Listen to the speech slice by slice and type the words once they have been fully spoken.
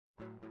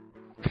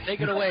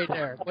Take it away,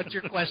 Derek. What's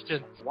your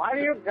question? Why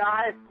do you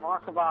guys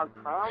talk about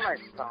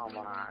comics so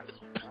much?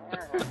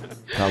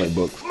 Comic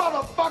books.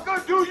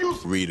 Motherfucker, do you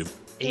read them?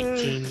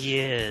 18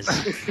 years.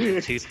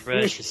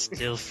 Toothbrush is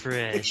still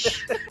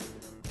fresh.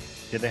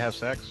 Did they have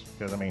sex?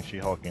 Because, I mean,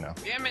 She-Hulk, you know.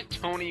 Damn it,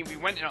 Tony. We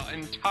went an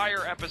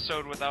entire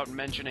episode without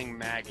mentioning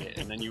Maggot,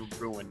 and then you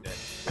ruined it.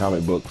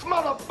 Comic books.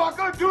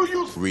 Motherfucker, do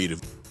you read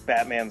them?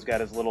 Batman's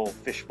got his little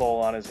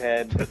fishbowl on his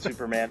head, but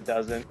Superman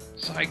doesn't.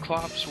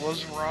 Cyclops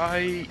was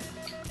right.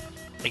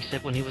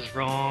 Except when he was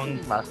wrong.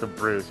 Master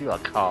Bruce, you are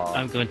calm.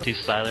 I'm going to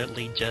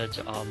silently judge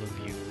all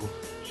of you.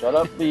 Shut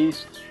up,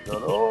 Beast.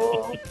 Shut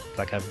up.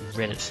 Like I've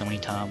read it so many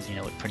times, you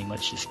know, it pretty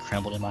much just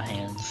crumbled in my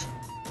hands.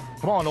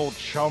 Come on, old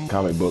chum.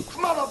 Comic books.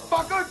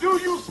 Motherfucker, do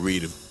you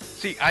read them?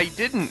 See, I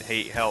didn't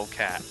hate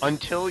Hellcat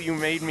until you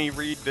made me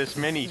read this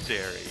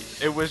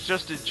miniseries. It was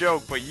just a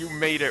joke, but you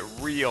made it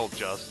real,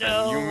 Justin.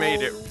 No. You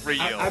made it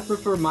real. I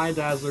prefer my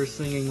Dazzler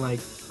singing like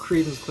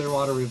Creedence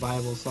Clearwater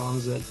Revival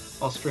songs at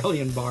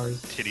Australian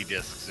bars. Titty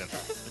discs in it.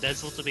 But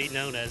that's what to be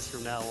known as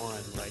from now on.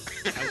 Like,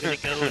 I'm going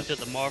to go into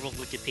the Marvel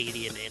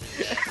Wikipedia and edit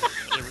that,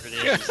 whatever it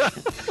is.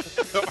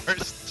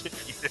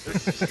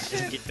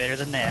 Doesn't get better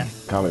than that.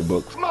 Comic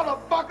books.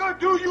 Motherfucker,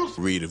 do you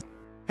read them?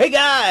 Hey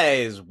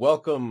guys,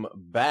 welcome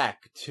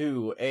back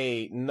to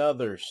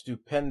another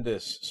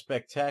stupendous,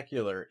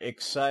 spectacular,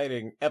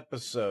 exciting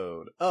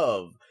episode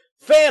of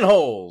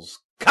Fanholes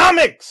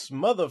Comics,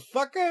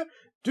 motherfucker.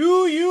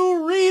 Do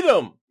you read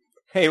them?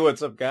 Hey,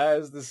 what's up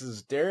guys? This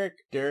is Derek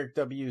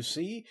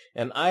WC,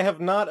 and I have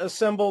not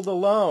assembled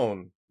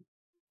alone.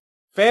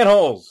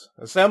 Fanholes,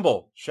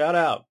 assemble, shout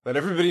out, let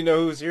everybody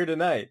know who's here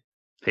tonight.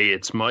 Hey,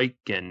 it's Mike,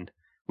 and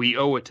we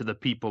owe it to the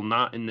people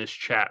not in this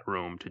chat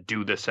room to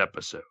do this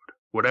episode.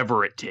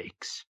 Whatever it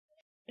takes.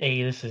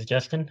 Hey, this is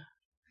Justin.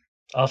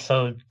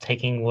 Also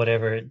taking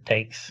whatever it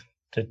takes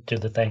to do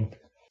the thing.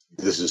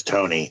 This is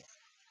Tony.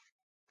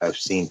 I've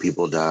seen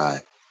people die.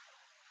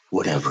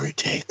 Whatever it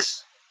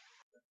takes.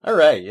 All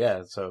right,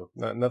 yeah, so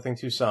nothing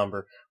too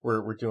somber.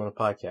 We're doing a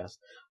podcast.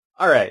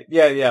 All right,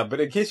 yeah, but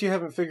in case you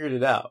haven't figured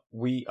it out,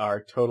 we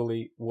are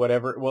totally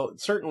whatever, well,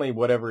 certainly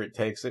whatever it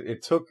takes.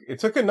 It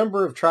took a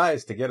number of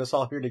tries to get us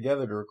all here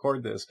together to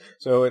record this,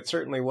 so it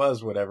certainly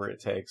was whatever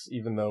it takes,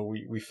 even though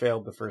we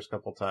failed the first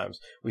couple times.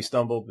 We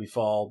stumbled, we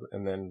falled,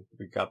 and then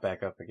we got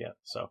back up again,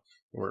 so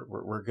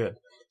we're good.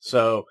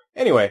 So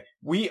anyway,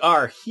 we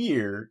are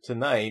here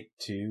tonight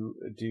to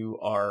do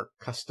our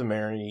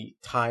customary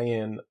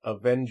tie-in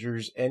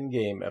Avengers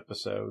Endgame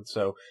episode,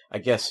 so I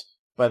guess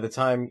by the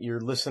time you're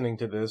listening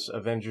to this,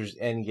 Avengers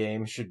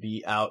Endgame should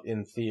be out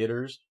in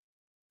theaters.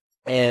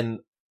 And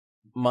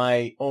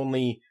my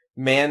only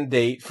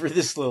mandate for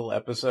this little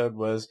episode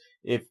was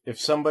if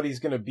somebody's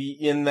going to be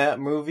in that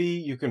movie,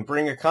 you can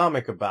bring a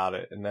comic about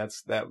it. And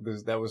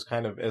that was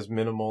kind of as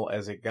minimal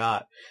as it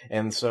got.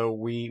 And so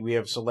we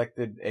have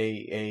selected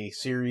a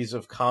series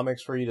of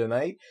comics for you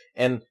tonight.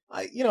 And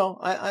I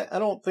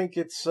don't think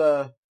it's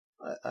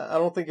I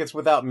don't think it's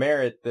without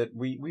merit that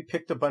we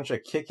picked a bunch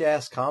of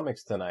kick-ass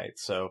comics tonight.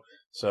 So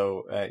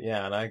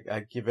yeah, and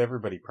I give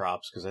everybody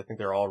props because I think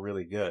they're all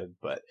really good.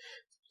 But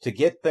to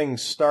get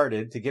things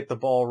started, to get the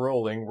ball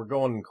rolling, we're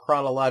going in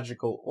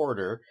chronological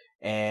order.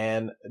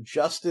 And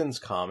Justin's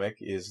comic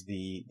is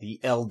the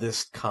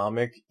eldest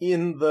comic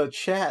in the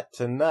chat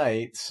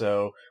tonight.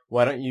 So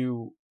why don't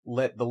you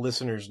let the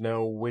listeners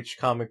know which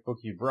comic book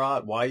you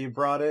brought, why you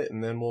brought it,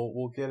 and then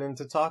we'll get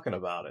into talking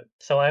about it.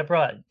 So I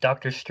brought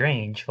Doctor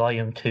Strange,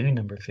 Volume 2,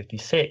 number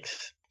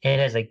 56. It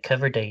has a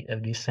cover date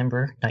of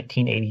December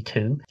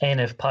 1982.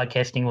 And if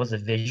podcasting was a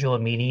visual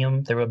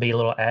medium, there would be a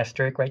little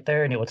asterisk right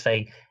there, and it would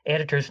say,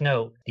 editor's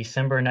note,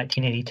 December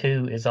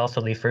 1982 is also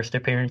the first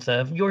appearance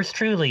of yours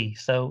truly.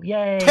 So,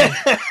 yay!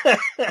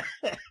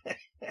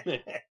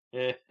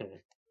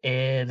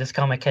 And this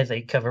comic has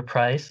a cover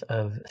price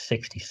of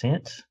 60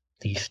 cents.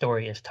 The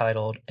story is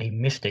titled A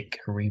Mystic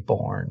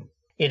Reborn.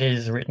 It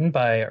is written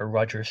by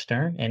Roger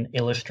Stern and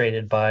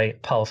illustrated by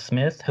Paul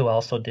Smith, who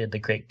also did the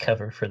great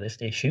cover for this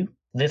issue.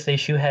 This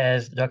issue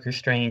has Doctor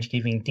Strange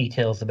giving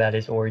details about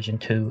his origin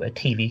to a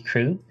TV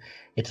crew.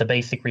 It's a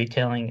basic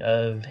retelling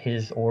of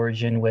his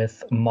origin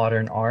with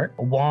modern art.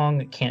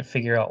 Wong can't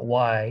figure out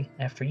why,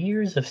 after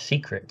years of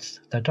secrets,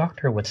 the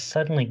Doctor would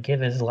suddenly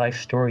give his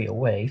life story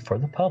away for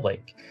the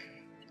public.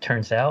 It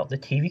turns out the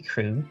TV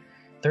crew,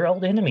 they're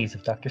old enemies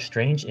of Doctor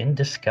Strange in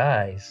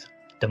disguise.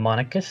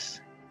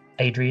 Demonicus,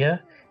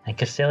 Adria, and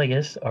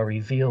Caecilius are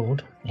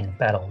revealed and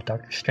battle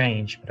Doctor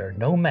Strange, but are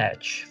no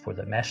match for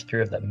the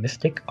master of the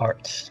mystic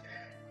arts.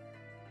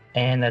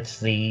 And that's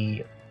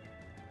the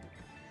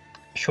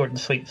short and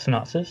sweet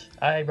synopsis.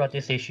 I brought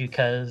this issue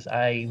because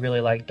I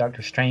really like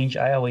Doctor Strange.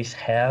 I always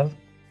have.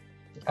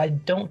 I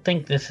don't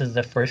think this is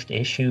the first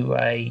issue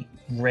I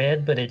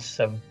read, but it's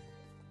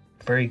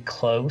very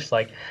close.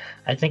 Like,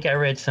 I think I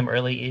read some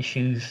early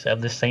issues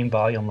of the same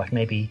volume, like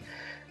maybe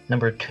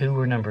number 2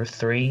 or number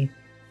 3.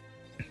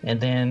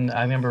 And then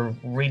I remember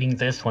reading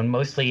this one.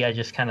 Mostly I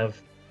just kind of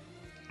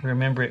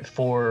remember it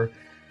for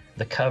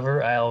the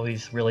cover. I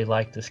always really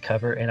liked this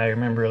cover. And I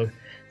remember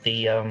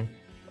the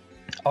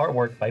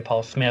artwork by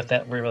Paul Smith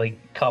that really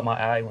caught my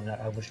eye when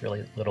I was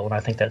really little, and I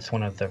think that's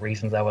one of the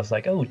reasons I was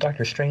like, oh,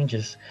 Doctor Strange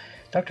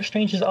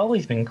has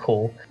always been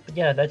cool. But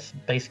yeah, that's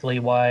basically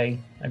why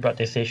I brought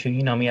this issue.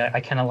 You know me, I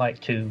kind of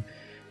like to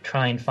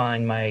try and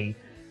find my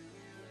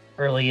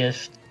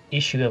earliest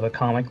issue of a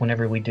comic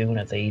whenever we do one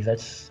of these.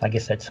 I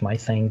guess that's my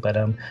thing. But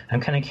I'm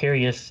kind of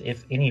curious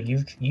if any of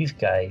you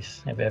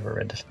guys have ever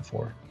read this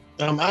before.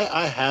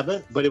 I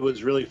haven't, but it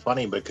was really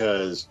funny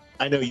because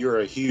I know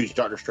you're a huge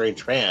Doctor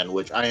Strange fan,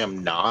 which I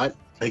am not.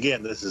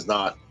 Again, this is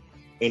not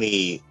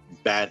any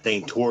bad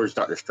thing towards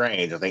Doctor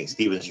Strange. I think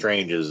Stephen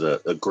Strange is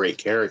a great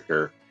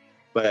character,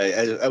 but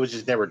I was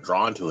just never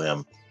drawn to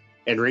him.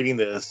 And reading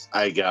this,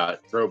 I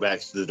got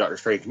throwbacks to the Doctor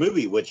Strange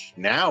movie, which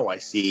now I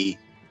see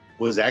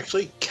was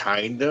actually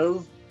kind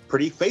of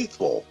pretty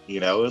faithful.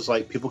 You know, it's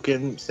like people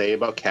can say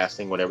about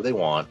casting whatever they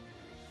want,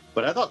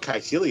 but I thought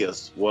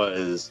Caecilius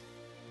was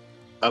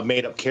a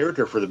made-up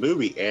character for the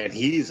movie, and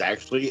he's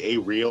actually a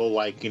real,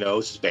 like, you know,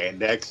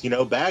 spandex, you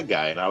know, bad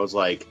guy. And I was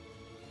like,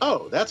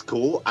 oh, that's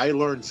cool. I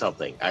learned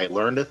something. I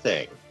learned a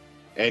thing.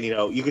 And, you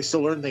know, you can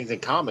still learn things in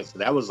comics,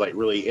 and that was, like,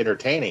 really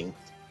entertaining.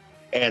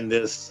 And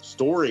this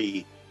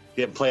story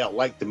didn't play out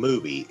like the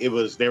movie.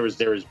 There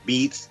was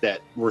beats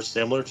that were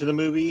similar to the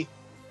movie,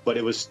 but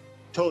it was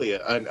totally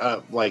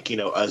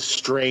a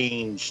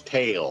strange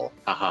tale,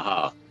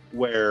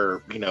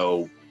 where, you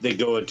know, they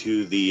go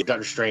into the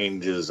Doctor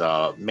Strange's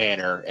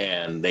manor,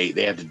 and they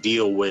have to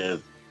deal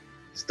with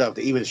stuff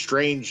that even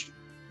Strange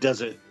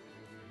doesn't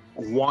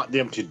want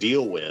them to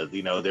deal with.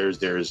 You know, there's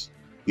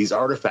these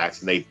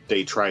artifacts, and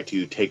they try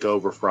to take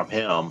over from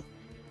him,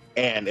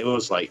 and it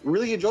was like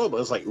really enjoyable.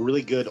 It was like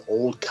really good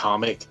old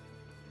comic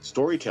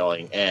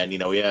storytelling. And, you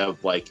know, you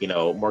have like, you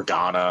know,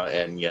 Morgana,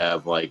 and you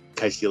have like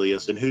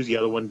Caecilius, and who's the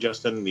other one,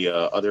 Justin, the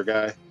other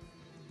guy?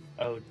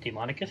 Oh,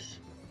 Demonicus,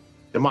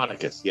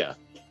 yeah.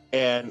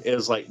 And it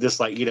was like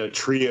this, like, you know,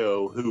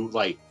 trio who,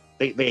 like,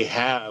 they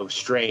have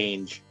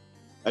Strange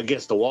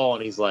against the wall,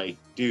 and he's like,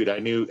 dude, I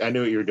knew what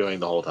you were doing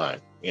the whole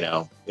time. You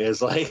know,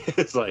 it's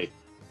like,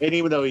 and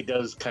even though he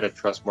does kind of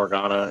trust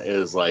Morgana,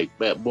 is like,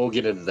 but we'll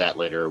get into that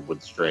later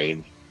with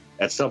Strange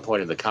at some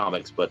point in the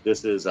comics. But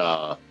this is,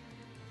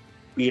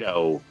 you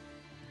know,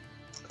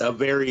 a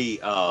very,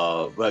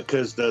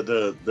 because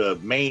the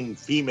main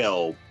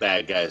female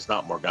bad guy is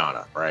not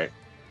Morgana, right?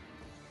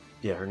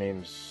 Yeah, her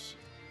name's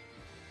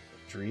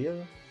Drea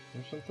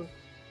or something.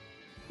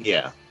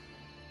 Yeah,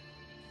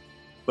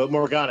 but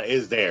Morgana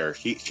is there.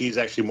 She's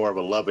actually more of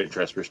a love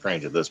interest for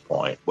Strange at this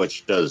point,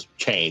 which does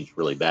change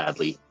really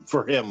badly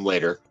for him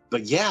later.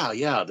 But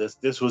yeah,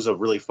 this was a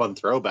really fun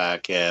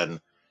throwback. And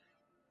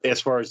as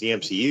far as the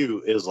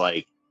MCU is,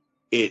 like,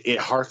 it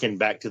harkened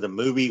back to the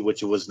movie,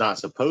 which it was not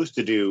supposed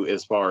to do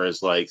as far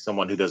as like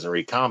someone who doesn't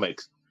read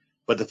comics.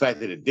 But the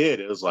fact that it did,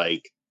 it was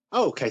like,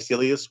 oh,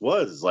 Caecilius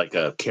was like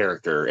a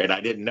character, and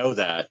I didn't know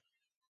that.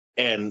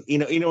 And you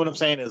know what I'm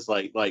saying is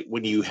like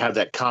when you have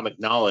that comic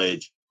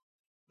knowledge,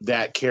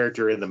 that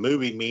character in the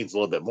movie means a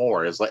little bit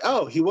more. It's like,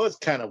 oh, he was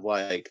kind of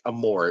like a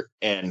Mort,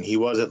 and he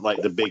wasn't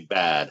like the big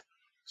bad.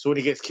 So when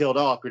he gets killed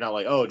off, you're not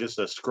like, oh, just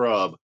a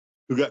scrub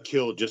who got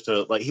killed. Just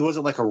like, he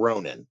wasn't like a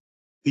Ronin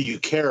who you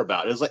care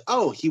about. It's like,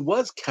 oh, he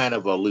was kind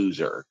of a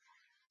loser.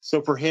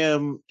 So for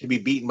him to be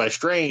beaten by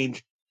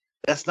Strange,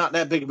 that's not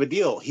that big of a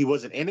deal. He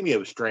was an enemy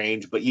of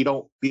Strange, but you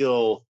don't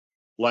feel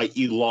like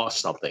you lost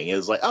something.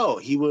 It's like, oh,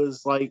 he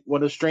was like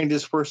one of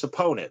Strange's first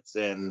opponents,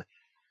 and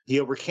he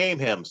overcame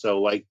him.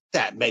 So like,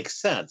 that makes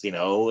sense. You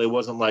know, it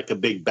wasn't like a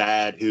big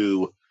bad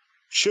who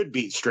should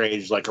beat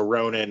Strange like a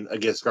Ronin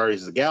against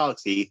Guardians of the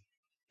Galaxy.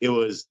 It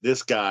was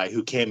this guy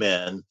who came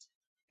in,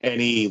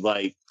 and he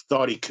like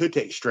thought he could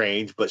take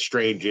Strange, but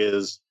Strange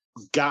has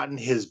gotten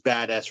his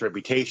badass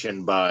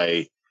reputation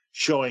by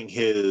showing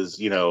his,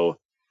 you know,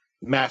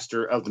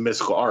 master of the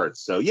mystical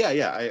arts. So yeah,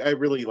 I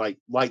really like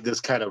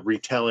this kind of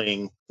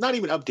retelling, not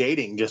even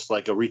updating, just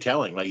like a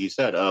retelling, like you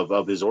said,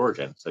 of his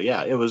origin. So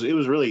yeah, it was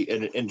really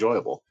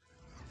enjoyable.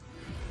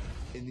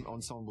 In the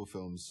ensemble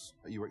films,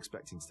 you were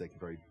expecting to take a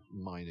very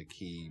minor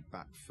key,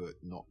 back foot,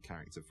 not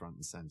character front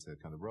and center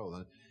kind of role.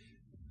 And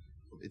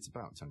it's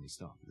about Tony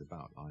Stark. It's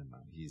about Iron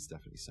Man. He's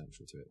definitely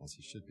central to it, as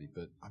he should be.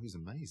 But I was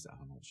amazed at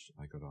how much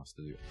I got asked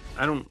to do.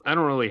 I don't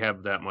really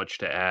have that much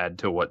to add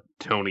to what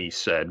Tony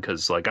said,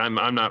 because like I'm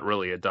not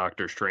really a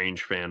Doctor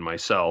Strange fan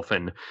myself,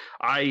 and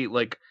I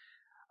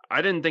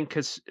didn't think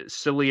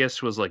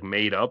Caecilius was like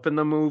made up in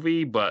the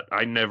movie, but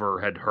I never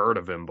had heard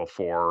of him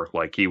before.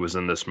 Like, he was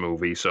in this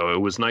movie, so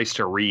it was nice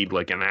to read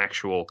like an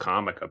actual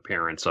comic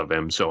appearance of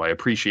him. So I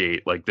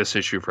appreciate like this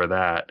issue for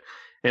that.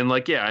 And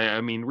like, yeah,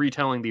 I mean,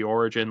 retelling the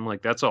origin,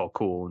 like, that's all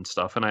cool and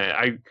stuff. And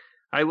I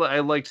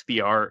liked the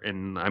art,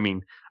 and I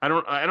mean, I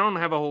don't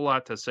have a whole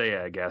lot to say,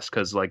 I guess,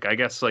 because like, I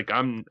guess like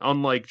I'm,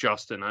 unlike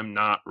Justin, I'm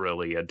not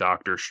really a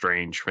Doctor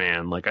Strange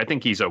fan. Like, I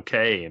think he's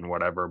okay and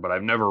whatever, but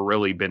I've never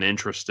really been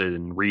interested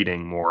in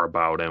reading more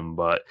about him.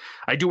 But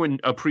I do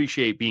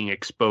appreciate being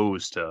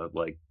exposed to,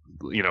 like,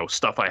 you know,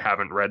 stuff I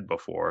haven't read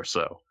before.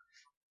 So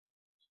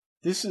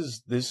this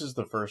is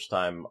the first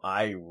time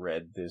I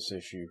read this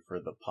issue for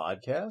the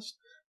podcast.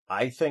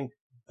 I think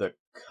the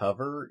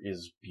cover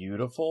is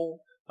beautiful.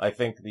 I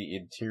think the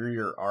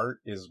interior art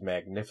is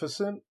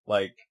magnificent.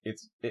 Like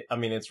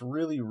it's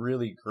really,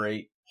 really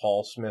great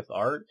Paul Smith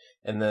art.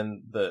 And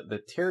then the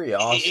Terry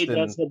Austin.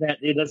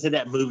 It does have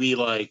that movie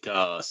like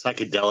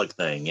psychedelic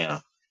thing, yeah.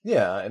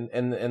 Yeah,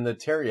 and the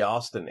Terry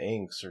Austin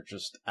inks are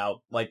just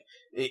out. Like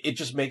it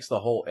just makes the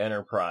whole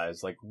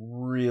Enterprise like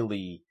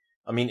really.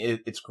 I mean,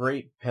 it's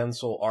great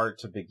pencil art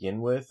to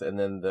begin with, and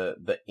then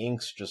the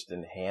inks just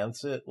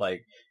enhance it.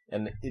 Like,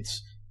 and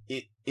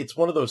it's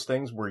one of those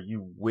things where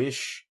you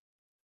wish.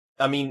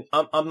 I mean,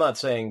 I'm not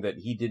saying that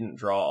he didn't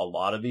draw a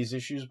lot of these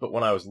issues, but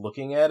when I was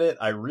looking at it,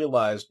 I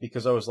realized,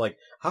 because I was like,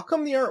 how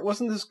come the art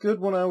wasn't this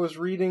good when I was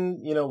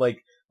reading,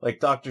 like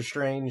Doctor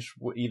Strange,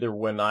 either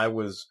when I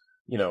was,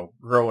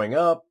 growing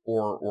up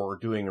or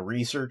doing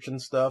research and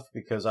stuff,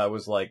 because I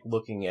was like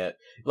looking at,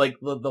 like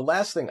the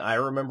last thing I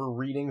remember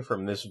reading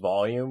from this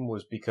volume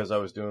was because I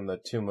was doing the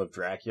Tomb of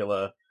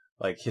Dracula,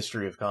 like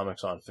History of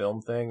Comics on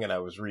Film thing, and I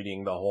was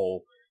reading the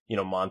whole,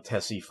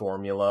 Montesi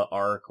formula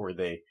arc where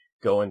they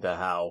go into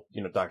how,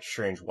 Doctor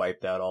Strange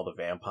wiped out all the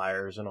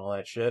vampires and all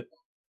that shit.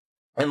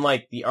 And,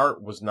 like, the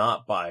art was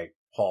not by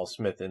Paul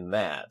Smith in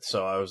that.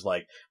 So I was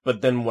like,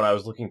 but then when I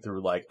was looking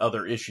through, like,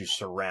 other issues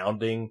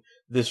surrounding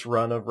this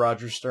run of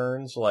Roger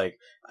Stern's, like,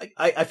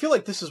 I feel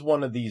like this is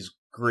one of these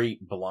great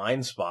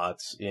blind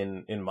spots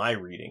in my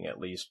reading, at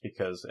least,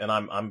 because, and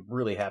I'm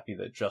really happy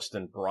that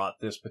Justin brought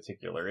this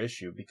particular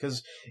issue,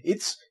 because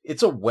it's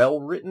a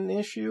well-written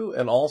issue,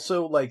 and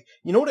also, like,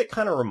 you know what it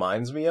kind of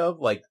reminds me of?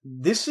 Like,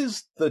 this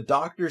is the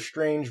Doctor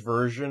Strange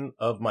version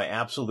of my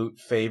absolute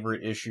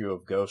favorite issue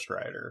of Ghost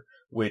Rider,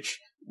 which,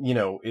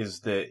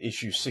 is the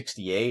issue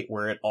 68,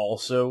 where it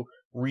also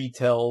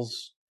retells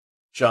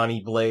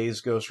Johnny Blaze,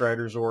 Ghost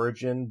Rider's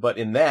origin, but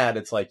in that,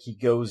 it's like he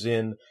goes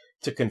in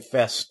to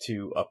confess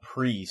to a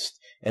priest,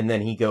 and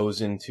then he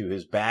goes into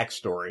his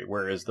backstory,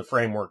 whereas the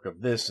framework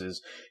of this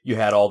is you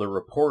had all the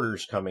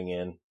reporters coming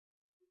in,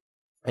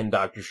 and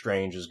Doctor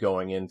Strange is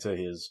going into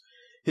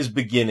his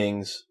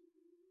beginnings,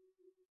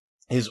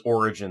 his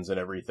origins and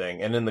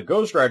everything. And in the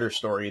Ghost Rider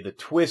story, the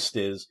twist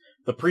is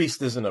the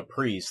priest isn't a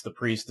priest, the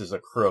priest is a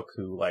crook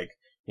who, like,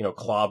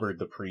 clobbered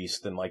the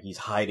priest, and, like, he's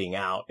hiding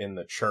out in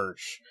the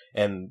church,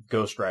 and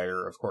Ghost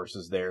Rider, of course,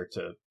 is there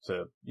to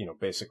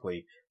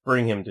basically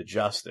bring him to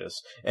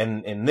justice.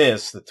 And in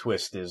this, the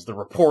twist is the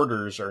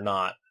reporters are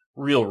not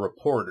real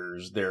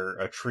reporters. They're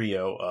a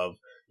trio of,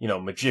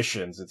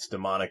 magicians. It's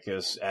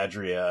Demonicus,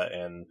 Adria,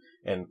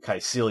 and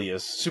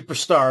Caecilius,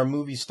 superstar,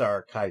 movie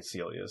star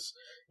Caecilius,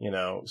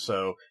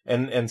 so,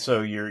 and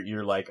so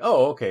you're like,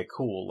 oh, okay,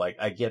 cool. Like,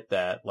 I get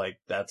that. Like,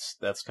 that's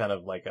kind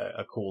of like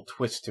a cool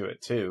twist to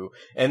it too.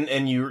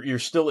 And you're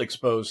still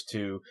exposed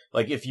to,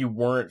 like, if you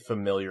weren't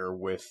familiar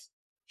with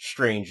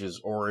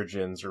Strange's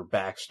origins or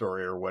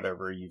backstory or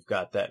whatever, you've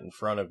got that in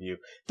front of you.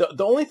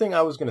 The only thing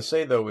I was going to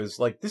say though is,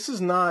 like, this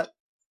is not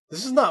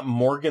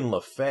Morgan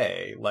Le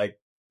Fay. Like,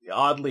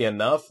 oddly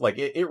enough, like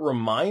it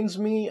reminds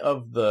me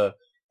of the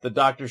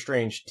Doctor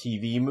Strange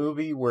TV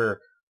movie where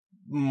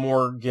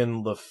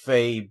Morgan Le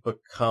Fay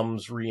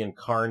becomes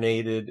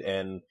reincarnated,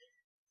 and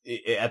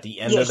at the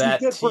end of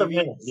that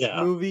TV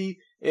movie,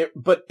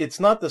 but it's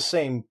not the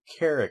same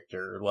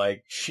character.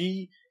 Like,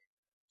 she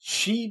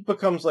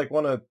becomes like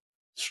one of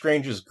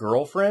Strange's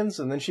girlfriends,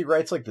 and then she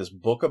writes like this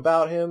book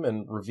about him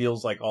and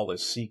reveals like all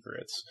his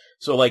secrets.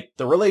 So, like,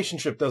 the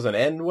relationship doesn't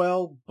end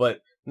well, but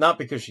not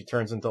because she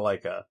turns into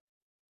like a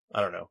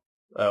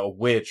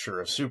witch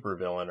or a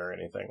supervillain or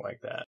anything like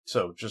that.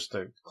 So just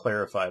to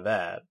clarify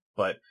that,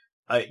 but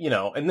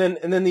and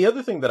then the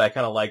other thing that I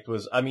kind of liked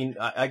was, I mean,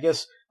 I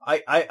guess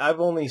I've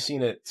only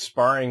seen it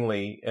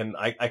sparingly, and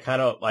I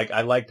kind of like,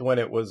 I liked when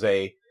it was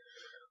a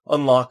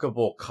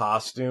unlockable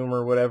costume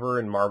or whatever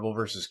in Marvel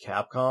vs.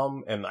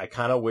 Capcom, and I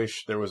kind of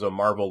wish there was a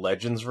Marvel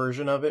Legends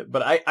version of it,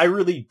 but I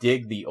really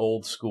dig the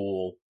old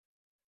school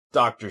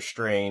Doctor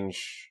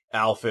Strange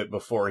outfit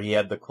before he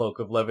had the Cloak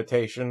of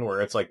Levitation, where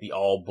it's like the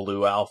all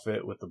blue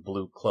outfit with the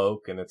blue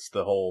cloak, and it's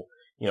the whole,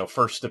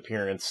 first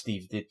appearance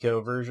Steve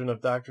Ditko version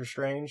of Doctor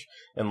Strange.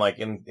 And like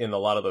in a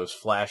lot of those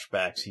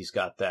flashbacks, he's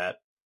got that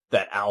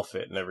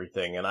outfit and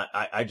everything. And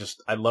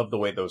I love the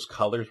way those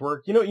colors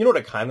work. You know what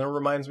it kind of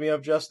reminds me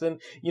of, Justin?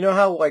 You know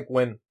how, like,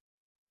 when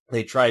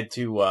they tried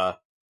to,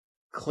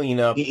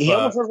 clean up, he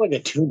almost looks like a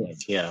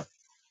tunic. Yeah.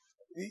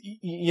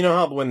 You know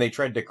how when they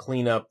tried to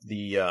clean up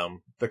the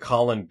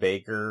Colin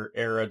Baker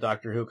era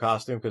Doctor Who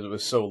costume because it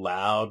was so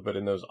loud, but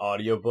in those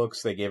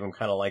audiobooks they gave him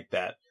kind of like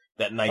that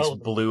nice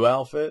blue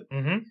outfit.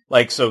 Mm-hmm.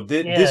 Like, so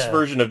this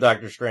version of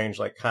Doctor Strange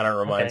like kind of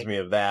reminds me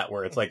of that,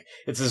 where it's like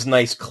it's this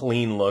nice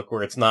clean look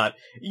where it's not,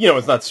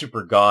 it's not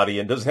super gaudy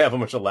and doesn't have a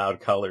bunch of loud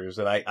colors,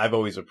 and I've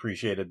always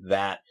appreciated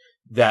that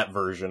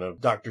version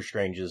of Doctor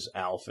Strange's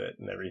outfit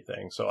and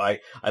everything. So I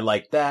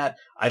liked that.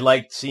 I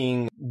liked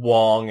seeing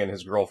Wong and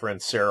his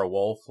girlfriend Sarah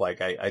Wolf. Like,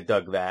 I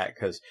dug that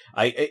because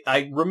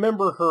I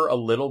remember her a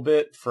little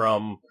bit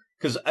from,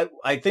 because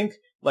I think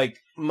like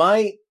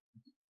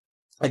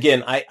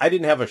again, I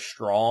didn't have a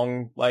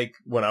strong, like,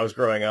 when I was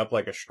growing up,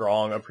 like a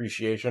strong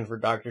appreciation for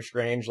Doctor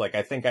Strange. Like,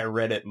 I think I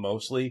read it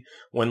mostly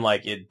when,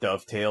 like, it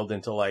dovetailed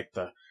into, like,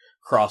 the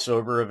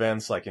crossover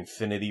events like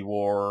Infinity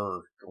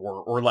War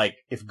or like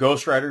if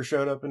Ghost Rider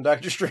showed up in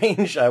Doctor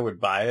Strange, I would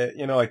buy it,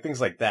 you know, like things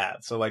like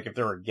that. So like if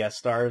there were guest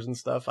stars and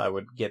stuff, I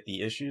would get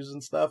the issues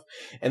and stuff.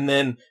 And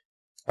then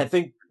I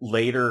think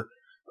later,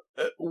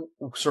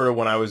 sort of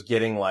when I was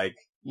getting like,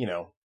 you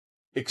know,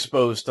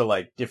 exposed to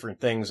like different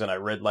things and I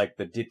read like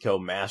the Ditko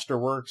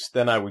Masterworks,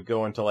 then I would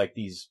go into like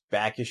these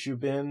back issue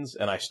bins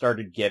and I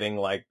started getting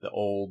like the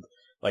old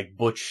like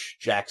Butch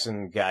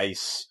Jackson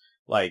Geiss,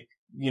 like,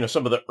 you know,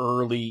 some of the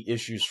early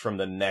issues from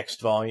the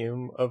next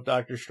volume of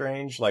Doctor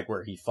Strange, like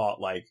where he fought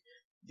like,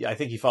 I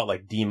think he fought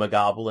like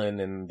Demogoblin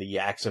and the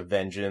Axe of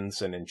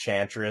Vengeance and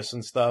Enchantress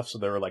and stuff. So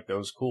there were like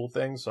those cool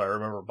things. So I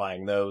remember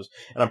buying those,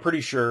 and I'm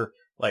pretty sure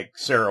like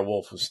Sarah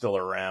Wolf was still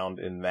around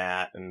in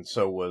that, and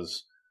so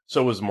was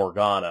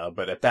Morgana.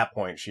 But at that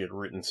point, she had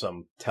written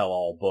some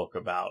tell-all book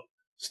about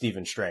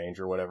Stephen Strange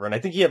or whatever. And I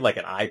think he had like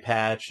an eye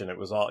patch and it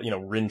was all, you know,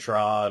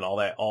 Rintra and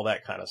all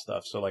that kind of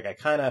stuff. So like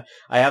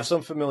I have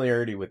some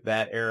familiarity with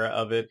that era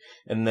of it.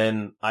 And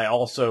then I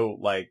also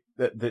like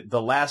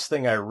the last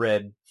thing I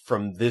read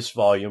from this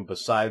volume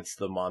besides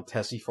the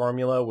Montesi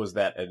formula was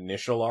that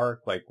initial arc,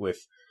 like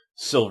with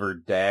Silver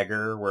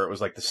Dagger, where it was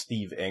like the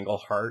Steve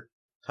Englehart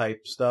type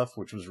stuff,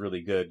 which was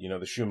really good. You know,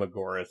 the Shuma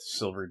Gorath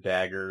Silver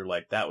Dagger,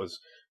 like that was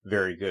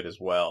very good as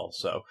well.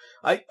 So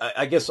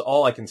I guess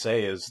all I can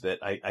say is that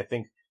I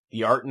think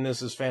the art in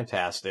this is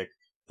fantastic.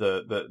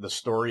 The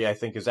story I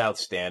think is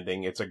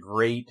outstanding. It's a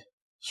great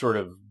sort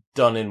of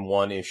done in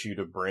one issue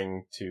to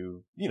bring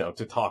to, you know,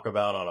 to talk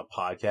about on a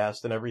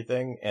podcast and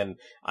everything. And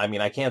I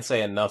mean, I can't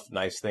say enough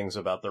nice things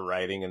about the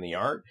writing and the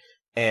art.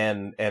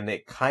 And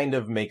it kind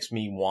of makes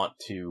me want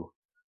to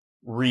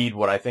read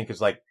what I think is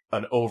like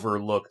an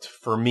overlooked,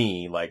 for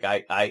me, like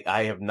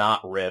I have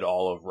not read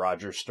all of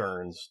Roger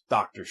Stern's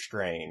Doctor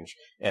Strange,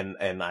 and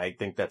I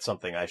think that's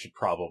something I should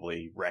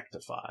probably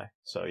rectify.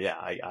 So yeah,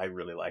 I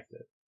really liked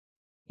it.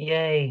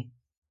 Yay.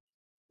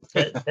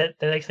 That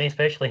makes me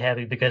especially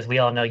happy because we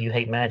all know you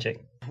hate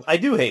magic. I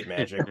do hate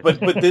magic, but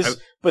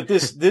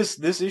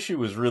this issue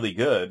was really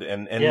good,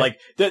 and yeah. Like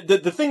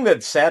the thing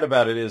that's sad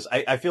about it is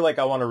I feel like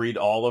I want to read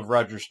all of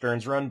Roger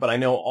Stern's run, but I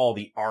know all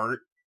the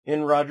art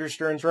in Roger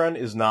Stern's run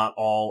is not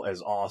all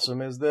as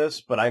awesome as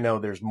this, but I know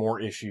there's more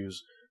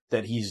issues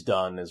that he's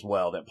done as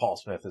well, that Paul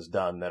Smith has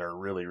done, that are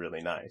really,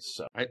 really nice.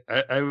 So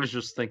I was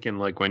just thinking,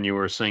 like, when you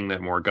were saying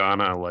that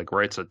Morgana, like,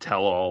 writes a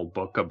tell-all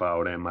book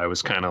about him, I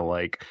was kind of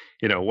like,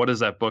 you know, what does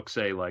that book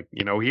say? Like,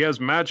 you know, he has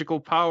magical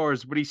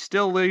powers, but he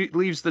still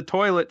leaves the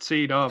toilet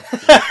seat up.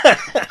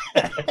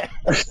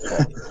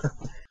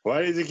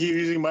 Why does he keep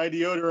using my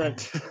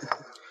deodorant?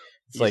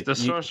 He's like the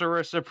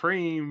Sorcerer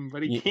Supreme,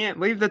 but he can't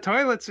leave the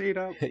toilet seat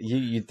up.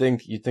 You'd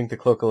think the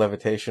Cloak of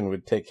Levitation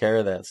would take care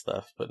of that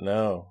stuff, but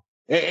no.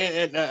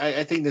 And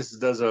I think this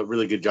does a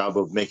really good job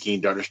of making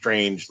Doctor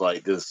Strange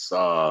like this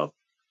a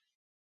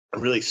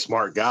really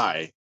smart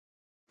guy,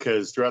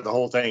 because throughout the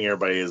whole thing,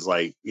 everybody is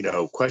like, you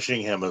know,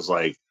 questioning him as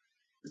like,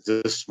 is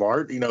this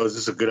smart? You know, is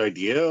this a good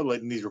idea,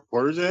 letting these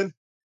reporters in?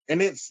 And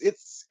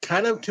it's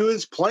kind of to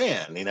his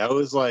plan, you know,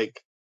 it's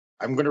like,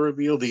 I'm going to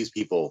reveal these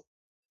people.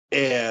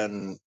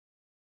 And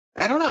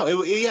I don't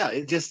know.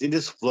 It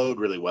just flowed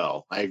really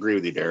well. I agree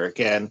with you, Derek.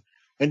 And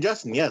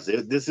Justin, yes,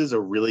 this is a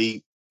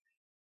really,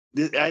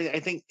 I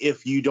think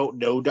if you don't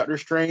know Doctor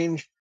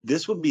Strange,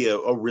 this would be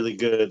a really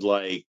good,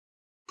 like,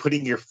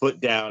 putting your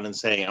foot down and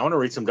saying, I want to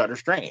read some Doctor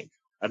Strange.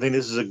 I think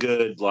this is a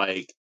good,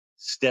 like,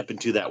 step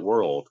into that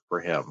world for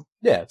him.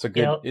 Yeah, it's a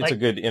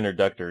good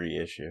introductory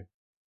issue.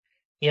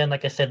 Yeah, and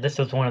like I said, this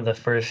was one of the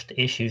first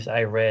issues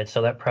I read,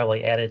 so that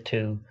probably added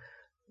to,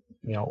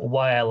 you know,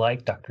 why I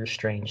like Doctor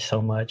Strange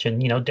so much.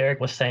 And, you know, Derek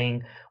was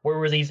saying, where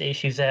were these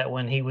issues at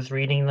when he was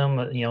reading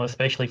them, you know,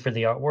 especially for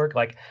the artwork?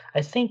 Like,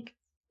 I think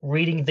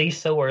reading these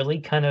so early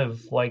kind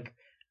of, like,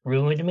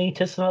 ruined me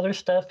to some other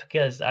stuff,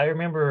 because I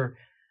remember,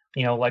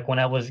 you know, like, when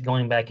I was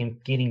going back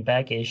and getting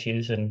back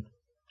issues and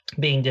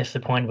being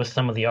disappointed with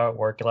some of the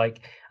artwork.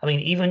 Like, I mean,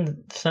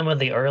 even some of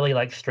the early,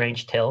 like,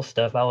 Strange Tales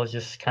stuff, I was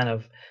just kind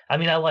of, I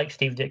mean, I like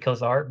Steve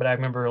Ditko's art, but I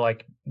remember,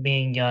 like,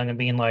 being young and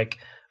being like,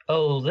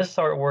 oh, this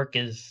artwork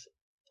is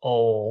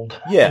old.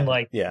 Yeah. And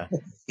like, yeah.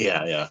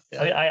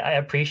 I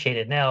appreciate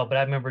it now, but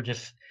I remember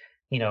just,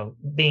 you know,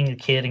 being a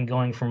kid and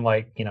going from,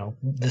 like, you know,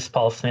 this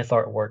Paul Smith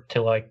artwork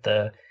to, like,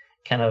 the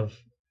kind of,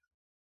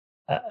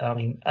 I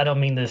mean, I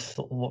don't mean this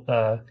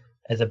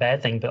as a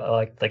bad thing, but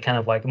like the kind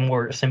of like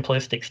more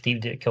simplistic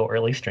Steve Ditko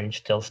early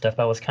Strange Tales stuff.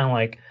 I was kind of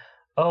like,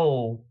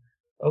 oh,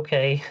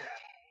 okay.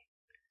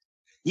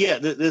 Yeah,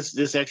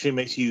 this actually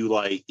makes you,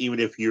 like, even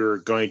if you're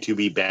going to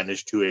be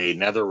banished to a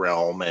nether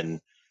realm and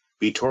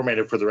be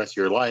tormented for the rest of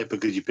your life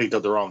because you picked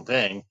up the wrong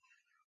thing,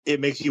 it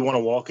makes you want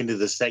to walk into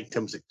the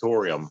Sanctum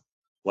Sanctorum.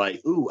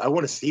 Like, ooh, I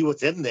want to see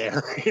what's in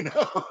there, you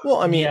know? Well,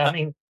 I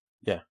mean,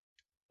 yeah.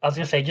 I was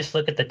going to say, just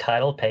look at the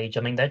title page.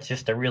 I mean, that's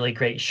just a really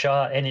great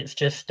shot, and it's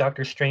just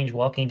Doctor Strange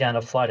walking down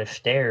a flight of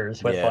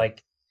stairs with,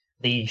 like,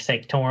 the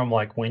Sanctorum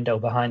like window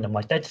behind them,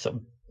 like that's a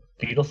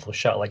beautiful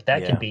shot. Like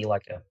that Yeah. could be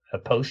like a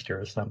poster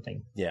or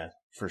something. Yeah,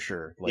 for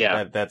sure. Like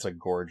Yeah. that's a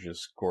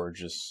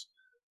gorgeous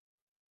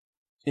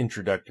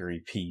introductory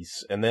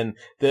piece. And then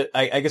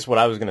I guess what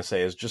I was going to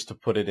say is just to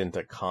put it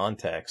into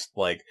context,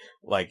 like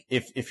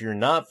if you're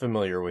not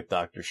familiar with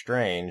Doctor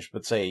Strange,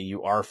 but say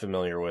you are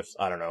familiar with,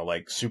 I don't know,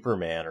 like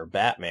Superman or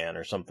Batman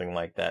or something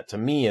like that, to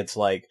me it's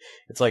like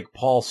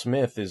Paul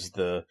Smith is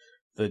the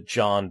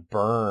John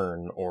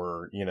Byrne,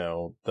 or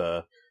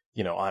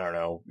I don't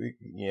know,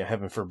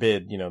 heaven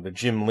forbid, the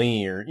Jim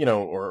Lee, or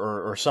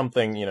or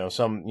something,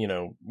 some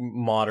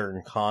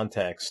modern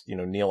context,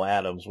 Neil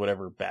Adams,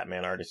 whatever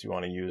Batman artist you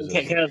want to use.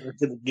 Kind of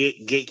the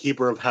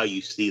gatekeeper of how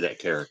you see that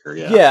character.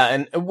 Yeah. Yeah,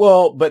 and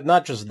well, but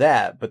not just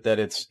that, but that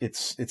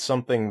it's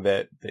something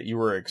that you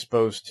were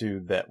exposed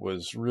to that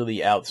was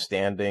really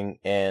outstanding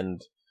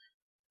and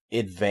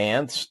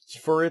advanced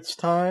for its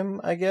time,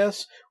 I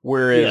guess.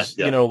 Whereas,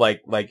 Yeah.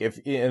 like if,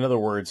 in other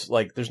words,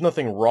 like there's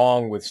nothing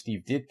wrong with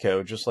Steve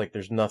Ditko, just like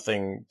there's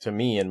nothing, to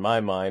me, in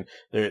my mind,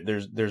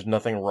 there's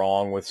nothing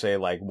wrong with, say,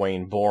 like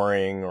Wayne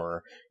Boring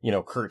or,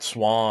 Kurt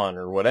Swan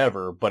or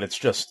whatever, but it's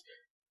just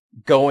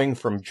going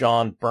from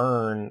John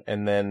Byrne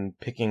and then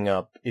picking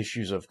up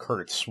issues of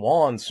Kurt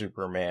Swan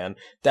Superman.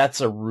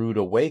 That's a rude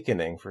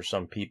awakening for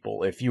some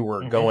people. If you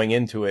were going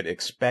into it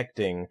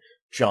expecting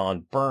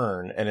John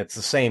Byrne, and it's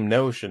the same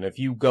notion. If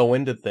you go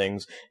into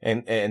things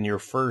and your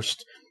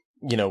first,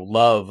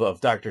 love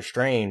of Doctor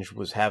Strange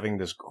was having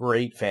this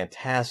great,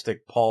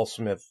 fantastic Paul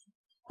Smith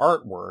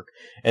artwork,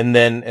 and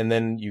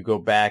then you go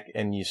back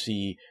and you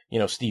see,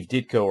 Steve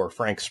Ditko or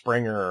Frank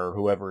Springer or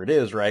whoever it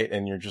is, right?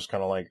 And you're just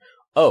kind of like,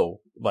 oh,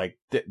 like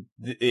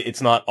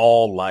it's not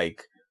all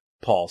like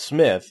Paul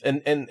Smith.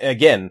 And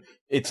again,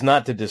 it's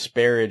not to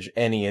disparage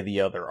any of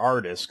the other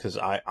artists, because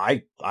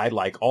I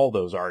like all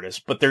those artists,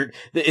 but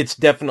it's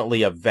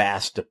definitely a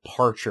vast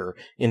departure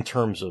in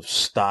terms of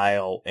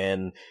style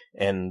and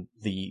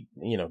the,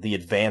 the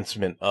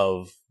advancement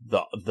of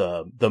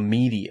the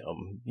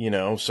medium,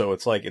 so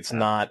it's like, it's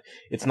not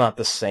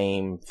the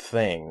same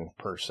thing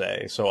per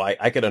se. So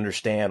I could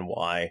understand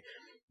why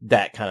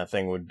that kind of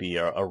thing would be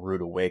a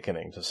rude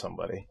awakening to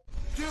somebody.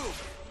 Dude,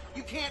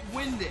 you can't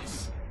win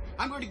this.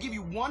 I'm going to give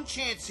you one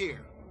chance here.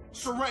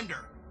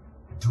 Surrender.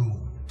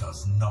 Doom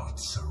does not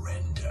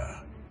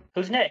surrender.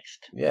 Who's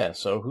next? Yeah,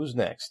 so who's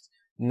next?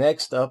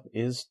 Next up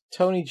is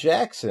Tony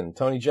Jackson.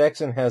 Tony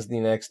Jackson has the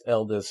next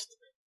eldest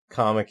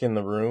comic in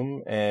the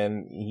room,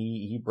 and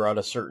he brought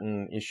a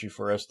certain issue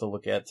for us to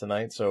look at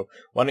tonight. So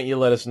why don't you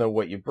let us know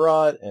what you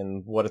brought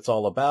and what it's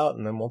all about,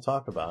 and then we'll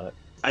talk about it.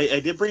 I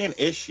did bring an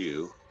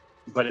issue,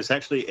 but it's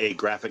actually a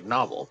graphic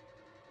novel.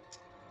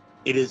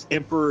 It is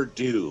Emperor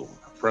Doom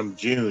from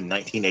June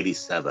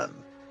 1987.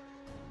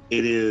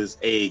 It is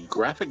a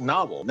graphic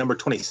novel, number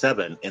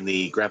 27 in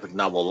the graphic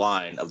novel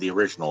line of the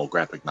original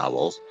graphic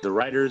novels. The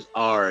writers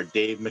are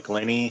Dave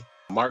McElhenney,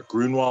 Mark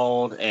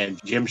Grunwald,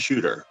 and Jim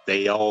Shooter.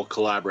 They all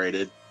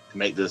collaborated to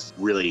make this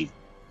really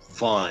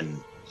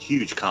fun,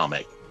 huge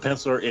comic.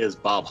 Penciler is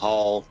Bob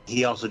Hall.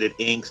 He also did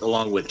inks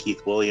along with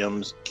Keith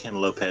Williams.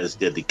 Ken Lopez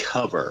did the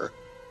cover.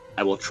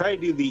 I will try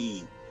to do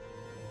the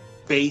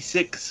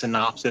basic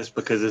synopsis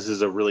because this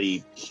is a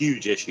really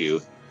huge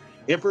issue.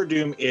 Emperor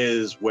Doom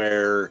is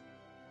where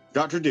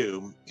Dr.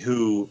 Doom,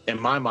 who,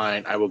 in my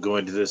mind, I will go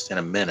into this in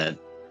a minute,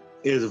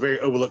 is a very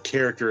overlooked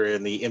character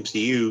in the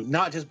MCU,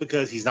 not just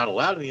because he's not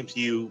allowed in the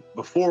MCU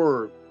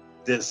before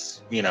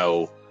this,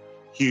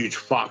 huge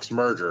Fox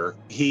merger.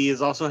 He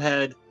has also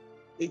had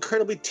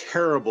incredibly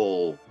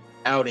terrible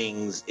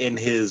outings in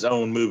his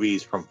own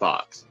movies from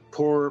Fox.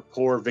 Poor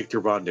Victor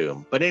Von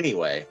Doom. But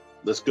anyway,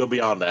 let's go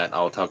beyond that.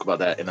 I'll talk about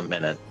that in a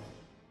minute.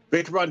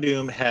 Victor Von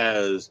Doom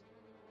has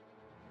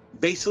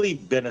basically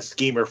been a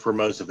schemer for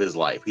most of his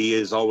life. He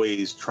is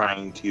always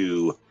trying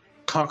to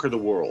conquer the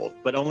world,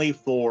 but only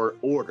for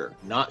order,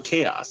 not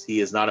chaos. He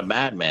is not a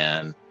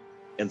madman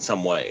in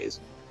some ways.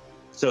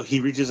 So he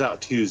reaches out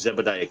to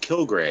Zebediah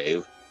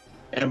Kilgrave,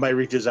 and by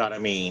reaches out, I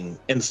mean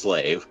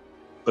enslave,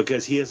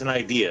 because he has an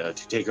idea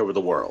to take over the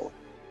world.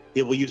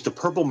 He will use the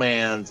Purple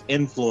Man's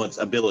influence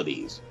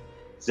abilities.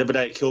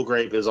 Zebediah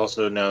Kilgrave is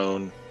also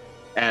known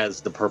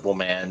as the Purple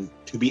Man,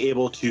 to be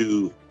able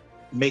to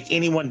make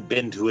anyone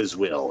bend to his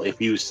will.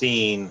 If you've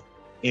seen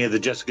any of the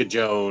Jessica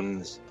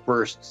Jones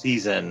first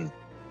season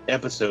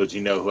episodes,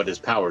 you know what his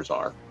powers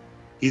are.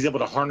 He's able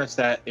to harness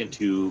that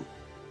into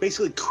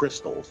basically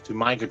crystals to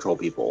mind control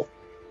people.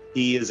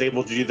 He is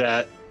able to do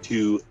that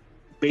to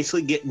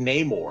basically get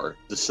Namor,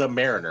 the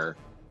Submariner,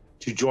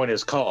 to join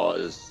his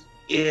cause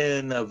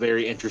in a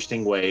very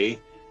interesting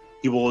way.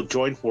 He will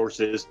join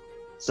forces.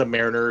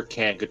 Submariner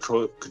can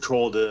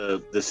control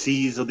the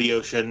seas of the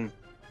ocean.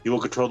 He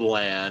will control the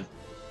land.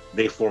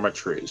 They form a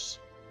truce.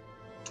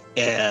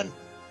 And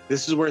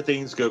this is where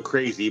things go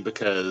crazy,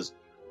 because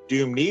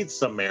Doom needs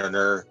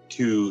Submariner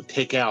to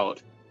take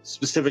out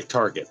specific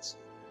targets.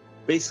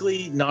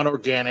 Basically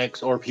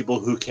non-organics, or people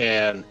who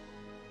can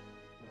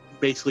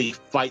basically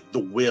fight the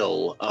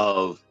will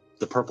of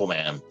the Purple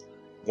Man.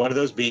 One of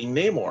those being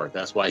Namor.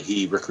 That's why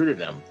he recruited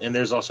him. And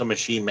there's also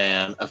Machine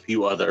Man, a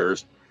few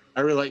others.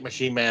 I really like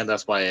Machine Man.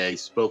 That's why I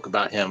spoke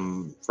about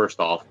him first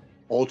off.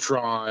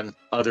 Ultron,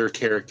 other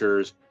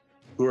characters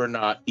who are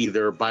not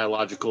either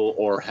biological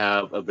or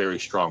have a very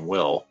strong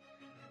will.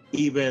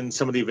 Even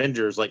some of the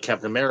Avengers, like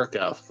Captain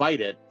America,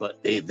 fight it,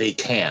 but they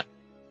can't.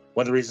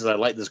 One of the reasons I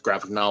like this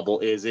graphic novel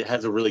is it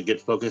has a really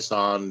good focus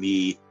on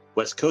the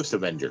West Coast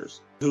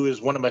Avengers, who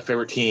is one of my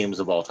favorite teams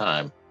of all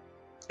time.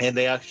 And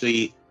they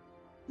actually,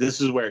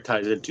 this is where it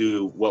ties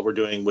into what we're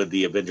doing with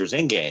the Avengers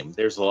Endgame.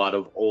 There's a lot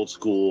of old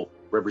school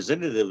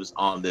representatives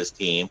on this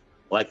team,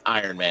 like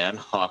Iron Man,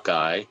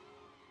 Hawkeye,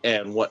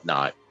 and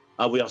whatnot.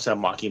 We also have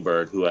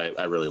Mockingbird, who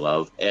I really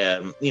love.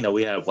 And,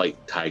 we have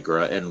like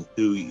Tigra and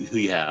who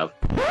you have.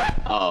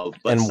 But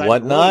and Simon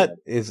whatnot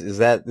Williams, is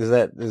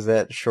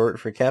that short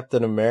for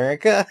Captain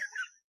America?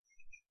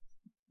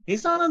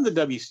 he's not on the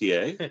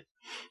WCA.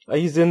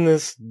 He's in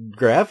this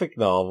graphic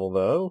novel,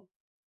 though.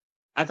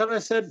 I thought I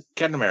said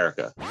Captain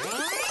America.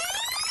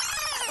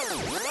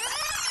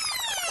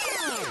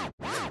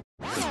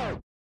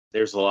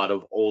 There's a lot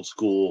of old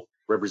school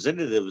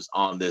representatives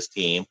on this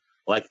team,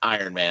 like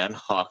Iron Man,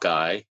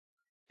 Hawkeye,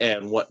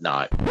 and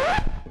whatnot.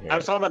 I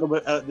was talking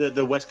about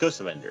the West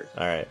Coast Avengers.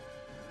 All right.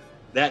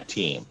 That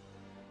team.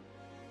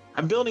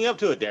 I'm building up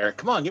to it, Derek.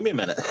 Come on, give me a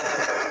minute.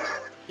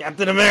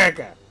 Captain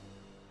America.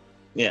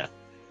 Yeah.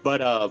 But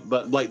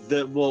like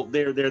they're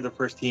the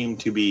first team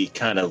to be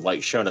kind of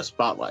like shown a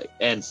spotlight.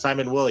 And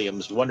Simon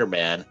Williams, Wonder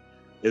Man,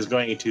 is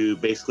going to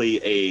basically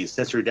a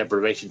sensory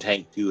deprivation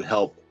tank to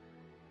help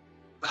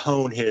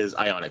hone his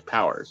ionic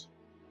powers.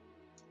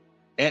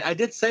 And I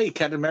did say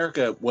Captain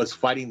America was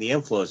fighting the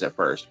influence at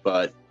first,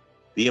 but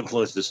the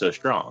influence is so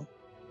strong.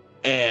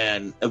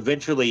 And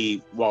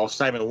eventually, while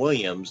Simon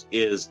Williams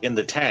is in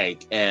the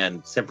tank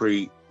and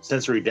sensory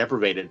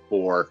deprivated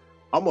for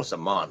almost a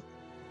month,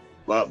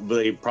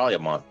 probably a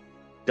month,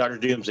 Dr.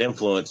 Doom's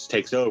influence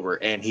takes over,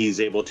 and he's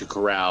able to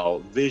corral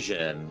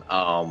Vision,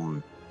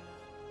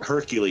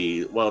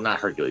 Hercules. Well, not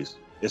Hercules.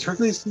 Is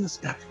Hercules in this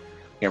guy?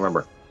 Can't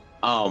remember.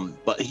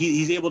 But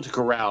he's able to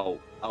corral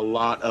a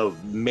lot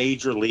of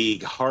major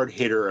league hard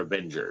hitter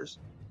Avengers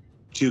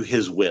to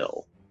his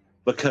will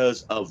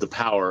because of the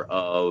power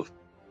of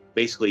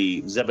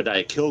basically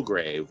Zebediah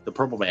Killgrave, the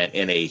Purple Man,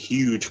 in a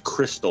huge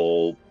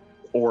crystal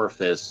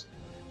orifice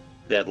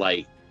that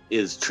like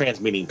is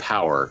transmitting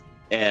power,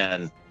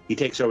 and he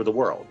takes over the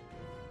world.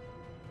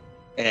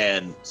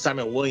 And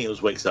Simon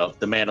Williams wakes up,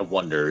 the Man of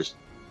Wonders,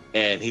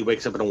 and he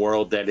wakes up in a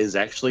world that is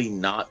actually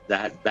not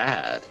that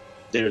bad.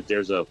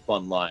 There's a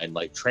fun line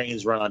like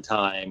trains run on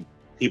time,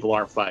 people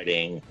aren't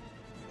fighting,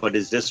 but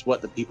is this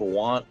what the people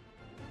want?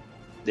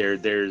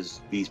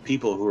 There's these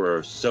people who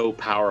are so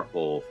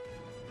powerful,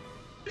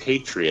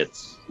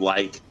 patriots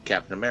like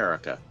Captain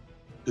America,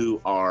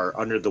 who are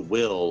under the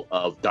will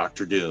of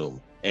Dr. Doom,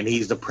 and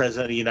he's the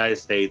president of the United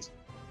States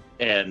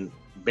and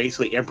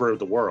basically emperor of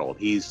the world.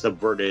 He's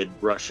subverted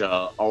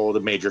Russia, all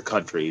the major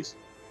countries.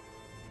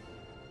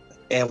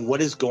 And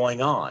what is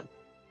going on?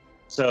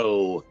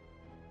 So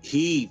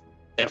he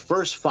at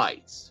first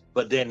fights,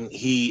 but then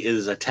he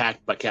is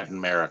attacked by Captain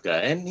America,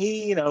 and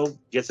he,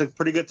 gets a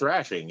pretty good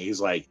thrashing. He's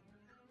like,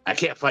 I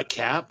can't fight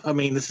Cap. I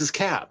mean, this is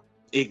Cap.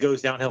 It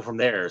goes downhill from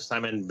there.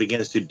 Simon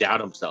begins to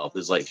doubt himself.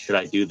 Is like, should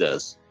I do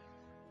this?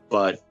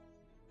 But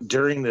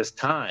during this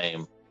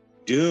time,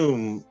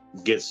 Doom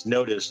gets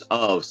notice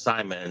of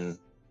Simon,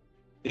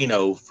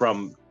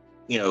 from,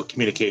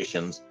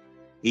 communications.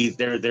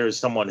 There's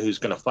someone who's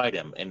going to fight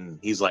him. And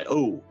he's like,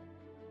 oh,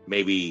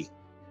 maybe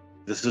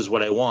this is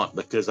what I want,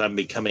 because I'm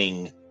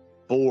becoming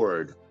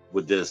bored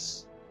with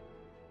this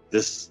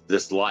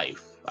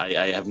life.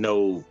 I have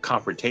no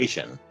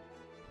confrontation.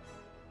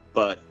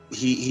 But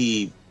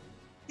he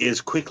is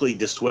quickly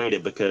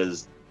dissuaded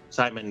because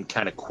Simon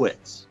kind of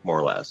quits, more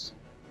or less.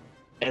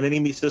 And then he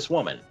meets this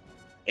woman,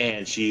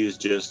 and she's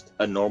just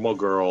a normal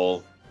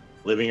girl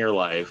living her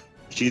life.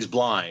 She's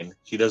blind.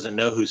 She doesn't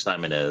know who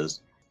Simon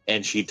is,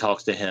 and she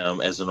talks to him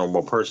as a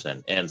normal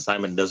person. And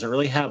Simon doesn't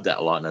really have that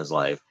a lot in his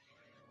life.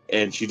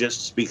 And she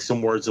just speaks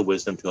some words of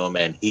wisdom to him,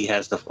 and he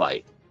has to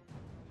fight.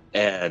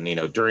 And,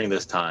 during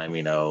this time,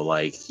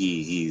 like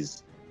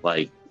he's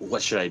like,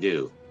 what should I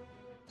do?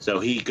 So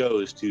he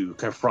goes to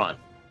confront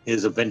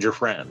his Avenger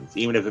friends,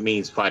 even if it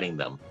means fighting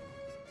them.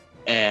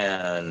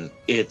 And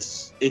it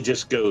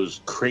just goes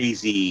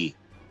crazy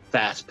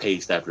fast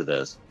paced after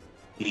this.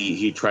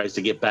 He tries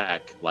to get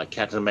back, like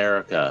Captain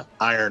America,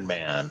 Iron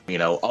Man,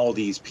 all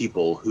these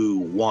people who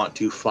want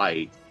to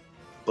fight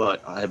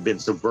but have been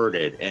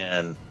subverted.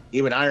 And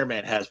even Iron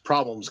Man has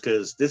problems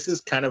because this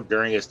is kind of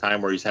during his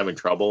time where he's having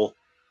trouble.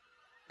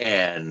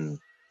 And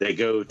they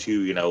go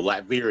to,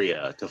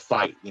 Latveria to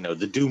fight, the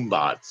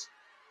Doombots,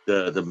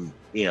 the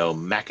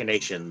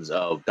machinations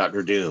of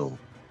Dr. Doom.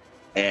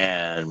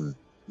 And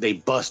they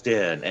bust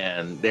in,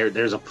 and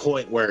there's a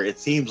point where it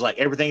seems like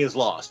everything is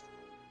lost.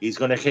 He's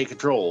going to take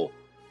control,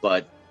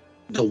 but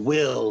the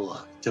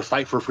will to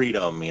fight for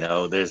freedom,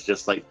 there's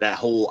just like that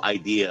whole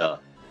idea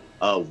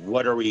of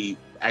what are we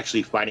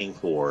actually fighting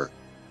for.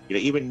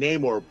 Even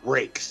Namor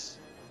breaks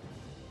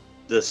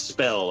the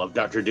spell of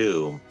Doctor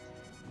Doom.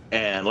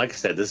 And like I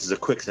said, this is a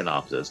quick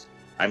synopsis.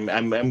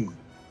 I'm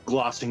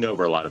glossing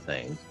over a lot of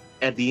things.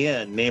 At the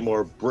end,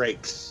 Namor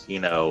breaks,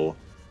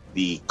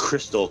 the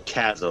crystal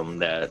chasm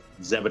that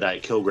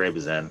Zebediah Killgrave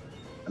is in.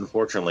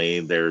 Unfortunately,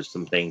 there's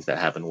some things that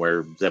happen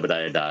where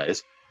Zebediah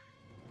dies.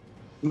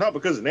 Not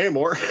because of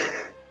Namor.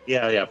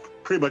 yeah,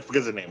 pretty much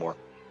because of Namor.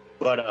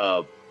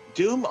 But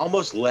Doom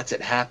almost lets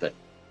it happen.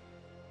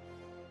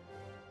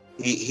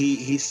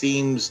 He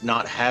seems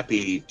not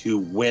happy to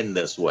win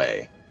this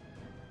way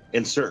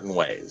in certain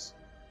ways.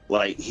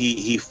 Like,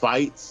 he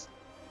fights,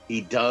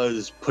 he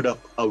does put up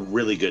a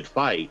really good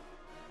fight,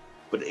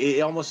 but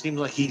it almost seems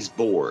like he's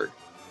bored.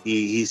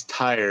 He's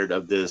tired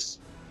of this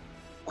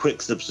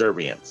quick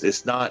subservience.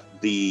 It's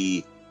not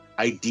the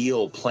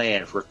ideal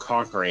plan for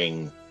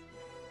conquering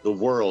the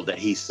world that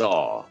he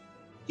saw.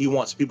 He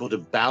wants people to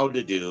bow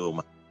to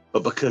Doom,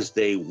 but because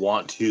they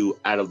want to,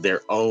 out of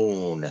their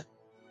own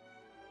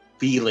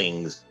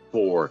feelings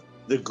for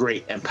the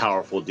great and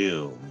powerful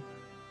Doom.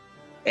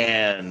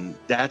 And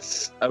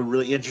that's a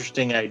really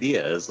interesting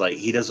idea. Is like,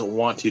 he doesn't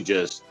want to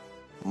just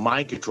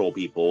mind control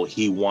people.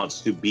 He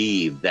wants to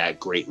be that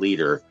great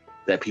leader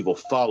that people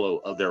follow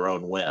of their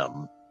own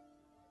whim.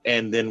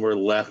 And then we're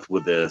left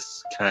with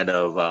this kind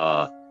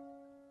of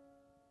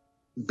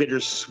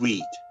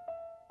bittersweet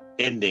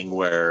ending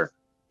where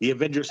the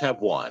Avengers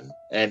have won.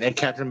 And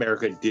Captain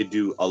America did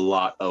do a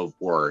lot of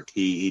work.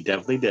 He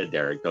definitely did,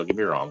 Derek. Don't get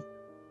me wrong.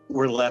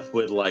 We're left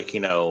with, like,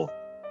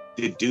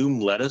 did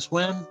Doom let us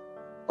win?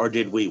 Or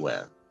did we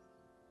win?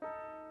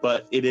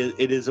 But it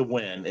is a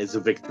win, it's a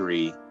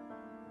victory.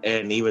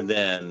 And even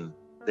then,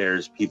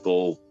 there's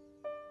people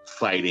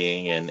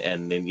fighting,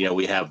 and then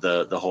we have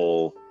the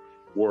whole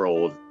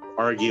world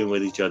arguing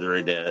with each other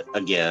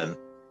again,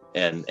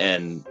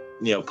 and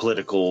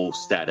political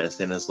status.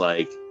 And it's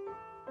like,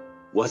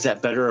 was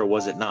that better or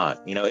was it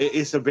not?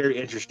 It's a very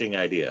interesting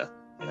idea,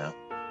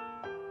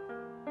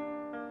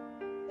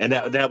 And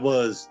that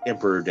was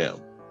Emperor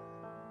Doom.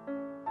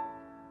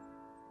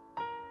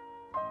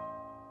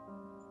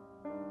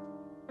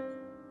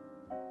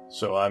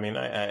 So,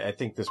 I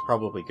think this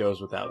probably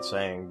goes without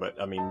saying, but,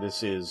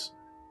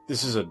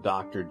 this is a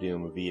Doctor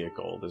Doom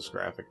vehicle, this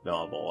graphic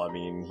novel.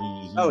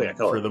 He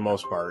for the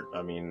most part,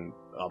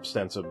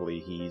 ostensibly,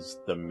 he's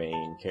the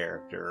main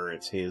character.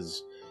 It's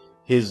his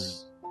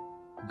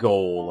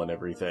goal and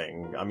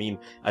everything.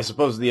 I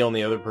suppose the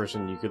only other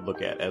person you could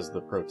look at as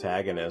the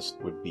protagonist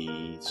would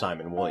be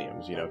Simon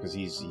Williams, because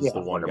he's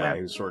the one guy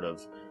who sort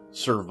of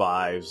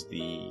survives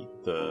the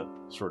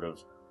sort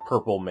of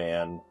Purple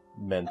Man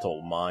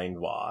mental mind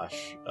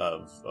wash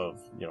of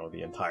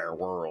the entire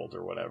world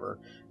or whatever.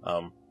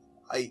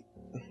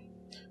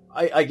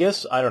 I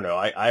guess, I don't know,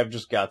 I've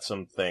just got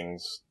some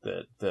things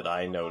that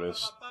I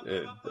noticed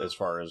as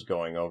far as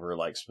going over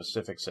like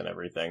specifics and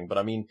everything, but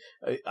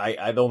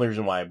the only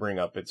reason why I bring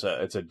up it's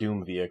a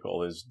Doom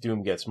vehicle is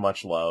Doom gets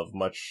much love,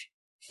 much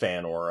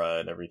fan aura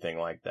and everything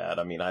like that.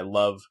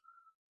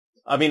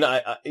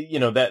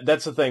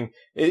 That's the thing.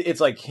 It's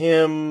like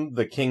him,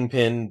 the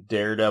Kingpin,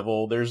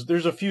 Daredevil.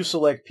 There's a few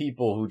select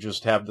people who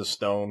just have the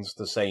stones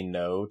to say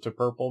no to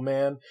Purple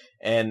Man,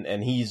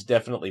 and he's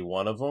definitely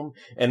one of them.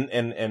 And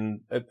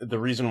the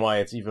reason why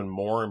it's even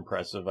more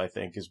impressive, I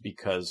think, is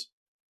because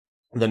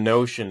the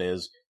notion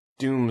is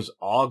Doom's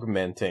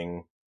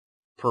augmenting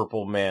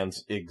Purple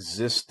Man's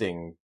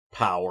existing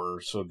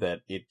power so that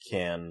it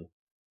can,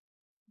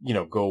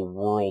 go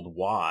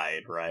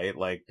worldwide, right?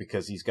 Like,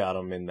 because he's got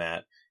him in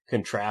that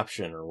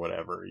contraption or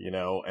whatever,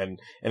 and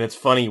it's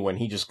funny when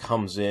he just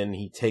comes in,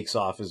 he takes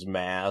off his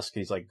mask,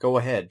 he's like, go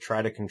ahead,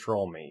 try to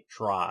control me,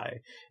 try.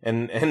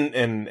 And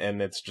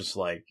it's just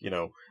like,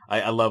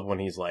 I love when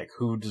he's like,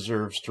 who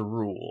deserves to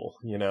rule?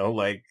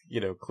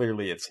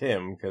 Clearly it's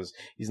him, because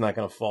he's not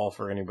going to fall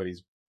for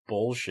anybody's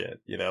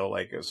bullshit,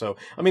 so,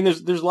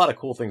 there's a lot of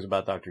cool things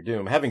about Doctor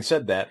Doom. Having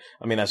said that,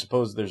 I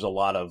suppose there's a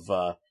lot of,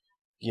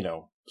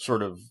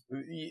 sort of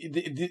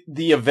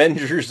the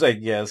Avengers, I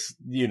guess,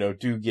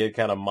 do get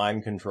kind of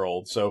mind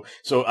controlled. So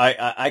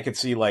I could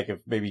see, like, if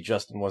maybe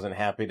Justin wasn't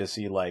happy to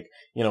see, like,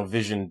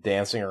 Vision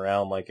dancing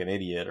around like an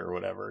idiot or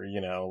whatever,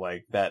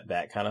 like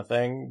that kind of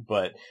thing.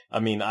 But I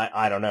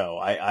don't know.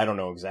 I don't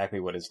know exactly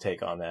what his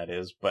take on that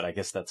is, but I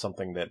guess that's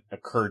something that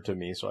occurred to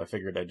me, so I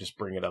figured I'd just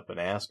bring it up and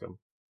ask him.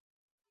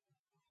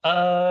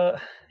 I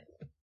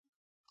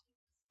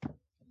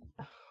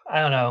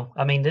don't know.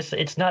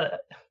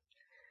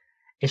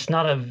 It's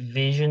not a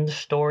Vision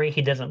story.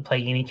 He doesn't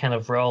play any kind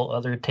of role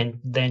other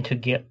than to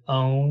get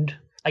owned.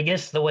 I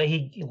guess the way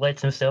he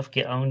lets himself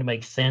get owned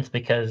makes sense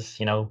because,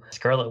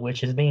 Scarlet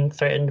Witch is being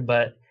threatened,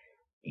 but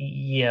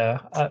yeah,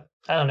 I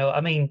don't know.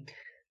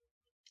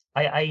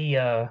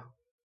 I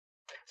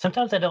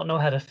sometimes I don't know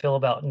how to feel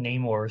about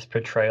Namor's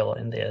portrayal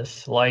in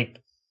this. Like,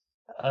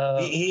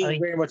 he's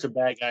very much a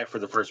bad guy for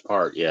the first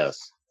part,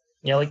 yes.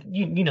 Yeah, like,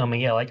 you know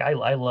me, yeah, like, I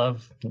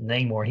love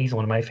Namor. He's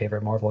one of my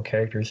favorite Marvel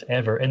characters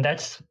ever, and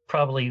that's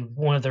probably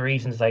one of the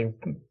reasons I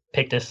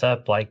picked this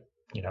up, like,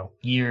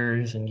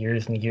 years and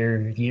years and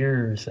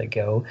years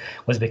ago,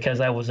 was because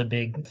I was a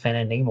big fan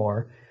of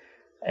Namor.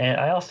 And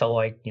I also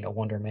like,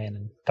 Wonder Man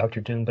and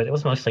Doctor Doom, but it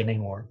was mostly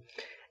Namor.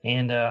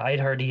 And I'd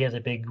heard he has a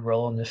big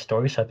role in this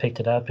story, so I picked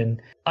it up.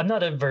 And I'm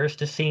not averse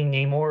to seeing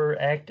Namor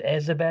act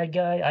as a bad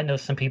guy. I know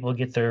some people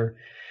get their,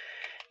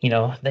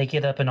 they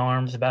get up in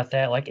arms about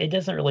that. Like, it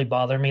doesn't really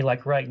bother me.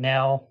 Like, right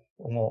now,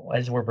 well,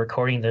 as we're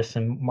recording this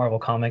in Marvel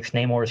Comics,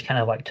 Namor is kind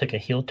of like took a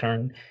heel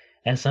turn.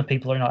 And some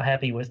people are not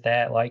happy with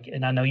that. Like,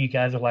 and I know you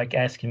guys are like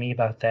asking me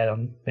about that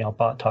on,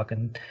 Bot Talk.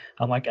 And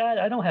I'm like,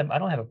 I don't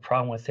have a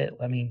problem with it.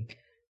 I mean,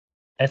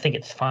 I think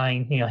it's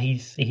fine.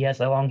 He has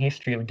a long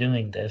history of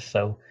doing this,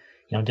 so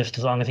just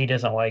as long as he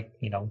doesn't like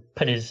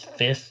put his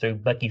fist through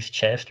Bucky's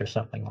chest or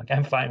something, like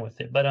I'm fine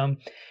with it. But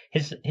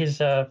his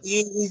he's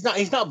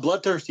not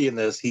bloodthirsty in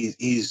this.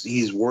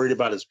 He's worried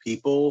about his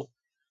people,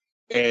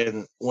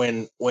 and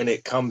when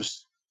it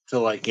comes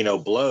to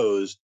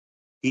blows,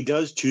 he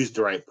does choose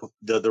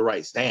the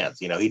right stance.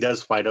 He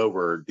does fight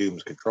over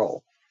Doom's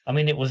control. I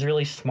mean, it was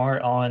really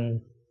smart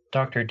on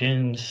Doctor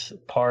Doom's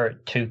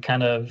part to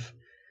kind of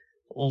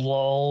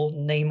lull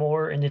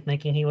Namor into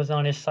thinking he was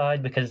on his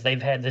side, because they've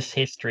had this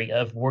history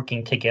of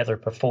working together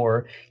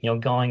before,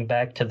 going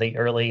back to the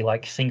early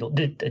single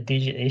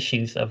digit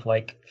issues of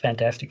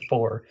Fantastic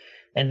Four.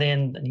 And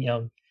then,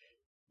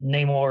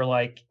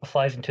 Namor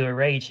flies into a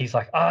rage. He's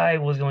like, I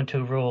was going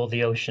to rule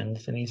the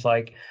oceans. And he's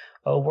like,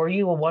 oh, were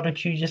you? Well, why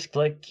don't you just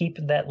keep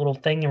that little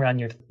thing around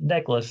your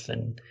necklace?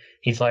 And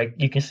he's like,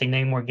 you can see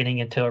Namor getting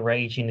into a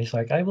rage, and he's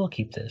like, I will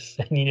keep this.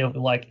 And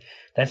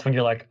that's when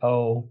you're like,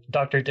 oh,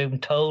 Doctor Doom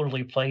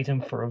totally played him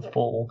for a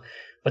fool.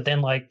 But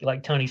then like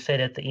Tony said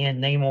at the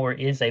end, Namor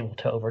is able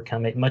to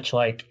overcome it, much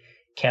like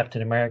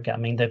Captain America. I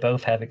mean, they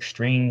both have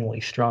extremely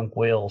strong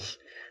wills.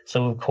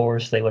 So of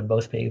course they would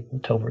both be able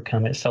to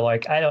overcome it. So I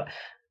guess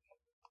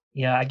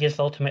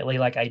ultimately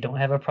I don't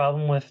have a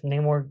problem with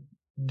Namor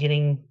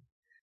getting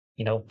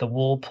the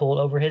wool pulled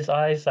over his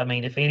eyes. I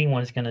mean, if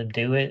anyone's going to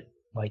do it,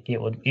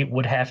 it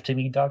would have to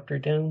be Doctor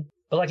Doom.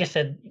 But like I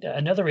said,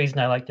 another reason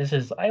I like this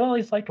is I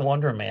always liked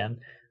Wonder Man.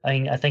 I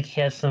mean, I think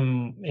he has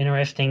some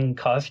interesting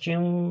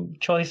costume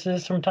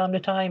choices from time to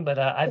time, but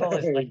I've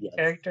always liked the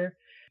character.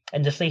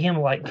 And to see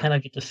him kind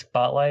of get the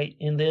spotlight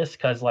in this,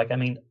 because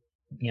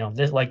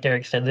this, like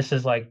Derek said, this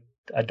is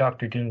a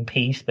Doctor Doom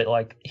piece, but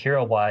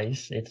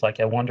hero-wise, it's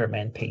a Wonder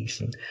Man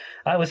piece. And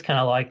I always kind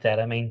of like that.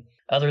 I mean,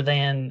 other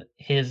than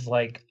his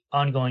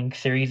ongoing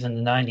series in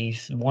the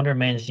 90s, Wonder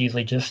Man is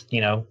usually just,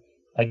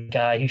 a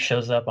guy who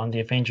shows up on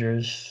the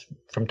Avengers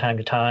from time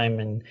to time,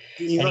 and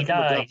he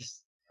dies.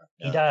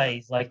 He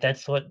dies.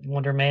 That's what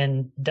Wonder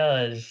Man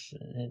does.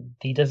 And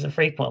he does it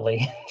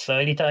frequently. So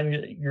anytime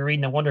you're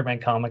reading a Wonder Man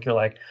comic, you're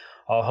like,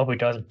 oh, I hope he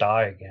doesn't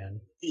die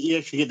again. You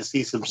actually get to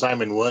see some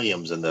Simon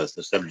Williams in this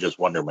instead of just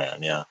Wonder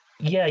Man, yeah.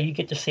 Yeah, you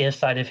get to see a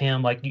side of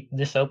him.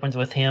 This opens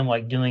with him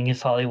doing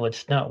his Hollywood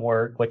stunt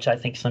work, which I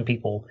think some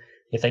people,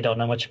 if they don't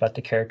know much about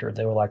the character,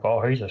 they were like,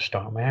 oh, he's a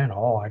stuntman.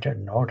 Oh, I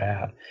didn't know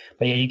that.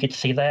 But yeah, you get to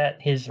see that,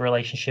 his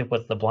relationship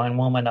with the blind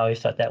woman. I always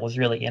thought that was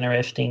really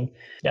interesting.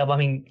 Yeah, I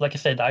mean, like I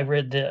said, I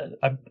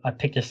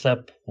picked this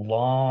up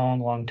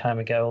long time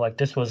ago.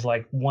 This was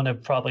one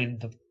of probably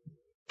the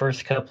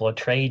first couple of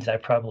trades I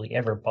probably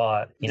ever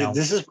bought.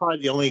 This is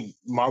probably the only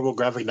Marvel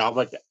graphic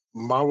novel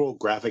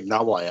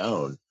I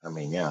own. I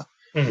mean, yeah.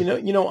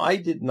 I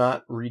did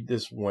not read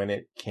this when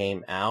it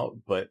came out,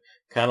 but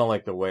kind of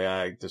like the way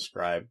I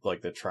described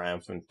the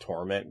Triumph and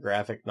Torment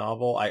graphic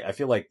novel, I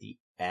feel like the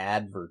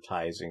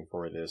advertising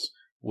for this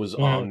was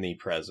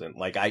omnipresent.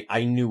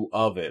 I knew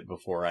of it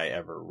before I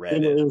ever read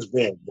it. It was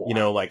big.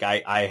 Yeah.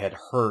 I had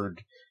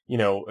heard,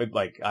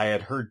 I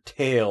had heard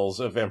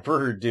tales of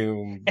Emperor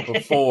Doom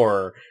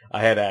before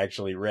I had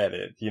actually read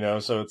it,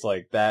 so it's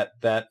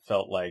that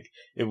felt like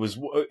it was,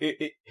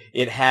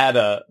 it had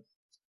a,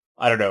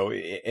 I don't know,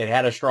 it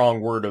had a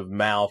strong word of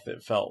mouth,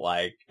 it felt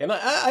like. And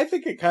I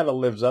think it kind of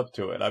lives up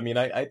to it. I mean,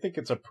 I think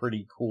it's a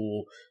pretty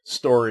cool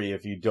story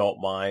if you don't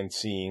mind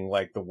seeing,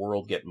 the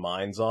world get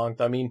mind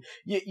zonked. I mean,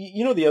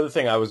 the other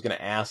thing I was going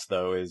to ask,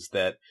 though, is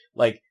that,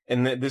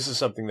 and this is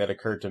something that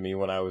occurred to me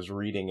when I was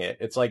reading it.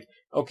 It's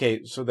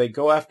okay, so they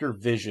go after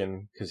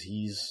Vision because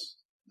he's,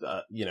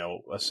 a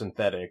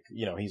synthetic,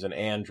 he's an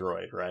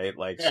android, right?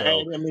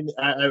 So. I mean,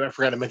 I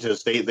forgot to mention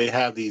this. They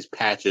have these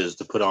patches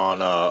to put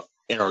on,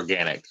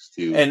 inorganics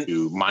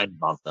to mind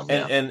bump them,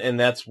 and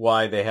that's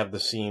why they have the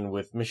scene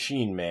with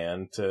Machine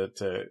Man to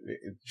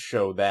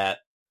show that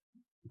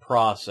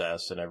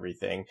process and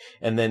everything,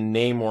 and then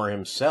Namor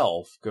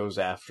himself goes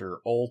after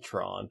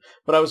Ultron.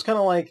 But I was kind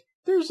of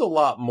there's a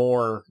lot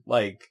more,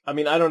 I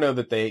mean, I don't know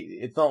that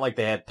it's not like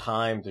they had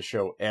time to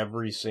show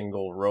every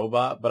single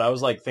robot, but I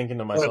was thinking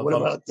to myself, what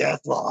about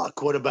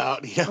Deathlock? What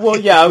about, well,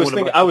 yeah,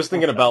 I was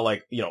thinking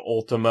about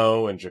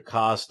Ultimo and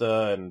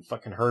Jocasta and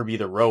fucking Herbie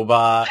the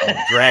Robot and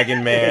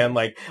Dragon Man.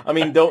 I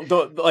mean, don't,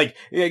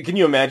 can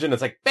you imagine?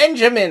 It's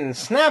Benjamin,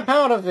 snap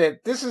out of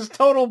it. This is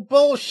total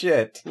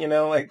bullshit.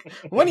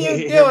 What are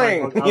you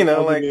doing?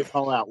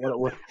 Call out.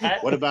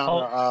 What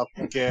about,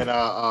 fucking,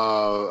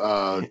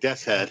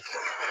 Death's Head?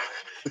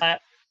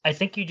 I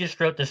think you just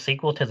wrote the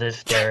sequel to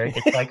this, Derek.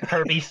 It's like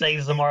Herbie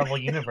Saves the Marvel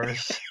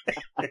Universe.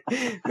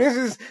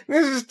 This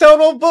is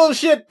total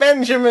bullshit,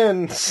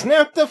 Benjamin.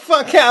 Snap the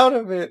fuck out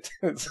of it.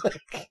 It's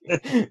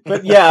like,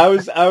 but yeah,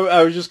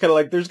 I was just kind of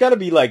like, there's got to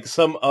be like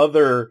some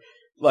other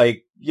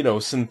like, you know,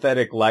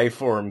 synthetic life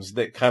forms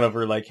that kind of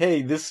are like,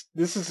 hey, this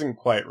isn't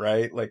quite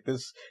right. Like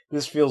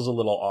this feels a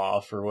little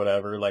off or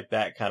whatever, like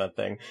that kind of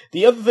thing.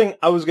 The other thing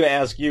I was going to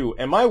ask you,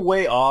 am I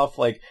way off?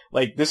 Like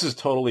this is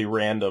totally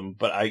random,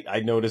 but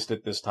I noticed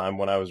it this time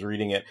when I was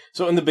reading it.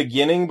 So in the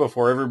beginning,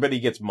 before everybody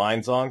gets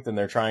mind zonked and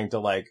they're trying to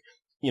like,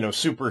 you know,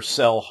 super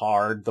sell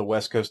hard the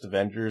West Coast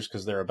Avengers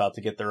because they're about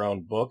to get their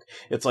own book.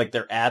 It's like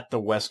they're at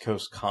the West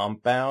Coast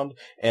compound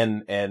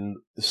and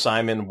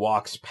Simon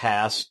walks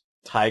past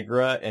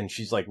Tigra and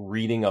she's like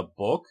reading a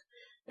book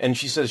and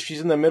she says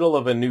she's in the middle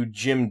of a new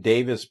Jim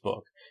Davis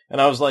book.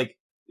 And I was like,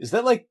 is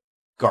that like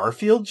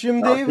Garfield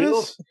Jim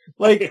Davis?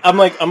 Like, I'm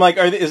like,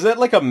 is that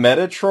like a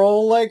meta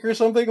troll like or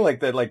something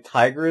like that? Like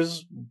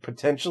Tigra's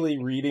potentially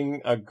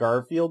reading a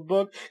Garfield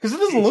book? Cause it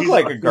doesn't look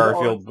like a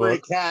Garfield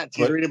book.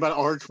 She's reading about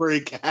Orange Furry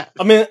Cat.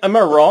 I mean, am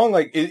I wrong?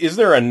 Like, is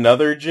there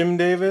another Jim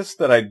Davis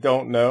that I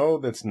don't know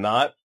that's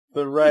not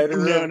the writer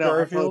of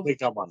Garfield? I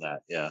think I'm on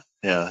that. Yeah.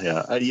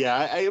 I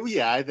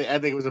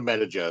think it was a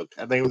meta joke.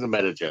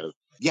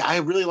 Yeah, I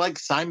really like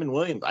Simon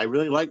Williams. I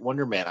really like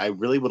Wonder Man. I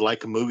really would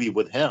like a movie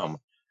with him.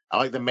 I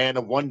like the Man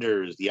of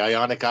Wonders, the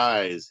Ionic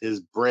Eyes,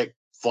 his brick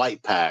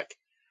flight pack.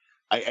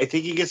 I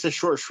think he gets a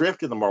short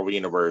shrift in the Marvel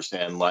Universe,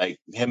 and like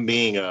him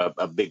being a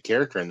big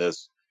character in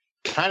this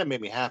kind of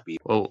made me happy.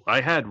 Well, I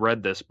had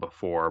read this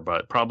before,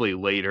 but probably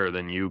later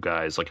than you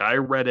guys. Like I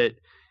read it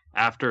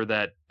after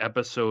that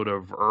episode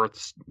of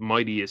Earth's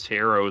Mightiest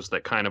Heroes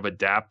that kind of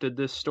adapted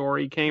this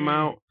story came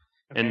out.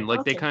 And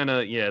like they kind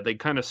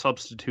of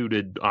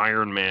substituted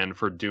Iron Man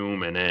for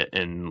Doom in it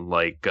and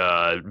like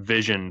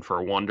Vision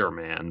for Wonder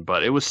Man,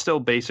 but it was still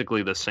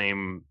basically the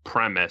same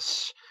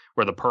premise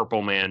where the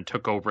Purple Man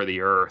took over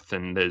the Earth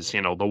and there's,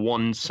 you know, the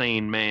one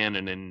sane man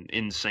in an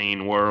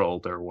insane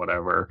world or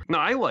whatever. No,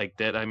 I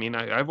liked it. I mean,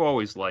 I've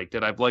always liked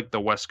it. I've liked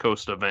the West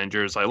Coast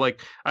Avengers. I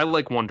like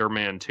Wonder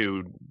Man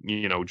too,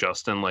 you know,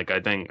 Justin. Like I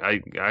think I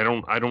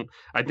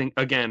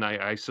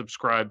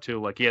subscribe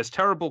to like he has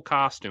terrible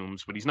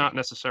costumes, but he's not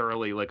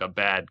necessarily like a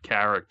bad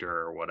character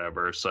or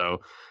whatever. So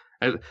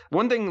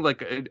one thing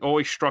like it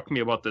always struck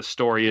me about this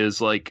story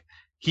is like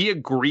he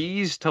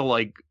agrees to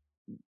like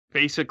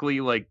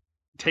basically like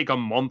take a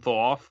month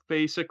off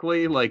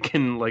basically like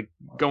and like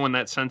go in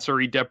that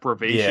sensory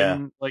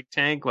deprivation like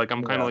tank. Like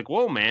I'm kind of like,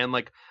 whoa man,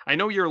 like I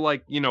know you're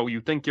like, you know,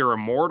 you think you're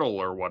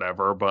immortal or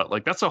whatever, but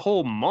like that's a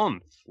whole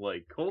month.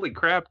 Like holy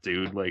crap,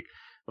 dude. Like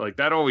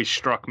that always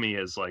struck me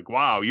as like,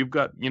 wow, you've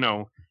got, you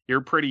know,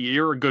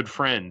 you're a good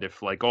friend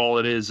if like all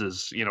it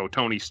is, you know,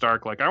 Tony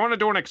Stark like I want to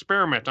do an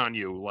experiment on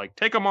you, like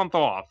take a month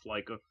off,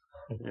 like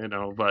you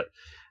know. But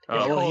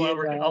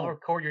I'll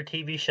record your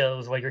TV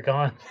shows while you're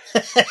gone.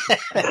 He's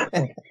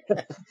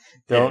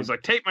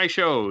like, tape my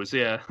shows,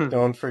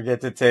 Don't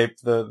forget to tape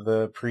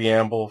the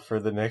preamble for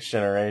the Next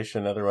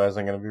Generation, otherwise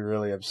I'm going to be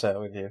really upset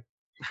with you.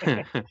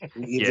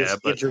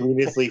 Just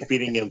intravenously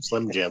feeding him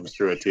Slim Jims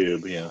through a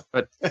tube,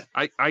 But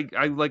I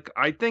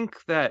think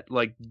that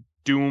like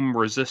Doom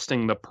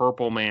resisting the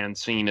Purple Man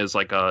scene is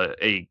like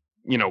a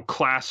you know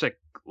classic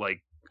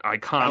like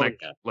iconic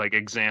like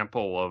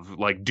example of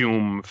like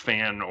Doom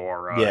fan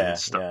aura and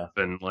stuff.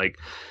 And like,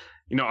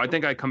 you know, I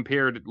think I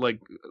compared like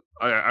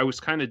I was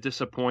kind of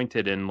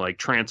disappointed in like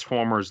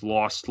Transformers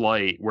Lost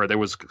Light, where there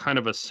was kind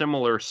of a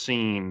similar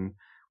scene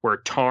where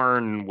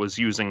Tarn was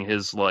using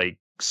his like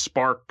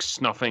spark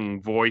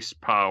snuffing voice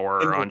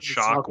power on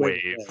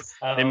Shockwave.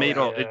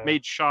 It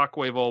made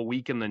Shockwave all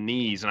weak in the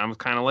knees, and I was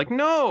kind of like,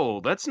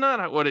 no, that's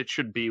not what it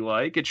should be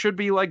like. It should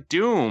be like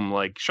Doom.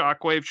 Like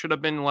Shockwave should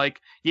have been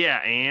like, yeah,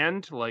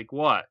 and like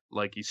what?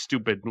 Like you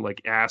stupid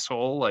like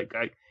asshole. Like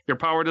your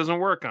power doesn't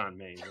work on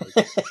me.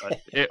 Like,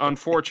 but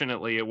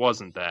unfortunately, it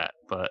wasn't that.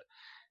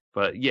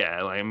 But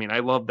yeah, I mean, I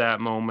love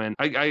that moment.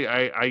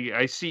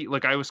 I see,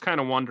 like, I was kind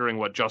of wondering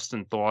what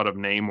Justin thought of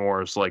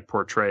Namor's like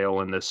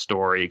portrayal in this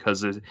story,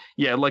 because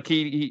like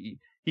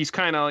he's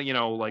kind of, you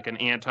know, like an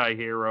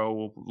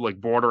anti-hero, like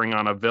bordering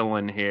on a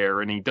villain here,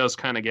 and he does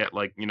kind of get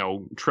like, you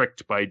know,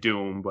 tricked by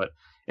Doom, but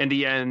in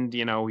the end,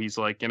 you know, he's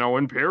like, you know,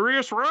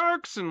 Imperious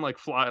Rex, and like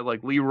fly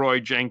like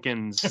Leroy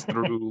Jenkins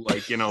through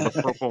like, you know,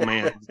 the Purple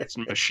Man's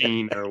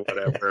machine or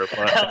whatever.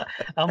 But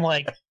I'm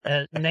like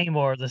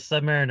Namor, the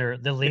Submariner,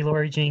 the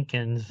Leroy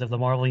Jenkins of the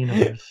Marvel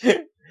Universe.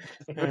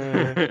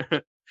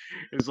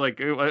 It's like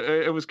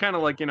it was kind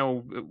of like, you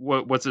know,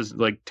 what's his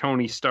like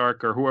Tony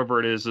Stark or whoever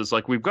it is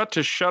like, we've got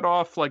to shut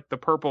off like the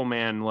Purple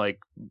Man like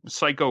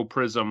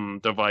psychoprism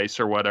device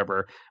or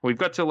whatever. We've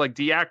got to like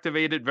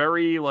deactivate it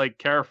very like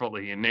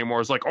carefully. And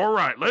Namor's like, all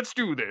right, let's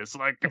do this.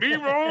 Like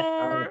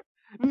Namor.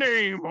 Like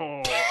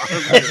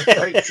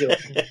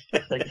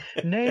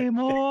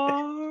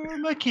Namor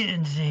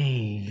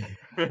McKenzie.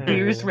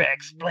 Here's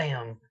Rex.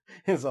 Blam.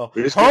 It's all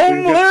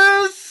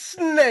homeless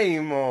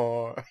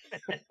Namor.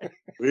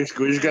 We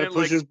just gotta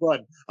push this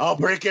button. I'll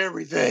break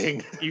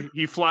everything.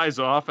 He flies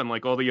off, and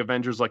like all the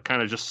Avengers like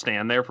kind of just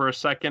stand there for a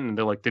second, and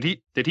they're like, "Did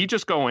he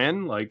just go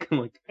in?" Like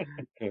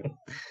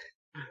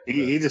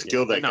he just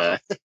killed that guy.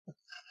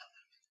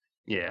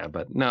 Yeah,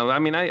 but no, I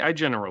mean, I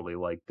generally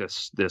like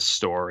this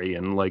story,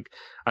 and like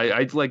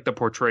I like the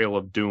portrayal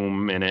of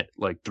Doom in it,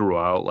 like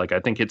throughout. Like I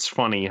think it's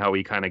funny how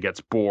he kind of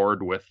gets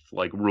bored with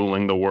like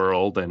ruling the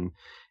world, and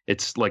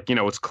it's like, you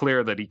know, it's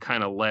clear that he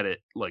kind of let it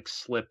like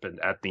slip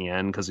at the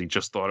end because he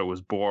just thought it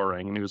was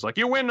boring, and he was like,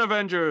 "You win,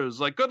 Avengers!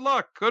 Like, good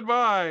luck,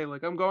 goodbye!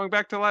 Like, I'm going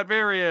back to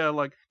Latveria,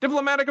 like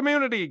diplomatic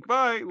immunity,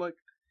 bye!" Like,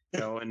 you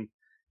know, and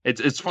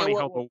it's funny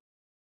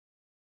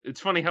it's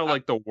funny how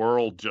like the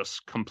world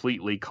just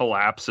completely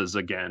collapses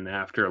again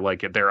after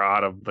like they're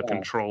out of the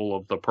control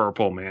of the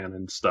Purple Man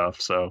and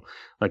stuff. So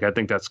like I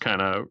think that's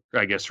kind of,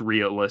 I guess,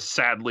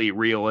 sadly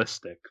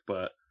realistic,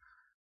 but.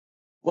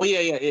 Well, yeah,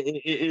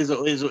 it is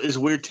a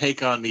weird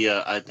take on the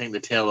I think the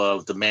tale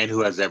of the man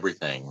who has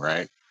everything,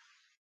 right?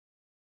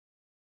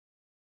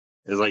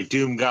 It's like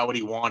Doom got what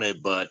he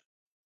wanted, but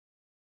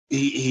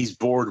he's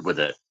bored with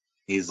it.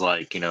 He's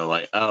like, you know,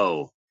 like,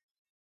 oh,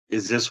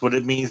 is this what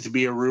it means to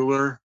be a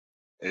ruler?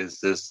 Is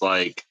this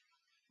like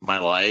my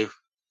life?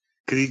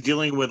 Because he's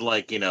dealing with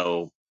like, you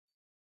know,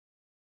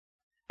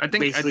 I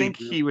think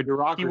he would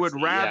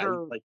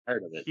rather like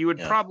tired of it. He would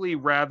probably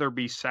rather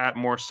be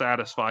more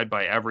satisfied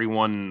by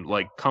everyone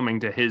like coming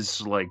to his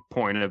like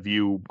point of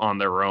view on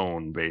their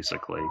own,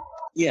 basically.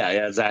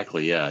 Yeah,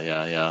 exactly.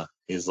 Yeah.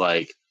 He's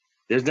like,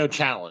 there's no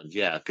challenge.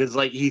 Yeah, because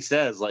like he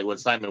says, like when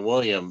Simon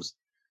Williams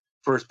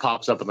first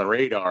pops up on the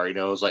radar, you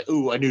know, it's like,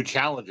 ooh, a new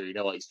challenger. You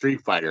know, like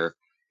Street Fighter.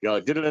 You know,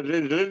 like,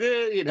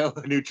 you know,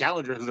 a new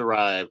challenger has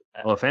arrived.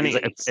 Well, if any,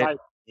 he's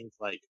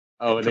like,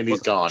 oh, and then he's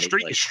gone.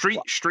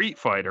 Street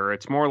Fighter.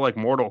 It's more like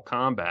Mortal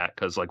Kombat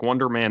because like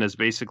Wonder Man is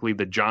basically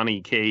the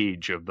Johnny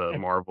Cage of the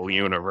Marvel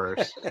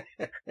universe.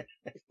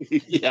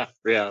 yeah,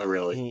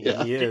 really.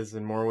 He is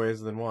in more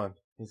ways than one.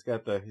 He's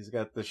got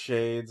the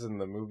shades and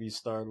the movie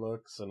star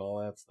looks and all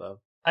that stuff.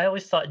 I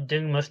always thought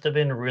Doom must have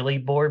been really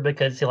bored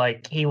because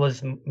like he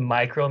was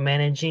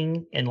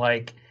micromanaging, and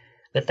like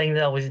the thing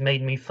that always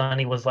made me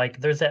funny was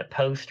like there's that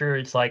poster.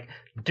 It's like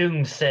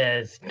Doom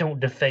says, "Don't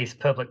deface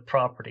public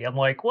property." I'm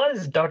like, what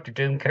does Dr.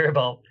 Doom care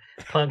about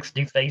punks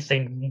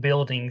defacing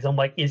buildings? I'm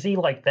like, is he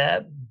like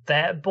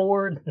that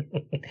bored?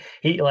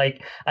 He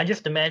like, I'm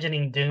just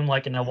imagining Doom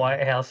like in the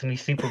White House, and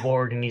he's super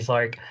bored, and he's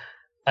like,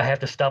 I have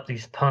to stop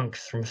these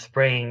punks from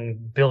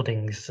spraying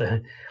buildings.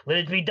 Let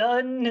it be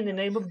done in the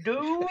name of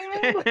Doom.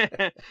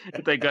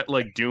 They got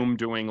like Doom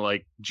doing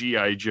like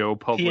G.I. Joe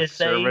public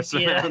service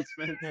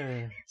announcements.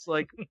 It's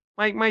like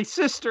my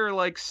sister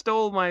like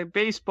stole my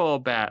baseball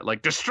bat.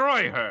 Like,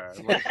 destroy her.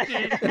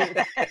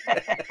 Like,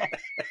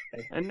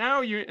 and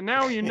now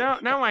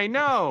I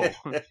know.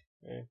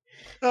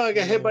 Oh, I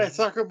got hit by a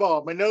soccer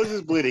ball. My nose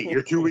is bleeding.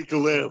 You're too weak to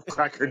live.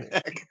 Crack her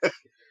neck.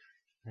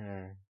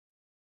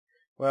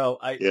 Well,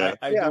 I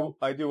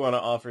do want to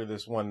offer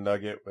this one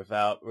nugget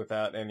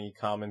without any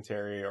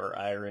commentary or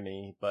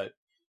irony, but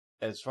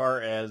as far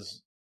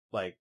as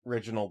like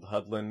Reginald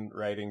Hudlin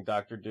writing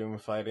Dr. Doom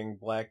fighting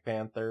Black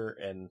Panther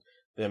and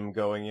them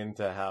going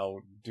into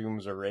how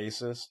Doom's a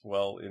racist,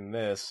 well, in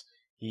this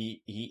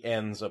he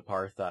ends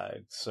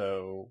apartheid.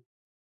 So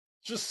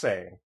just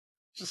saying.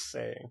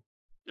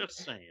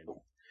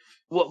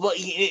 Well,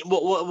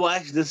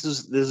 actually, this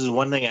is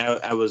one thing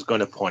I was going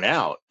to point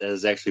out that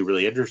is actually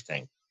really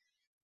interesting.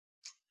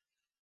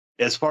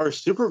 As far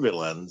as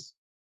supervillains,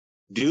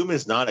 Doom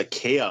is not a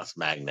chaos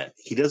magnet.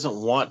 He doesn't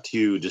want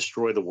to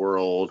destroy the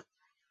world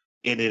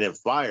in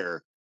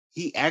fire.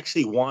 He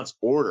actually wants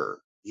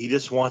order. He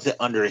just wants it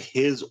under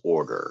his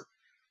order.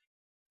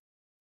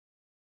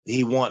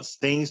 He wants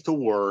things to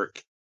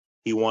work.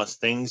 He wants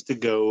things to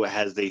go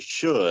as they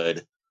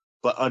should,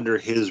 but under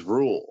his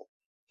rule.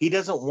 He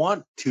doesn't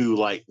want to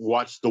like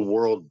watch the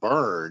world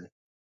burn.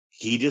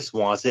 He just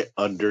wants it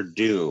under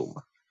Doom.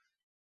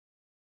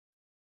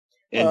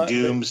 And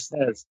Doom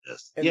says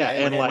this.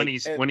 And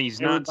like when he's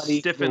not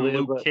stiffing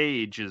Luke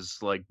Cage's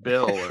like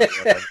Bill or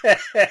whatever.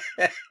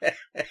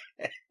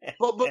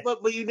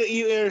 but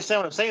you understand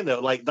what I'm saying though?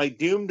 Like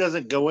Doom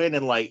doesn't go in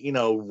and like, you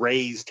know,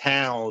 raise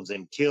towns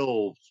and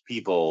kill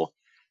people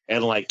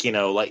and like, you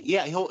know, like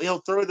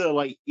he'll throw the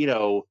like, you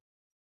know,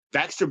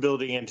 Baxter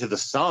building into the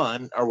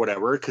sun or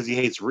whatever because he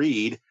hates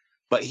Reed,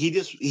 but he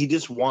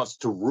just wants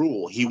to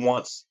rule. He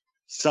wants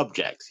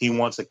subjects. He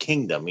wants a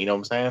kingdom. You know what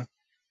I'm saying?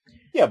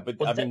 Yeah, but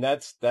I mean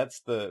that's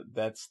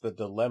the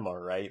dilemma,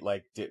 right?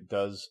 Like,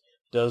 does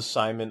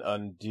Simon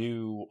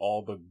undo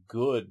all the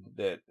good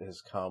that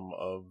has come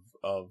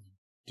of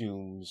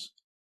Doom's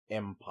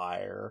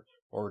empire,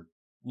 or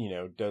you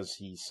know, does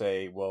he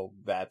say, well,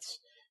 that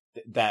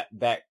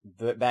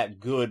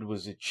good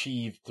was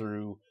achieved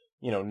through,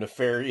 you know,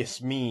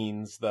 nefarious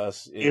means,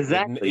 thus it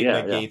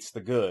negates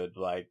the good.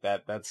 Like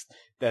that's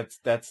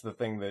the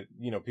thing that,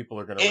 you know, people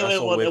are going to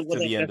wrestle with to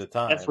the end of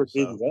time. That's where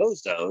Doom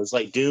goes, though. It's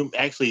like Doom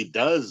actually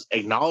does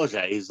acknowledge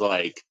that. He's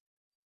like,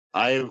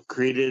 I have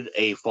created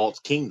a false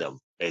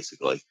kingdom,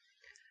 basically.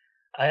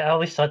 I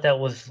always thought that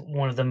was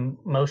one of the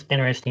most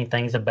interesting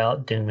things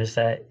about Doom is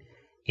that,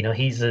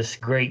 he's this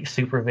great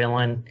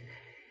supervillain.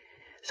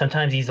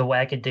 Sometimes he's a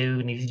wackadoo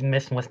and he's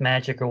messing with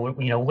magic or,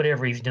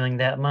 whatever he's doing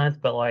that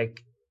month. But,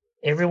 like,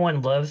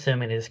 everyone loves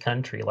him in his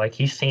country. Like,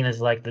 he's seen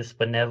as, like, this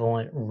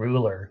benevolent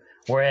ruler.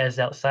 Whereas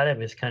outside of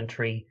his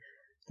country,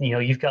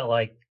 you've got,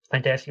 like,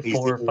 Fantastic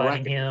Four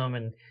fighting him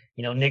and,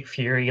 Nick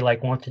Fury,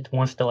 like,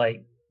 wants to,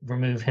 like,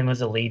 remove him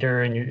as a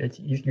leader. And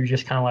you're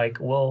just kind of like,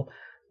 well,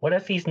 what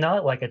if he's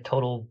not, like, a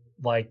total,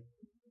 like,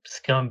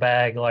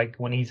 scumbag, like,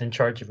 when he's in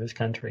charge of his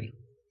country?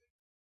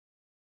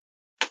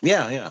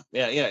 Yeah.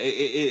 It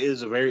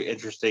is a very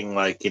interesting,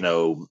 like,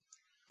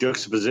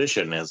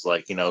 juxtaposition. It's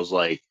like, it's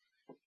like,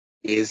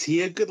 is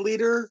he a good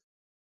leader?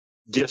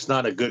 Just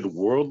not a good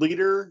world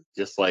leader?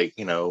 Just like,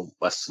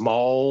 a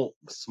small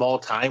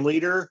time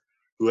leader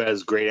who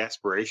has great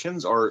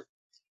aspirations? Or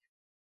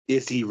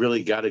is he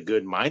really got a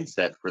good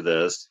mindset for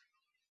this?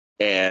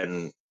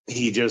 And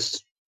he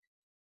just,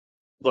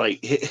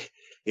 like,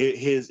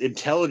 his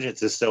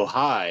intelligence is so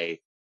high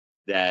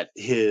that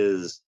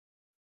his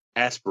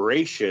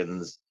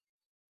aspirations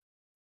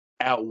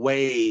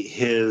outweigh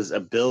his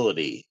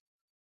ability,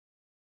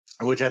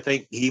 which I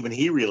think even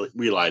he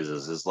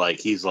realizes is like,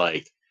 he's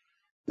like,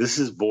 this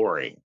is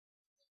boring.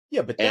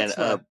 Yeah, but that's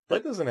not,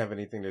 that doesn't have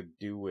anything to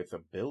do with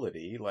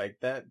ability. Like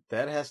that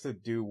has to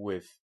do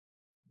with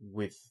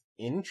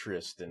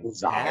interest and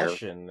desire.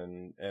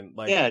 Passion and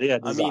like,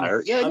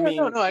 desire. I mean,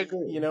 no, I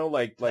agree.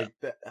 Like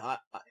that.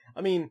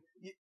 I mean,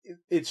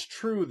 it's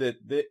true that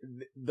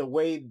the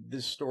way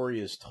this story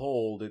is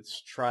told, it's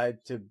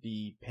tried to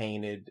be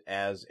painted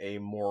as a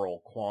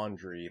moral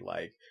quandary.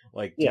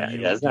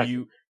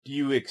 Do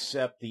you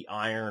accept the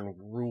iron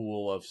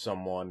rule of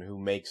someone who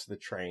makes the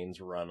trains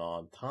run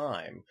on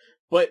time?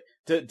 But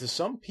to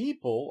some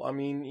people, I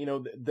mean,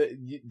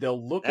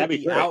 they'll look at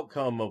the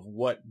outcome of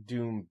what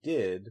Doom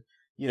did,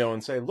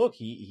 and say, look,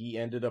 he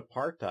ended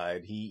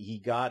apartheid.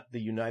 He got the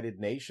United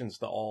Nations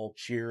to all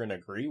cheer and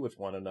agree with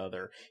one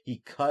another.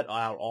 He cut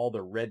out all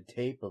the red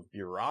tape of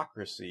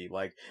bureaucracy.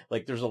 Like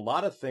there's a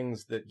lot of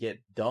things that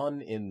get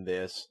done in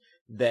this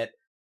that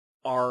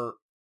are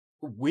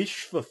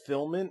wish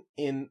fulfillment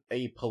in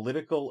a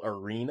political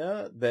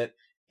arena that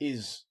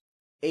is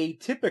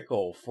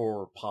atypical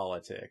for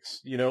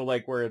politics,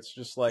 like where it's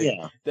just like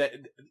that.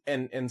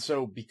 And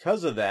so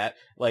because of that,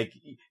 like,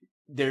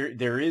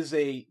 there is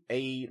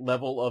a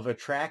level of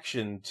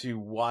attraction to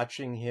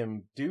watching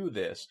him do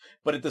this,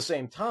 but at the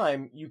same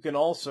time, you can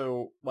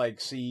also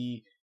like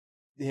see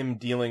him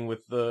dealing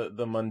with the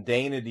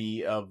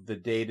mundanity of the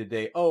day to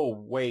day. Oh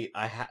wait,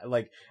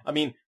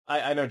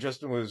 I know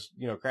Justin was,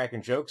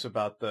 cracking jokes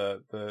about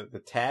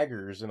the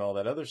taggers and all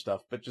that other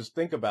stuff, but just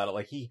think about it.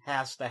 Like, he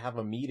has to have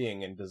a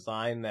meeting and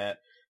design that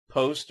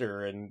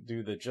poster and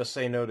do the just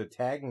say no to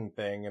tagging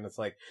thing. And it's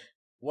like,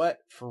 what,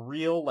 for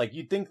real? Like,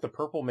 you'd think the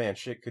Purple Man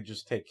shit could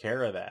just take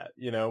care of that,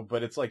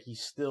 but it's like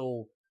he's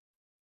still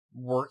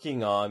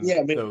working on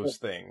those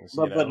things.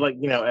 But like,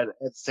 at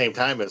the same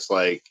time, it's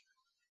like,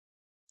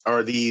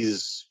 are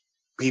these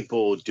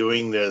people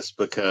doing this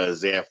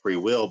because they have free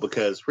will?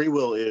 Because free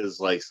will is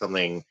like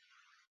something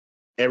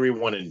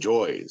everyone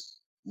enjoys,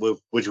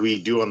 which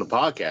we do on the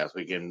podcast.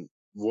 We can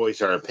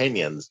voice our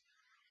opinions.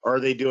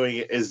 Are they doing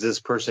it? Is this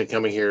person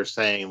coming here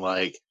saying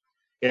like,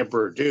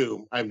 Emperor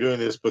Doom, I'm doing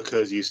this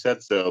because you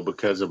said so,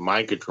 because of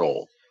mind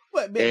control?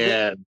 That's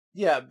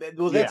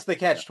the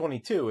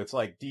catch-22. It's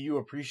like, do you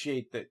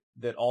appreciate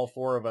that all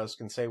four of us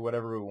can say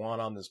whatever we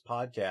want on this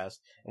podcast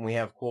and we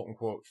have quote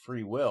unquote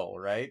free will,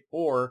 right?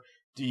 Or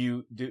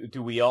do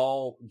we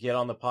all get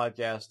on the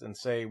podcast and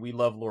say we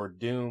love Lord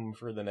Doom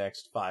for the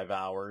next 5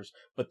 hours,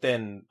 but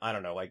then, I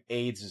don't know, like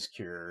AIDS is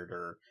cured,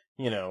 or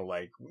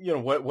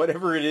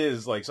whatever it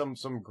is, like some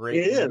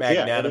great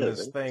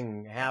magnanimous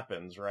thing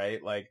happens,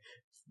 right? Like,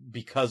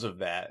 because of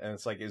that. And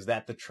it's like, is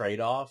that the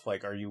trade-off?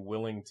 Like, are you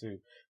willing to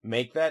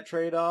make that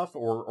trade-off,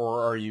 or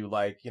are you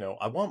like,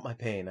 I want my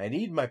pain, I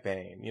need my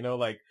pain,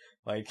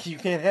 like you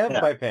can't have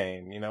my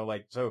pain,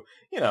 so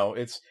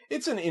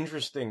it's an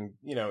interesting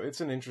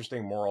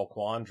moral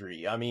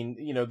quandary. I mean,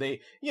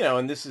 they,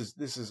 and this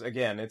is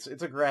again, it's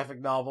a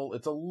graphic novel.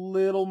 It's a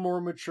little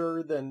more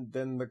mature than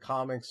the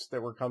comics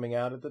that were coming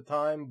out at the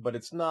time, but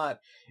it's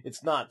not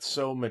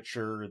so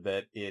mature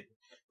that it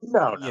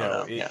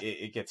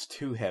gets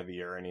too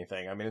heavy or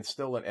anything. I mean, it's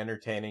still an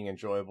entertaining,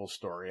 enjoyable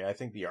story. I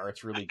think the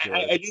art's really good.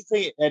 I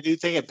do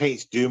think it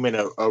paints Doom in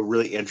a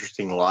really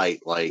interesting light.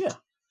 Like,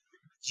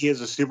 he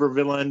is a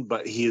supervillain,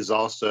 but he is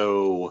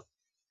also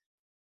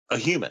a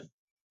human.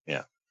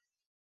 Yeah.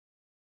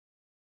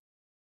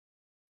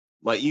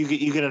 Like,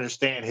 you can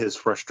understand his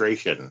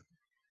frustration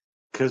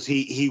because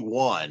he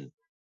won,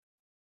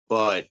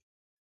 but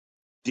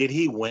did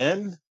he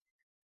win?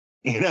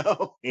 You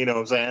know what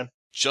I'm saying?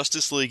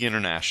 Justice League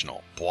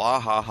International,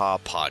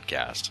 Bwahaha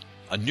Podcast,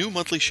 a new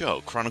monthly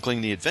show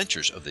chronicling the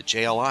adventures of the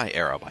JLI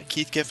era by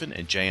Keith Giffen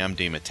and J.M.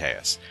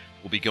 DeMatteis.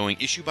 We'll be going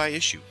issue by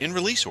issue in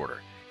release order,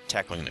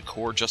 tackling the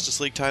core Justice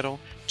League title,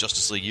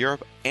 Justice League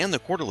Europe, and the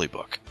quarterly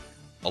book.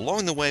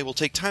 Along the way, we'll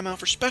take time out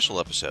for special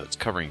episodes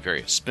covering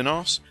various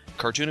spin-offs,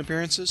 cartoon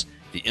appearances,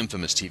 the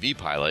infamous TV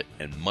pilot,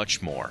 and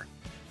much more.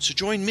 So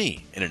join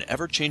me in an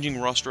ever-changing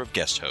roster of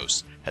guest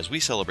hosts as we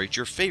celebrate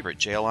your favorite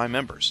JLI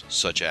members,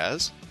 such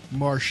as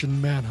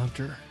Martian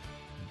Manhunter,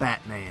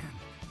 Batman,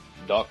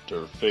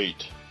 Dr.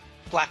 Fate,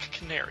 Black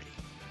Canary,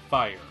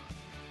 Fire,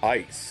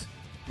 Ice,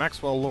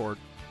 Maxwell Lord,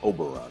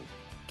 Oberon,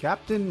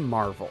 Captain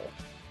Marvel,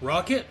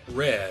 Rocket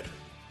Red,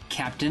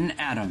 Captain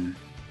Atom,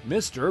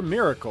 Mr.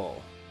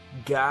 Miracle,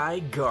 Guy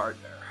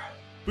Gardner,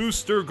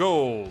 Booster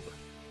Gold,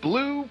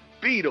 Blue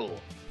Beetle,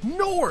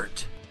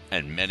 Nort,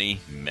 and many,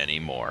 many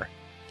more.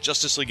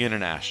 Justice League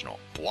International,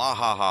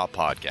 Bwahaha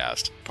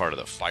Podcast, part of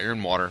the Fire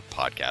and Water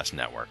Podcast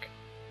Network.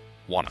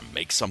 Want to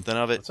make something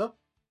of it? What's up?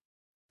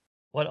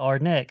 What are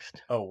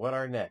next? Oh, what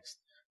are next?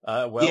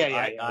 I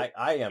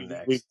am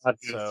next. We've not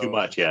so, too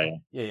much,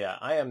 yeah.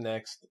 I am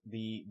next.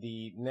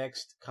 The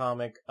next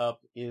comic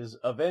up is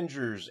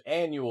Avengers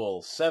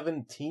Annual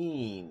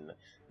 17.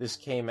 This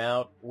came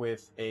out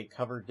with a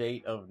cover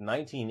date of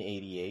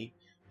 1988.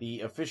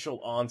 The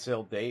official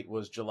on-sale date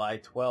was July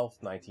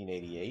 12th,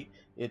 1988.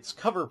 Its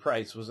cover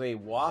price was a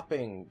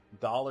whopping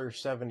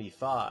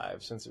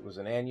 $1.75. Since it was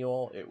an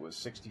annual, it was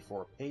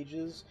 64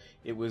 pages.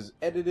 It was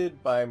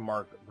edited by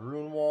Mark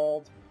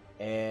Grunwald,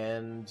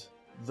 and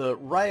the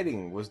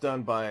writing was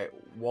done by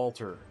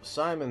Walter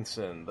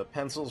Simonson. The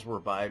pencils were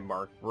by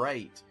Mark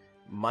Bright.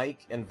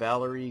 Mike and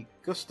Valerie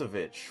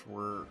Gustovich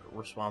were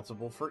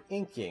responsible for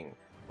inking.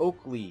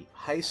 Oakley,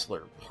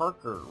 Heisler,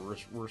 Parker were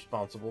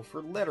responsible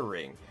for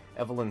lettering.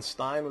 Evelyn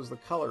Stein was the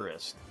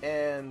colorist,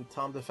 and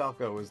Tom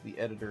DeFalco was the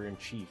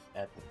editor-in-chief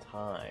at the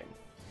time.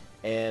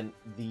 And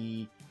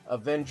the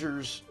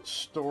Avengers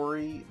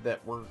story that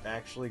we're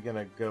actually going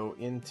to go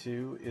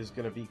into is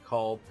going to be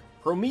called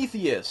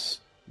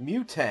Prometheus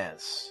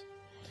Mutants.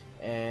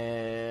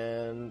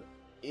 And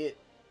it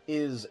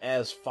is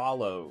as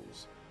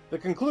follows. The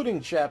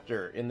concluding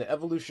chapter in the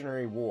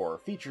Evolutionary War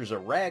features a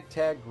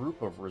ragtag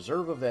group of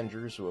reserve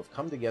Avengers who have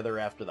come together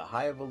after the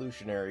High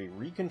Evolutionary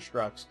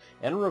reconstructs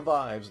and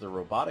revives the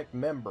robotic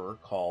member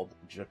called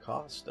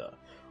Jocasta.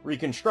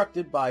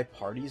 Reconstructed by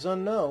parties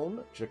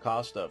unknown,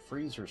 Jocasta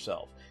frees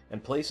herself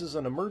and places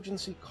an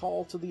emergency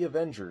call to the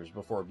Avengers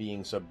before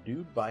being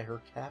subdued by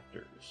her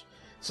captors.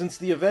 Since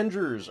the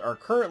Avengers are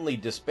currently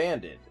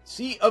disbanded,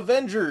 see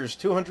Avengers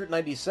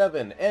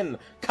 297 and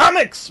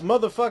Comics,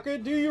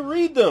 motherfucker, do you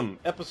read them?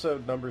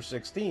 Episode number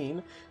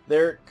 16,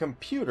 their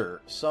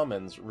computer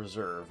summons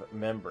reserve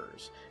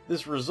members.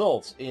 This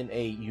results in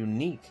a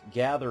unique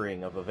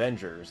gathering of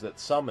Avengers that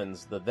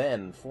summons the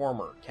then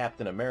former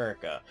Captain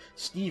America,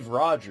 Steve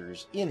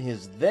Rogers, in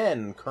his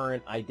then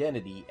current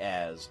identity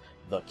as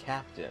the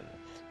Captain,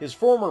 his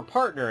former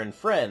partner and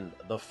friend,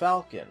 the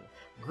Falcon,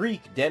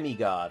 Greek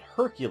demigod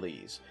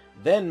Hercules,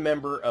 then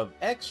member of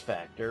X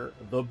Factor,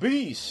 the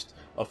Beast,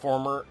 a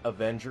former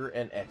Avenger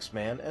and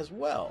X-Man as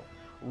well,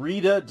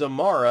 Rita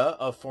Damara,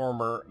 a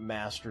former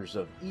Masters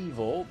of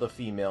Evil, the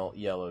female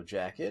Yellow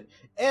Jacket,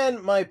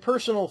 and my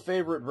personal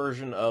favorite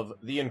version of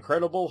the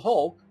Incredible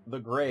Hulk, the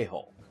Grey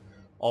Hulk.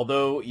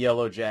 Although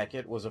Yellow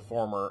Jacket was a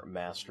former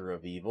Master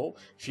of Evil,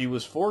 she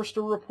was forced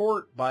to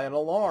report by an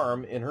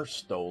alarm in her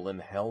stolen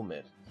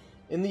helmet.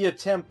 In the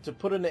attempt to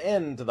put an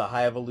end to the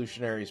High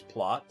Evolutionary's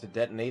plot to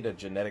detonate a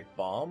genetic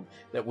bomb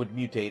that would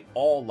mutate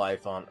all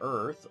life on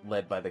Earth,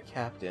 led by the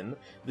Captain,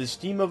 this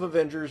team of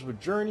Avengers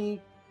would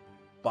journey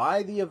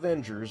by the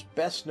Avengers'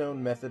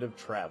 best-known method of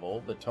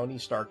travel, the Tony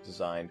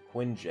Stark-designed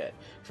Quinjet.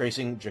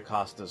 Tracing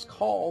Jocasta's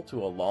call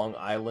to a Long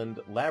Island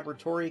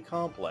laboratory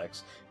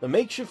complex, the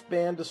makeshift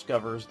band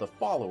discovers the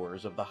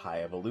followers of the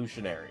High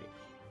Evolutionary.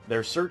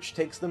 Their search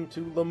takes them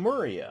to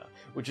Lemuria,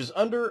 which is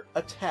under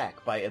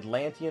attack by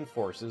Atlantean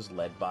forces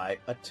led by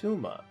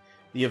Atuma.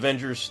 The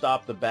Avengers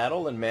stop the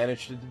battle and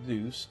manage to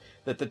deduce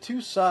that the two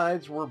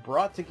sides were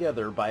brought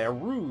together by a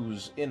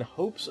ruse in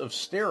hopes of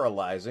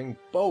sterilizing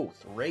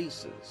both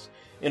races.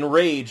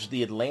 Enraged,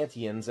 the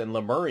Atlanteans and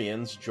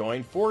Lemurians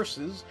join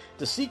forces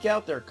to seek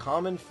out their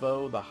common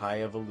foe, the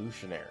High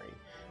Evolutionary.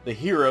 The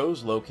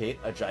heroes locate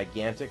a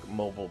gigantic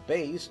mobile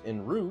base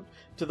en route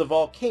to the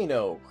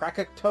volcano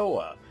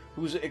Krakatoa,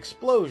 whose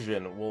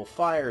explosion will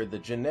fire the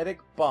genetic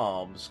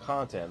bomb's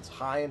contents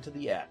high into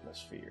the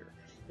atmosphere.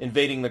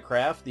 Invading the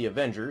craft, the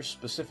Avengers,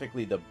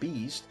 specifically the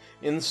Beast,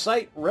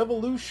 incite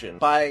revolution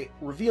by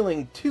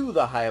revealing to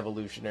the High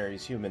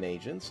Evolutionary's human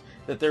agents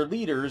that their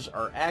leaders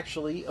are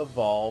actually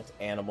evolved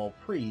animal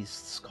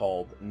priests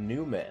called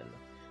New Men.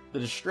 The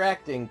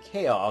distracting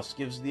chaos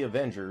gives the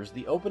Avengers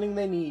the opening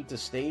they need to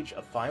stage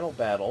a final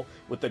battle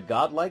with the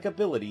godlike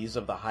abilities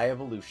of the High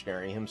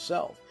Evolutionary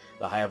himself.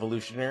 The High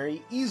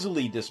Evolutionary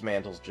easily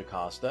dismantles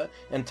Jocasta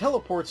and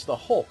teleports the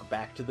Hulk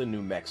back to the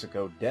New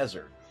Mexico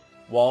desert.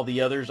 While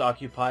the others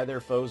occupy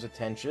their foe's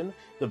attention,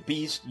 the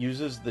Beast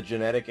uses the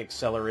genetic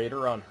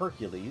accelerator on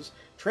Hercules,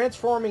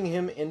 transforming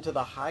him into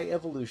the High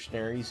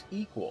Evolutionary's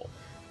equal.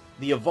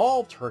 The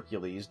evolved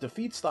Hercules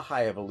defeats the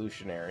High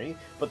Evolutionary,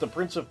 but the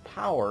Prince of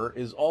Power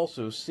is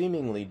also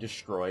seemingly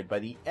destroyed by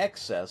the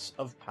excess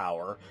of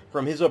power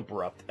from his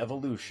abrupt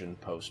evolution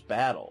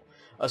post-battle.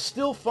 a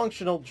still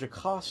functional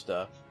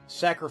Jocasta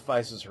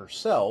sacrifices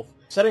herself,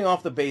 setting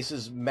off the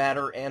base's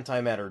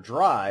matter-antimatter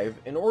drive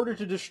in order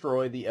to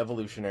destroy the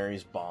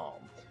evolutionaries' bomb.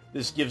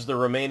 This gives the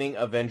remaining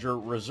Avenger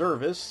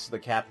reservists, the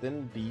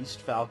Captain, Beast,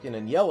 Falcon,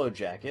 and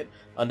Yellowjacket,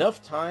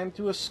 enough time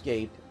to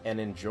escape and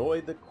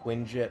enjoy the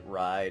Quinjet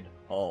ride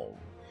home.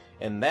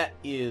 And that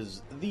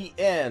is the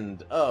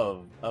end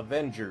of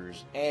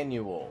Avengers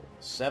Annual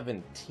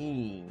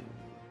 17.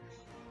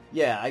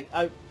 Yeah,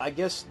 I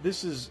guess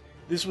this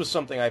was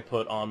something I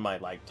put on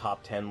my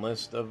top 10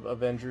 list of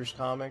Avengers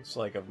comics,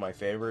 of my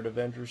favorite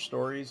Avengers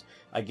stories.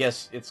 I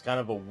guess it's kind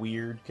of a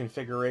weird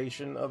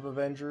configuration of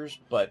Avengers,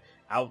 but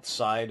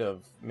outside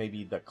of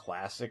maybe the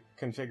classic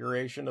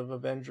configuration of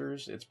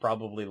Avengers, it's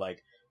probably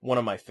one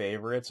of my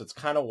favorites. It's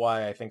kind of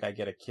why I think I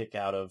get a kick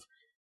out of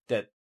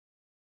that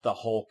the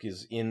Hulk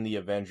is in the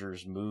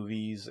Avengers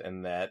movies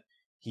and that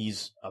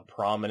he's a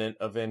prominent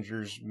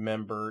Avengers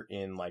member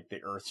in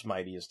the Earth's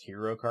Mightiest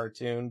Hero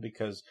cartoon,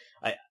 because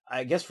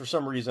I guess for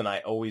some reason I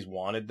always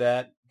wanted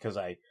that, because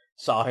I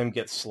saw him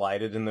get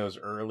slighted in those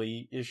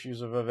early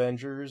issues of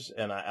Avengers,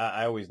 and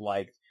I always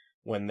liked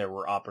when there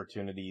were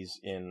opportunities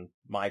in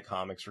my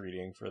comics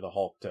reading for the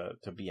Hulk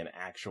to be an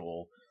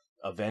actual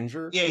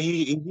Avenger. Yeah,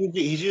 he's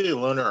usually a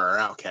loner or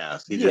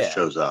outcast. He just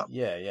shows up.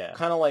 Yeah.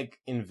 Kind of like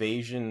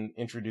Invasion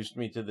introduced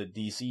me to the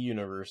DC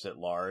universe at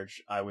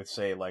large. I would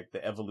say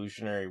the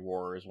Evolutionary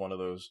War is one of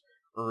those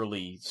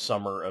early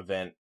summer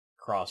event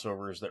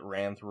crossovers that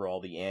ran through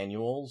all the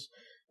annuals.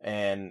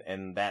 And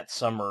that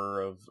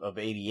summer of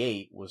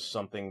 88 was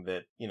something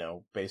that,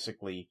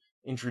 basically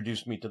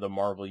introduced me to the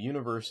Marvel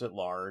universe at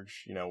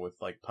large, with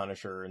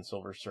Punisher and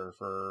Silver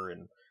Surfer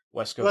and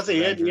West Coast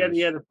Avengers.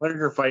 You had the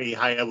Punisher fighting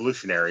high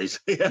evolutionaries.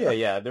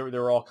 yeah. There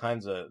were all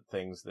kinds of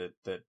things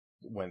that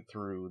went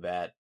through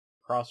that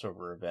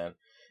crossover event,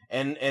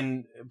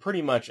 and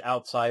pretty much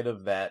outside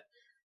of that,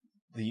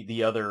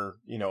 the other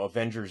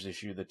Avengers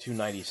issue, the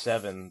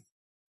 297,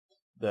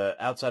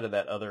 outside of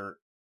that other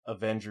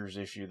Avengers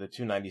issue, the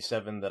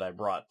 297 that I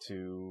brought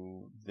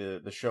to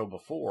the show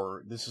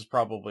before, this is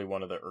probably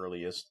one of the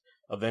earliest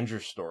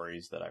Avengers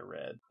stories that I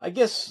read. I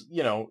guess,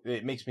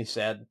 it makes me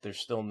sad that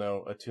there's still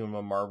no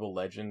Atuma Marvel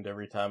Legend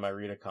every time I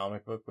read a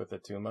comic book with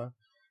Atuma.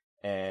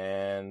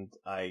 And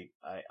I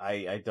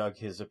dug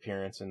his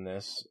appearance in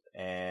this,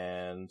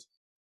 and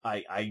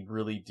I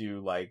really do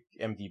like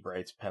MD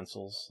Bright's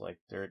pencils.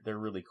 They're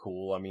really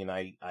cool. I mean,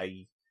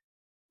 I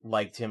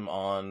liked him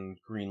on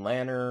Green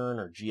Lantern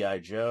or G.I.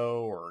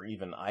 Joe or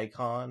even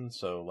Icon.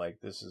 So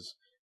this is,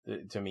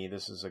 to me,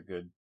 this is a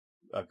good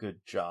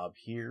job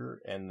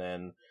here. And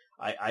then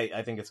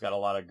I think it's got a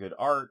lot of good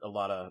art, a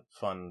lot of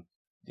fun,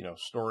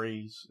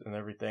 stories and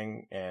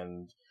everything.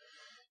 And,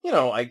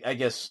 I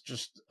guess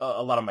just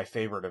a lot of my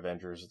favorite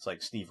Avengers.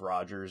 It's Steve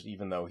Rogers,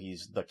 even though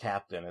he's the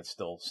Captain, it's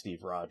still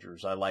Steve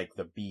Rogers. I like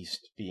the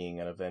Beast being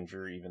an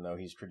Avenger, even though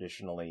he's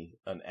traditionally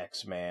an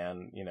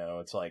X-Man.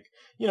 It's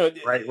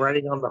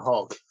writing on the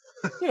Hulk.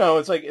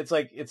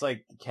 It's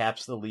like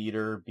Cap's the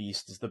leader,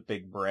 Beast is the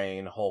big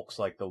brain, Hulk's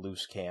the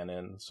loose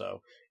cannon.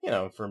 So,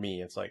 for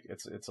me, it's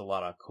a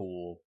lot of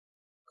cool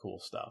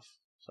stuff.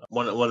 So.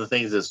 One of the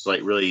things that's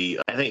really,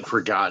 I think,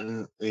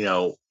 forgotten,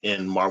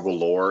 in Marvel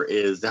lore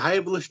is the High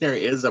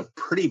Evolutionary is a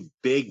pretty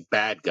big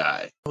bad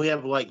guy. We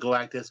have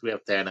Galactus, we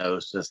have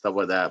Thanos and stuff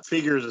like that.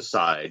 Figures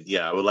aside,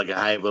 I would like a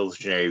High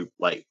Evolutionary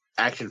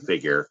action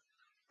figure.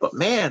 But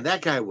man,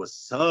 that guy was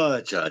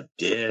such a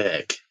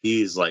dick.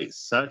 He's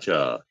such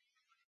a,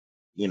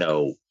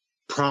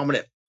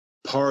 prominent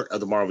part of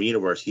the Marvel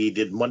universe. He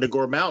did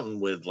Mundagore Mountain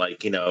with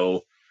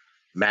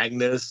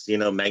Magnus,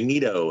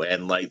 Magneto,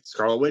 and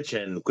Scarlet Witch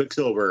and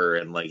Quicksilver,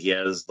 and he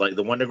has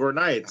the Wundagore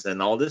Knights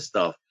and all this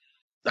stuff.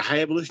 The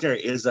High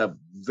Evolutionary is a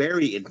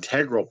very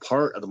integral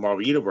part of the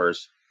Marvel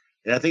universe,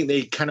 and I think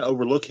they kind of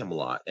overlook him a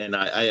lot. And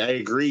I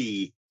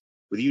agree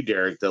with you,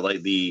 Derek,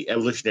 that the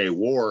Evolutionary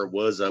War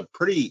was a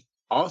pretty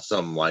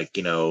awesome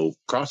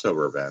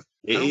crossover event.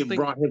 It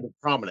brought him to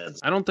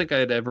prominence. I don't think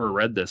I'd ever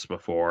read this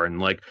before,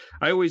 and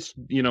I always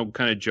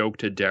kind of joke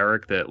to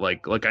Derek that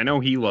I know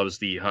he loves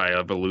the High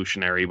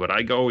Evolutionary, but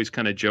I always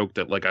kind of joke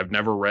that I've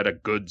never read a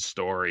good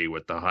story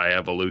with the High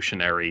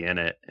Evolutionary in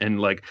it,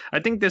 and I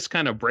think this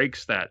kind of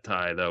breaks that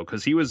tie though,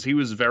 because he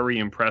was very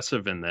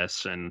impressive in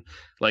this, and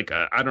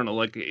I don't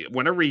know,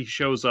 whenever he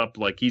shows up,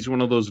 he's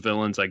one of those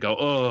villains I go,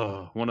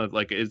 oh,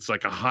 it's a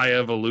High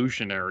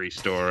Evolutionary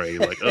story,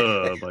 but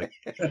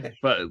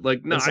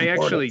no, I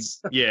actually,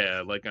 yeah.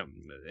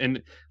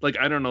 And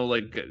I don't know,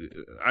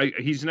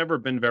 he's never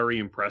been very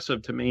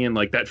impressive to me, and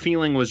that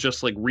feeling was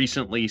just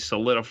recently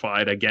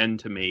solidified again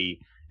to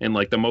me in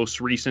the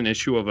most recent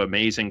issue of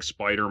Amazing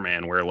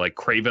Spider-Man, where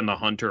Kraven the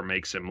Hunter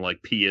makes him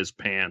pee his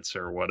pants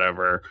or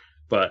whatever.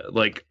 But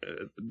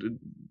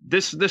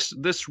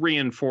this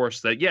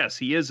reinforced that yes,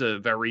 he is a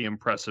very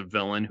impressive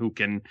villain who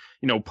can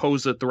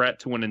pose a threat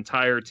to an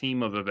entire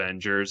team of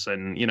Avengers,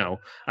 and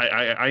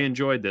I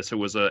enjoyed this. It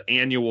was an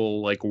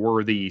annual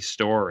worthy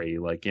story,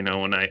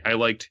 and I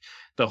liked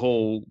the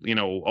whole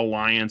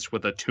alliance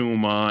with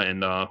Atuma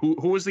and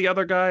who was the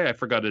other guy? I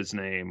forgot his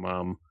name.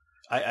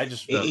 I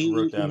just He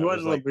wrote down it was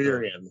was like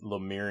Lemurian. the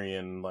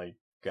Lemurian like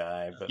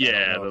guy, but I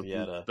Yeah, don't know if he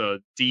had a...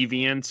 the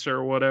deviants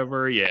or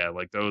whatever. Yeah,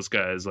 like those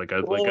guys. No,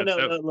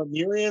 the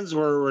Lemurians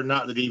were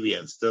not the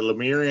deviants. The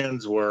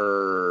Lemurians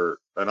were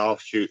an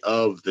offshoot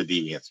of the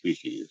deviant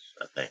species,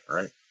 I think,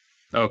 right?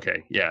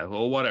 Okay, yeah,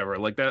 well, whatever.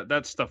 Like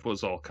that stuff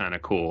was all kind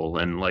of cool,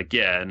 and like,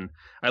 yeah, and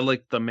I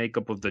liked the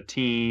makeup of the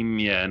team,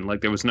 yeah, and like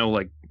there was no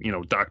like,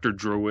 Dr.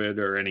 Druid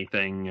or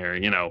anything, or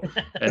and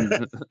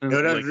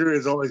Dr. Druid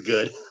is always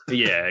good.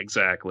 Yeah,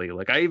 exactly.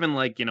 Like I even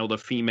like, the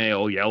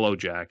female Yellow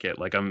Jacket.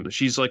 Like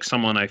she's like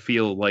someone I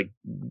feel like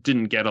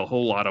didn't get a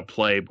whole lot of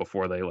play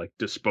before they like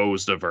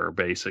disposed of her,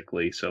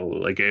 basically. So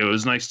like it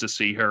was nice to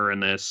see her in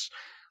this.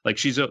 Like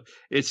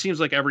it seems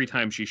like every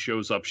time she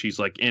shows up, she's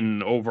like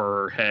in over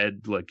her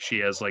head. Like she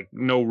has like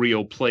no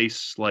real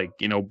place, like,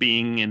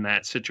 being in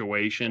that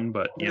situation.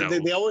 But,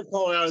 They always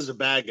call her out as a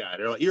bad guy.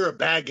 They're like, you're a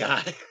bad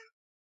guy.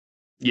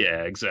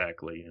 Yeah,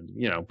 exactly.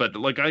 And, but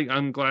like,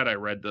 I'm glad I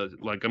read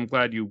I'm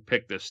glad you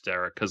picked this,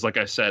 Derek. Cause like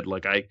I said,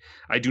 like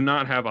I do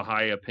not have a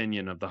high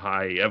opinion of the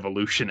High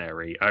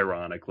Evolutionary,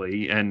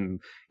 ironically.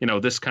 And,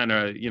 this kind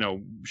of,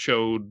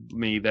 showed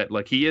me that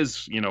like he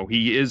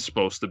is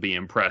supposed to be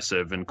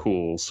impressive and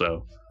cool.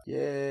 So.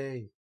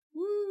 Yay.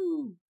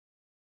 Woo.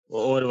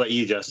 Well, what about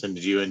you, Justin?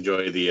 Did you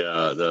enjoy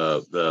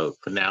the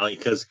finale?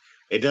 Cause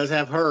it does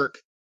have Herc.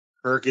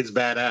 Herc is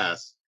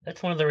badass.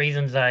 That's one of the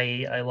reasons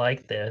I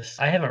like this.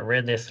 I haven't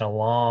read this in a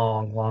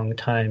long, long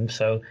time,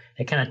 so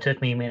it kind of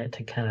took me a minute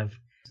to kind of,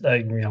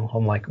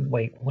 I'm like,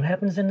 wait, what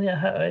happens in the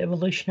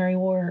Evolutionary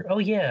War? Oh,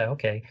 yeah,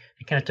 okay.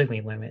 It kind of took me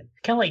a minute.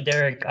 Kind of like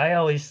Derek, I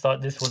always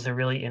thought this was a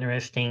really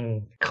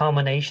interesting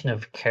combination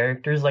of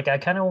characters. Like, I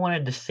kind of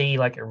wanted to see,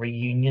 like, a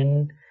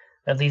reunion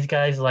of these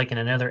guys, like, in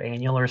another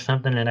annual or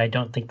something, and I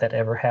don't think that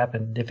ever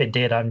happened. If it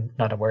did, I'm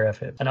not aware of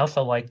it. And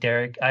also, like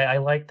Derek, I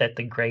like that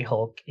the Grey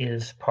Hulk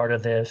is part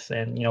of this,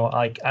 and,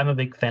 like, I'm a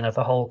big fan of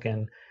the Hulk,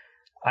 and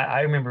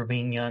I remember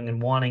being young and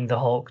wanting the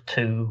Hulk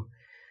to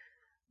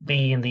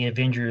be in the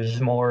Avengers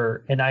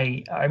more, and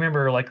I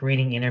remember, like,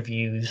 reading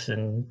interviews,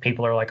 and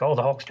people are like, oh,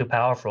 the Hulk's too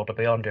powerful to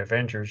be on the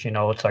Avengers,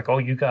 it's like, oh,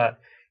 you got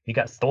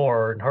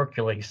Thor and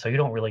Hercules, so you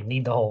don't really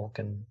need the Hulk,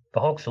 and the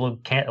Hulk's a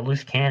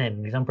loose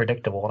cannon, he's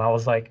unpredictable. And I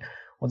was like,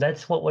 well,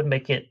 that's what would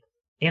make it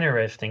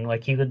interesting.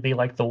 Like, he would be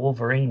like the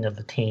Wolverine of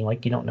the team,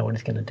 like you don't know what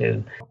he's going to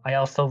do. I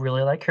also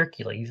really like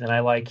Hercules, and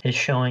I like his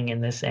showing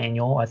in this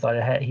annual. I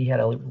thought he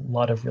had a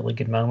lot of really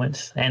good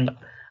moments. And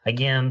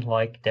again,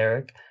 like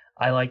Derek,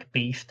 I like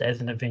Beast as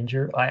an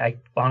Avenger. I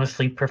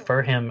honestly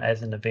prefer him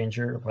as an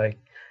Avenger. Like,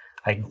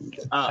 I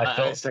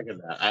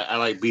second that. I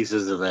like Beast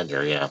as an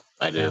Avenger. Yeah,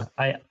 I do.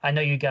 I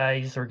know you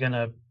guys are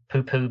gonna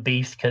poo-poo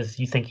Beast because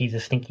you think he's a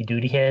stinky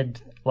duty head,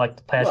 like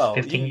the past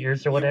 15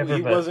 years or whatever.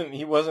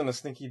 He wasn't a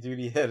stinky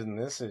duty head in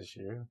this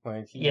issue.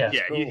 Like, cool.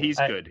 He's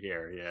good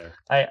here.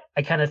 Yeah.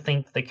 I kind of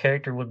think the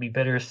character would be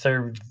better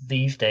served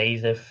these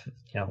days if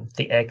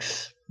the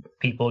X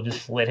people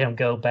just let him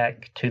go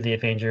back to the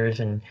Avengers,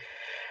 and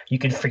you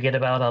could forget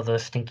about all the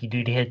stinky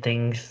duty head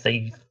things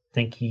they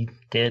think he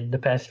did the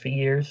past few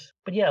years.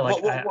 But yeah,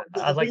 like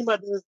the thing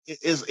about this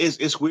is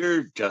it's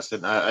weird,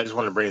 Justin. I just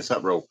want to bring this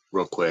up real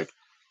quick.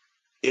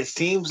 It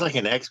seems like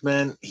in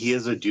X-Men, he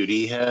is a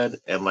duty head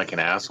and like an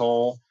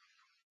asshole,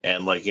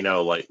 and like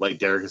like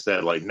Derek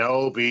said, like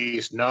no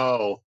Beast,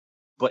 no.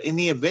 But in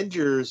the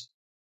Avengers,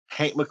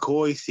 Hank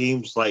McCoy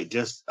seems like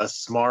just a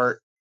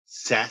smart,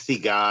 sassy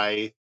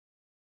guy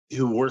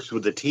who works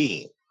with the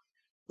team.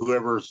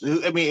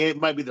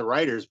 It might be the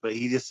writers, but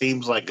he just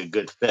seems like a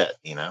good fit,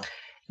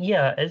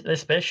 Yeah,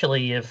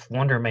 especially if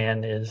Wonder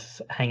Man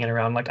is hanging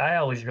around. Like, I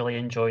always really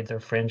enjoyed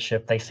their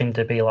friendship. They seem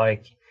to be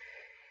like,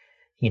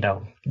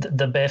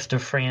 the best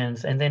of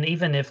friends. And then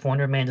even if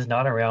Wonder Man is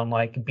not around,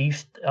 like,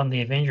 Beast on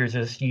the Avengers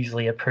is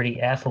usually a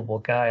pretty affable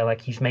guy.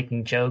 Like, he's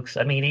making jokes.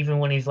 I mean, even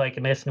when he's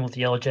like messing with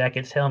Yellow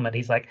Jacket's helmet,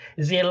 he's like,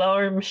 the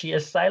alarm, she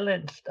is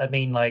silenced. I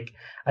mean, like,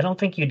 I don't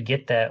think you'd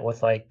get that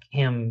with like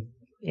him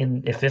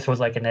if this was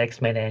like an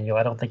X-Men annual.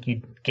 I don't think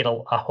you'd get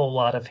a whole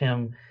lot of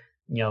him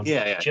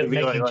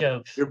making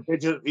jokes.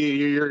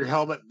 Your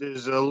helmet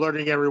is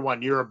alerting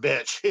everyone you're a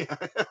bitch.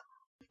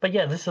 But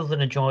yeah, this is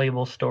an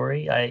enjoyable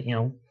story.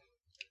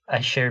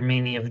 I share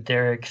many of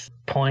Derek's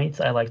points.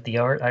 I like the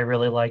art. I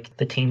really like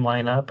the team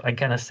lineup. I'm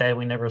kind of sad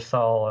we never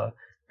saw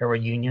a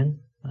reunion.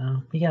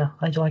 Yeah,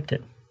 I liked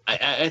it.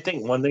 I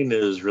think one thing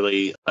that is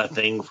really a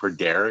thing for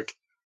Derek,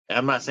 and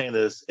I'm not saying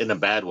this in a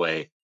bad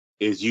way,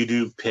 is you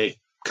do pick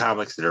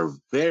comics that are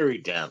very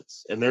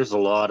dense, and there's a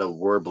lot of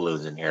word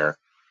balloons in here.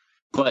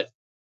 But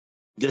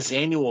this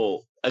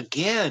annual,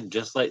 again,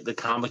 just like the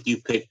comic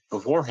you picked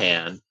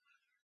beforehand,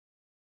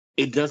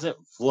 it doesn't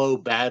flow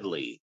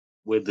badly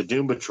with the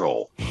Doom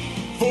Patrol.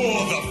 For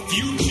the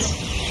future!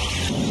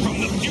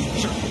 From the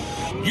future!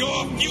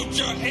 Your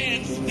future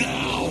ends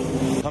now!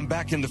 I'm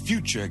back in the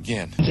future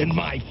again. In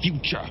my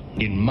future.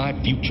 In my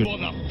future. For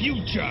the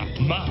future!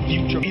 My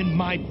future. In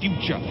my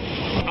future.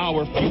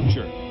 Our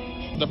future.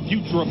 The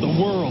future of the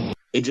world.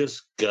 It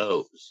just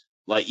goes.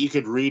 Like, you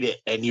could read it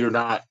and you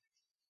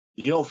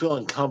don't feel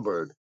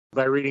encumbered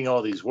by reading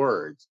all these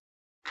words.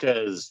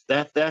 because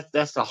that's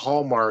the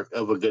hallmark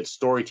of a good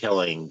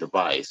storytelling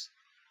device.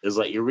 Is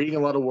like you're reading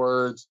a lot of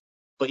words,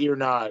 but you're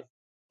not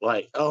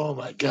like, oh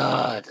my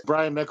god,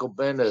 Brian Michael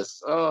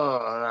Bendis.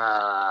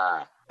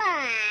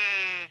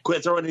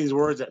 Quit throwing these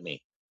words at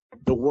me.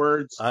 The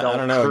words I don't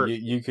don't know. hurt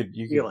You could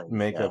feelings,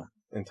 make yeah. an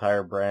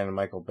entire Brian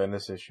Michael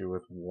Bendis issue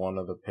with one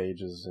of the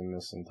pages in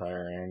this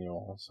entire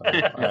annual. So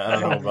I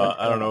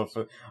don't know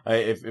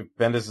if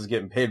Bendis is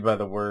getting paid by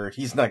the word,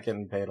 he's not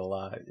getting paid a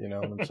lot. You know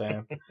what I'm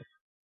saying?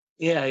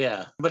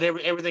 Yeah. But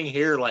everything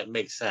here like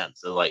makes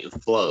sense.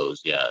 It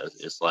flows. Yeah,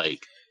 it's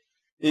like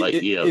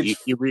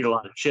you read a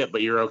lot of shit,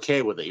 but you're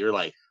okay with it. You're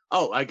like,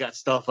 oh, I got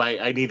stuff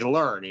I need to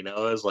learn. You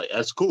know, it's like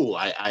that's cool.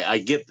 I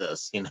get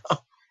this. You know,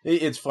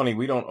 it's funny.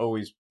 We don't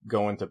always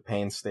go into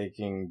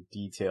painstaking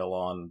detail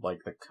on like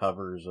the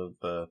covers of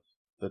the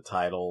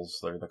titles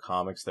or the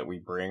comics that we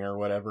bring or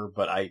whatever.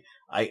 But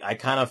I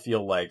kind of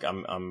feel like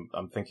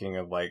I'm thinking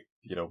of like,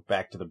 you know,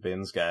 Back to the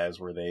Bins guys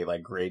where they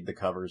like grade the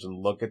covers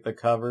and look at the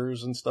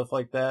covers and stuff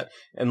like that.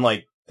 And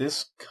like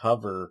this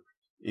cover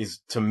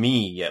is, to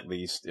me at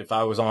least, if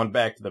I was on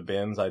Back to the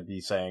Bins, I'd be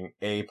saying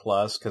A+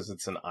 because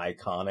it's an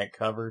iconic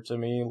cover to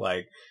me.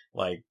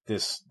 Like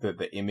this,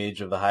 the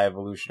image of the High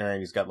Evolutionary,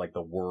 he's got like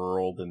the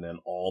world and then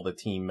all the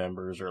team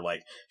members are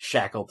like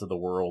shackled to the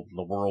world. And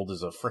the world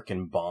is a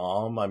frickin'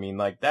 bomb. I mean,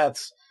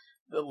 that's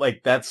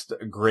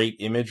great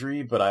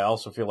imagery, but I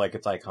also feel like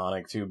it's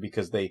iconic too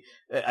because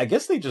I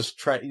guess they just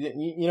try,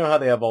 you know how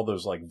they have all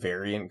those like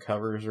variant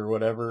covers or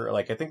whatever?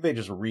 Like I think they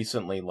just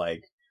recently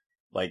like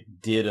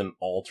did an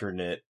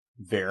alternate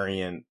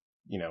variant,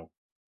 you know,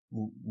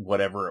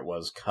 whatever it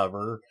was,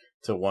 cover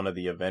to one of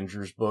the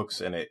Avengers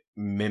books, and it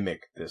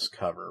mimicked this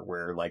cover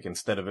where like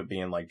instead of it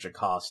being like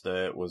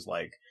Jocasta, it was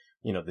like,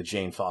 you know, the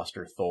Jane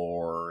Foster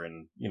Thor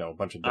and, you know, a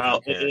bunch of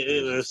different characters.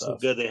 It was so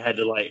good they had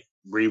to like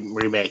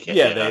remake it.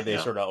 Yeah, they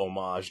sort of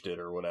homaged it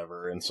or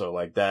whatever. And so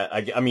like that,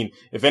 I mean,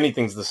 if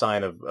anything's the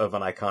sign of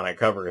an iconic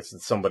cover, it's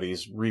that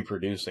somebody's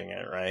reproducing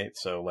it, right?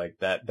 So like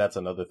that's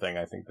another thing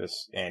I think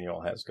this annual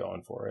has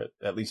going for it,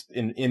 at least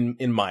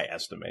in my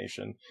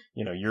estimation.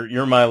 You know,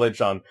 your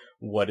mileage on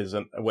what is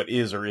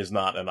or is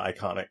not an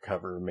iconic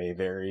cover may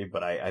vary,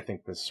 but I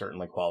think this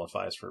certainly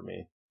qualifies for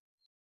me.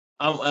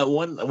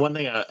 One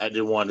thing I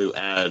did want to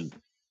add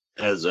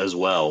as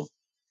well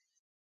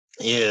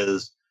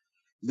is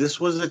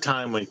this was a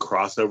time when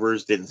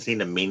crossovers didn't seem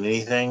to mean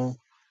anything,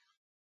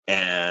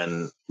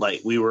 and like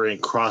we were in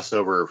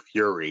crossover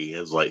fury.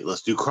 Is like,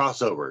 let's do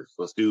crossovers,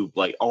 let's do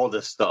like all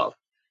this stuff.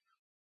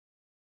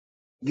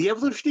 The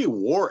Evolutionary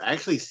War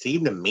actually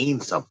seemed to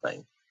mean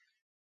something,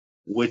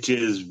 which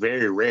is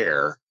very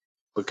rare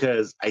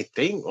because I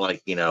think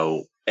like, you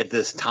know, at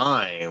this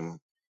time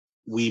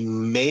we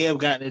may have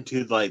gotten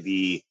into like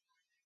the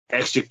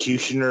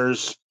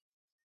Executioners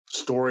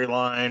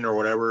storyline or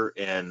whatever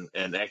in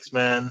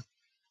X-Men.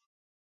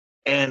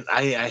 And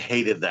I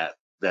hated that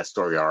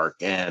story arc.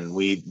 And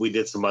we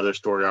did some other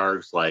story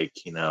arcs like,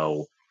 you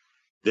know,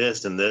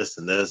 this and this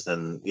and this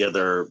and the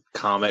other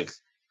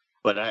comics.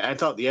 But I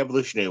thought the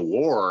Evolutionary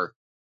War,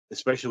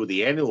 especially with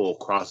the annual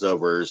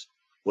crossovers,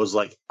 was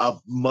like a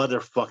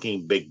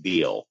motherfucking big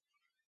deal,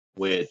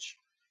 which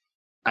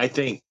I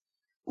think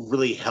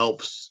really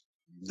helps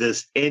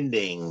this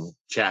ending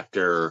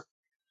chapter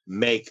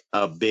make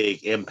a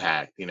big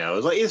impact. You know,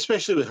 it's like,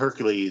 especially with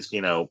Hercules,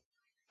 you know,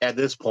 at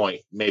this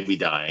point maybe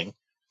dying.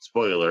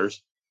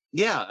 Spoilers.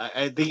 Yeah,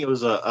 I think it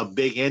was a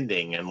big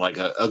ending and like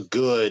a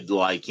good,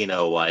 like, you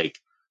know, like,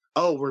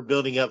 oh, we're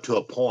building up to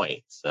a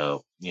point.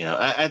 So, you know,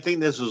 I think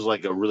this was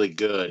like a really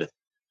good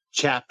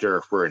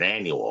chapter for an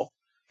annual,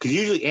 because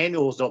usually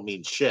annuals don't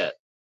mean shit,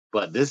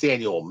 but this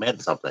annual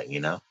meant something,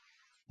 you know?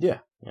 Yeah.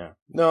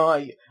 No,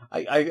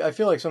 I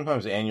feel like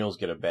sometimes annuals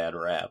get a bad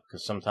rap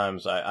because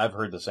sometimes I've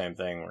heard the same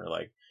thing where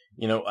like,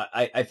 you know,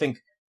 I think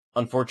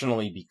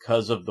unfortunately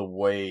because of the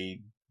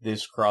way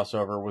this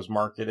crossover was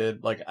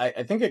marketed, like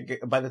I think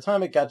by the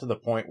time it got to the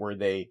point where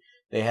they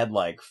had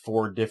like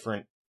 4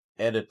 different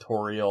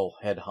editorial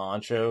head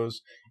honchos,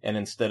 and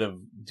instead of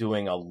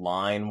doing a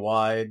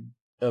line-wide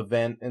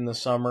event in the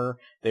summer,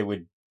 they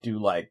would do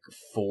like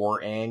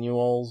 4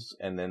 annuals,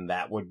 and then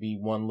that would be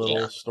one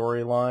little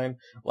storyline.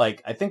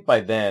 Like, I think by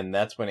then,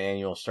 that's when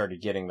annuals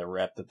started getting the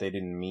rep that they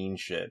didn't mean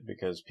shit,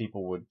 because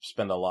people would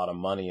spend a lot of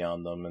money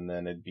on them, and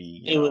then it'd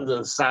be, it was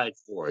a side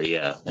story,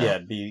 yeah. Yeah,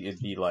 it'd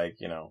be like,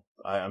 you know,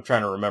 I'm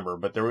trying to remember,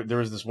 but there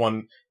was this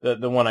one, the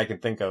one I can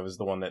think of is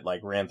the one that like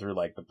ran through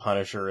like the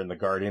Punisher and the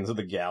Guardians of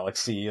the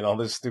Galaxy and all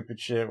this stupid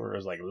shit where it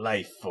was like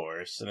Life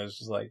Force, and it's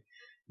just like,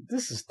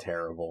 this is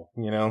terrible,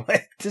 you know,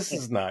 like this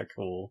is not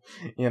cool,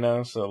 you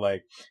know. So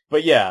like,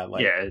 but yeah,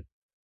 like, yeah,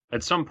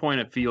 at some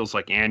point it feels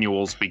like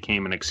annuals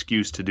became an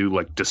excuse to do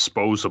like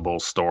disposable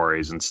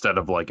stories instead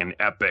of like an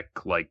epic,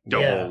 like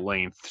double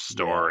length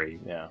story.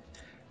 Yeah.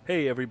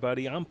 Hey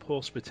everybody, I'm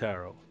Paul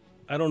Spataro.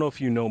 I don't know if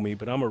you know me,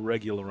 but I'm a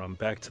regular on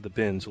Back to the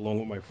Bins along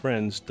with my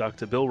friends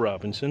Dr. Bill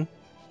Robinson.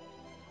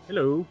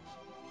 Hello.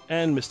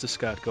 And Mr.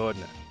 Scott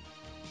Gardner.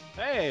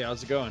 Hey,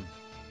 how's it going?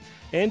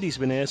 Andy's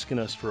been asking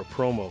us for a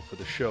promo for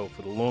the show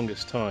for the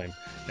longest time,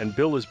 and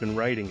Bill has been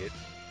writing it.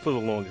 for the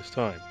longest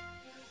time.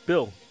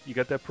 Bill, you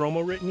got that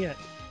promo written yet?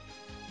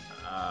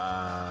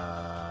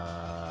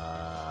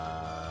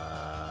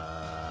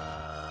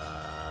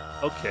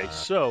 Okay,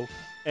 so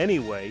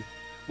anyway,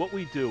 what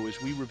we do is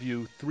we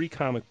review 3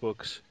 comic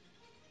books.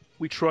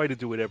 We try to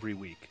do it every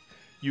week.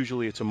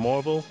 Usually it's a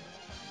Marvel,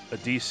 a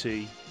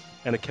DC,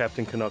 and a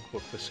Captain Canuck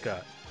book for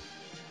Scott.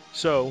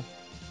 So,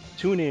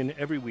 tune in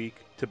every week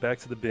to Back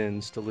to the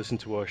Bins to listen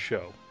to our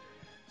show.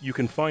 You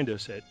can find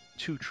us at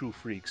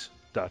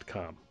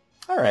twotruefreaks.com.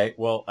 All right.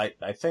 Well, I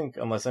think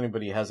unless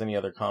anybody has any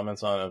other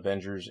comments on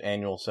Avengers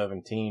Annual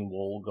 17,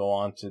 we'll go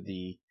on to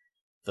the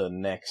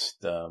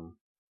next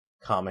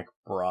comic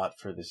brought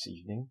for this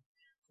evening,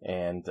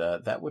 and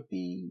that would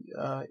be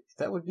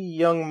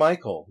Young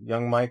Michael.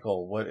 Young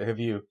Michael, what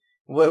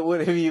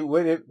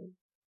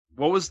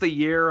was the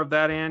year of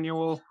that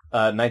annual?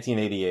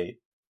 1988.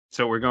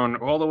 So we're going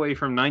all the way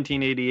from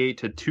 1988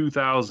 to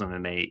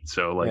 2008.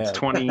 So like Yeah.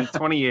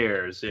 20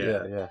 years.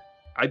 Yeah.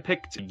 I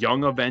picked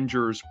Young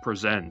Avengers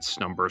Presents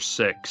number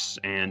 6,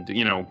 and,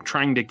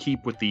 trying to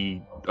keep with the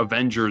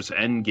Avengers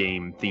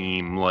Endgame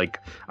theme, like,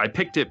 I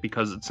picked it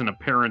because it's an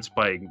appearance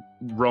by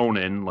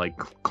Ronan, like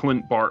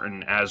Clint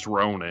Barton as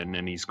Ronan,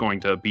 and he's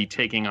going to be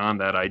taking on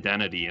that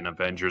identity in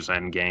Avengers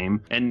Endgame.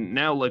 And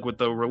now, like, with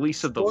the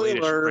release of the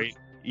latest...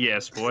 Yeah,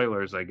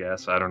 spoilers, I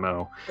guess. I don't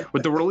know.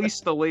 With the release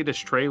of the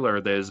latest trailer,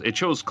 it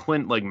shows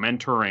Clint like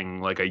mentoring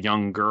like a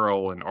young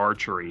girl in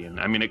archery, and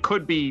I mean, it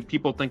could be.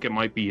 People think it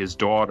might be his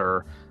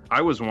daughter.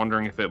 I was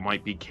wondering if it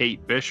might be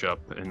Kate Bishop,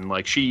 and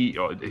like she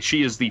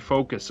is the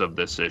focus of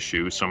this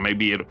issue. So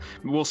maybe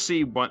we'll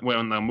see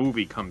when the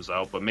movie comes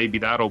out, but maybe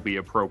that'll be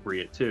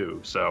appropriate too.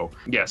 So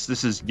yes,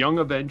 this is Young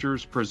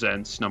Avengers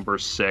Presents number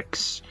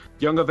 6.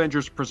 Young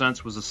Avengers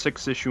Presents was a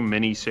 6-issue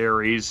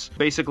miniseries.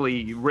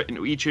 Basically,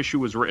 each issue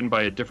was written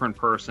by a different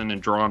person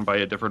and drawn by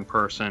a different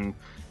person.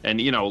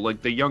 And,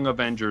 like the Young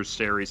Avengers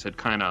series had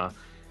kind of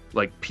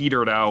like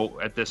petered out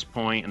at this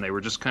point, and they were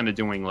just kind of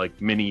doing like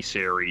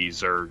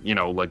miniseries or,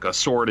 like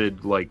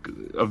assorted like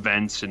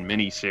events and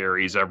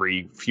miniseries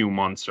every few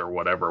months or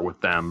whatever with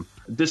them.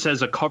 This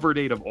has a cover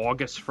date of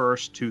August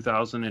 1st,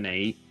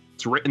 2008.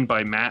 It's written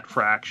by Matt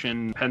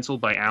Fraction,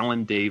 penciled by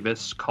Alan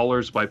Davis,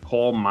 colors by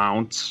Paul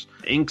Mounts,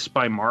 inks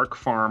by Mark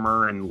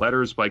Farmer, and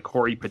letters by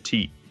Corey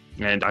Petit.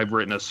 And I've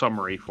written a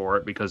summary for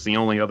it because the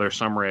only other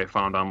summary I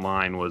found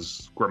online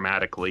was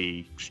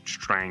grammatically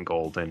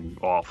strangled and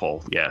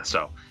awful.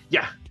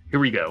 Here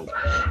we go.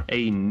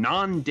 A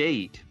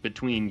non-date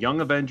between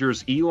Young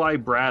Avengers Eli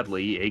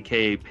Bradley,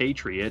 aka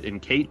Patriot, and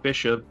Kate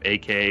Bishop,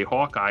 aka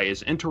Hawkeye,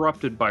 is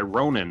interrupted by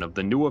Ronan of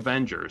the New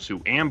Avengers,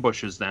 who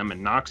ambushes them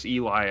and knocks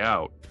Eli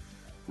out.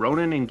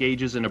 Ronan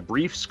engages in a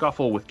brief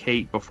scuffle with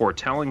Kate before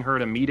telling her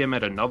to meet him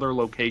at another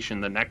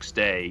location the next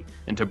day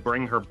and to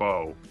bring her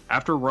bow.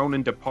 After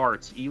Ronan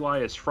departs, Eli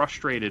is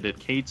frustrated at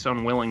Kate's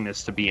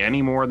unwillingness to be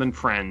any more than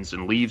friends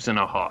and leaves in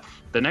a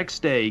huff. The next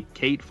day,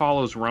 Kate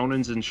follows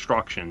Ronan's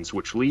instructions,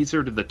 which leads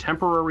her to the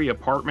temporary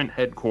apartment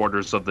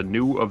headquarters of the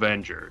New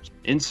Avengers.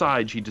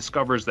 Inside, she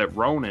discovers that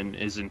Ronan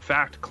is in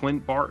fact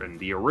Clint Barton,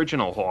 the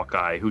original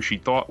Hawkeye, who she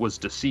thought was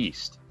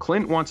deceased.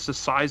 Clint wants to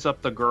size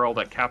up the girl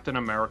that Captain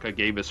America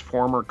gave his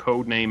former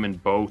codename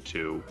and bow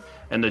to,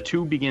 and the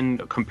two begin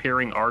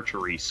comparing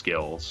archery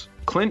skills.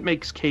 Clint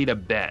makes Kate a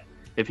bet.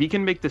 If he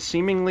can make the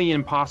seemingly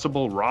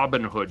impossible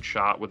Robin Hood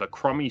shot with a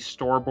crummy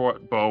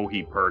store-bought bow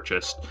he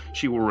purchased,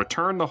 she will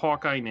return the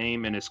Hawkeye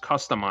name and his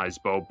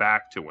customized bow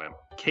back to him.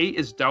 Kate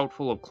is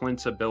doubtful of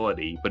Clint's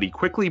ability, but he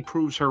quickly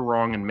proves her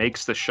wrong and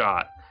makes the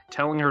shot,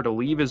 telling her to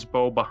leave his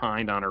bow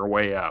behind on her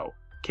way out.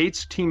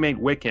 Kate's teammate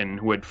Wiccan,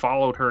 who had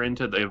followed her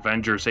into the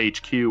Avengers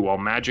HQ while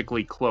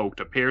magically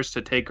cloaked, appears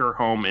to take her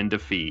home in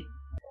defeat.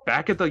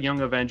 Back at the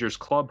Young Avengers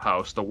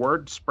clubhouse, the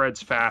word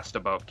spreads fast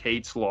about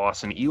Kate's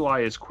loss, and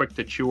Eli is quick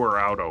to chew her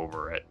out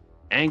over it.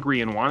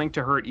 Angry and wanting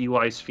to hurt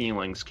Eli's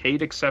feelings,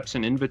 Kate accepts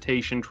an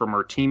invitation from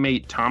her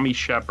teammate Tommy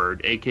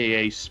Shepard,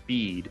 aka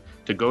Speed,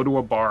 to go to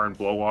a bar and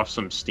blow off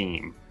some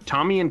steam.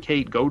 Tommy and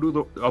Kate go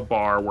to a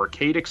bar where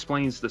Kate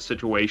explains the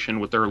situation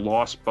with their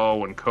lost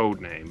bow and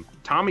codename.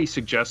 Tommy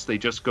suggests they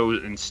just go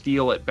and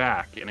steal it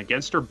back, and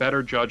against her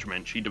better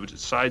judgment, she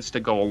decides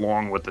to go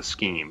along with the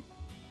scheme.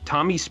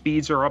 Tommy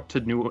speeds her up to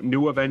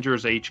New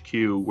Avengers HQ,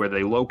 where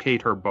they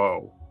locate her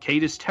bow.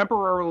 Kate is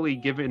temporarily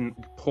given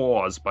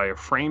pause by a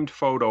framed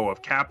photo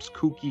of Cap's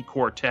kooky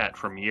quartet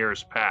from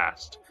years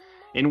past,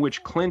 in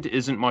which Clint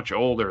isn't much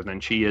older than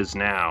she is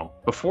now.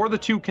 Before the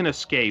two can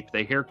escape,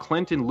 they hear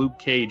Clint and Luke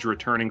Cage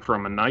returning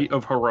from a night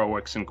of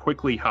heroics and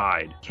quickly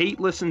hide. Kate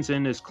listens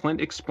in as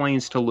Clint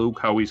explains to Luke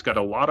how he's got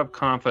a lot of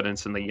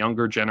confidence in the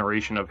younger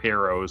generation of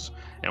heroes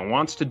and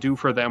wants to do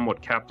for them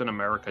what Captain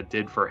America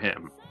did for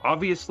him.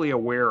 Obviously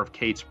aware of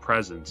Kate's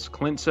presence,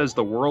 Clint says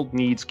the world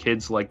needs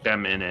kids like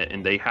them in it,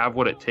 and they have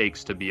what it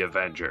takes to be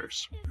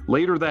Avengers.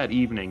 Later that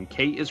evening,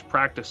 Kate is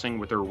practicing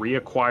with her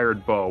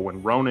reacquired bow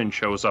when Ronan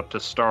shows up to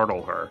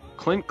startle her.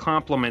 Clint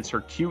compliments her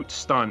cute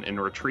stunt in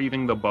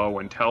retrieving the bow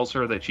and tells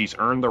her that she's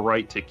earned the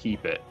right to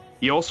keep it.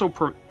 He also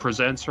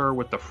presents her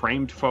with the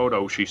framed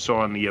photo she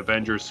saw in the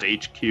Avengers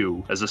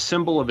HQ as a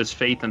symbol of his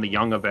faith in the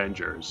Young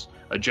Avengers,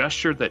 a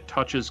gesture that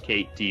touches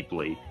Kate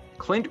deeply.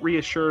 Clint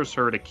reassures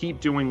her to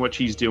keep doing what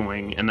she's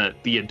doing and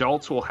that the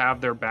adults will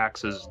have their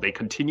backs as they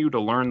continue to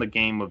learn the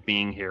game of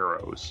being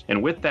heroes.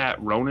 And with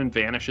that, Ronan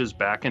vanishes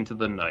back into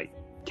the night.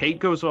 Kate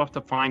goes off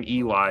to find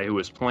Eli, who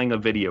is playing a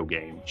video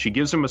game. She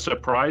gives him a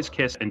surprise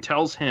kiss and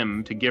tells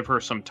him to give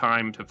her some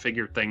time to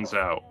figure things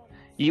out.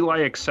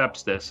 Eli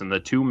accepts this and the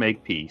two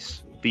make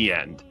peace. The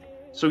end.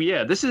 So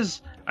yeah,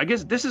 I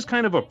guess this is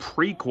kind of a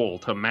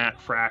prequel to Matt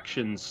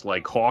Fraction's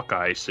like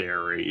Hawkeye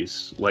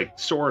series, like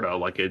sorta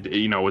like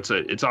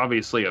it's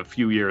obviously a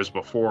few years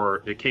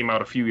before it came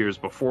out, a few years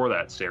before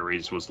that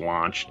series was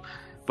launched.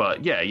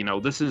 But yeah,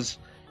 this is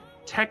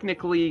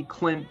technically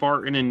Clint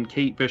Barton and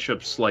Kate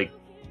Bishop's like,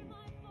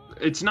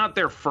 it's not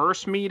their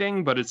first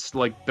meeting, but it's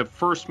like the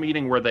first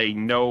meeting where they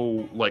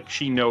know, like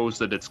she knows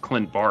that it's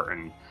Clint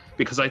Barton.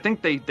 Because I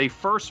think they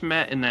first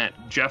met in that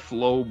Jeff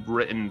Loeb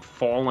written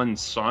Fallen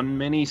Sun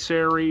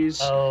miniseries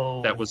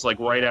that was like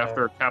right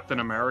after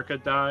Captain America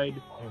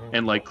died,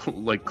 and like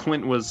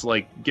Clint was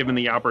like given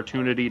the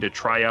opportunity to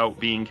try out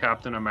being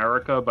Captain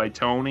America by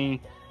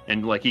Tony,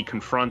 and like he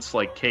confronts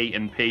like Kate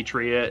and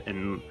Patriot,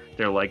 and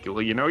they're like,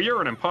 well,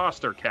 you're an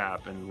imposter,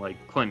 Cap, and like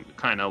Clint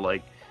kind of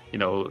like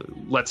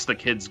lets the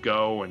kids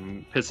go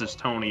and pisses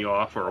Tony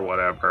off or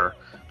whatever.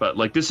 But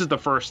like this is the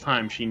first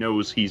time she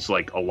knows he's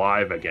like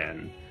alive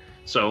again.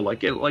 So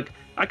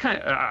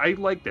I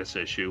like this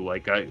issue.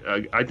 Like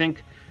I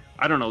think,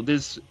 I don't know,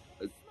 this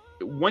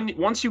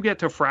once you get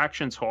to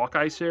Fraction's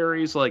Hawkeye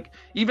series, like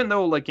even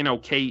though like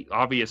Kate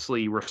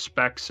obviously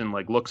respects and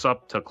like looks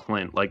up to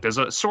Clint, like there's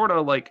a sort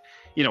of like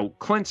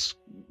Clint's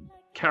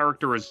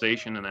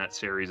characterization in that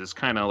series is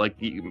kind of like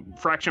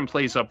Fraction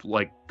plays up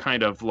like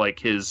kind of like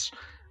his,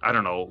 I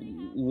don't know,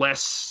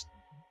 less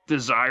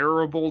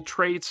desirable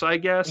traits, I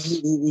guess.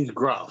 He's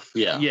gruff,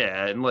 yeah.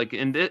 Yeah, and like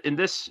in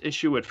this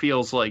issue, it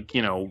feels like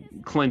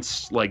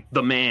Clint's like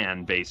the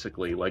man,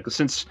 basically. Like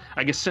since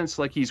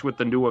like he's with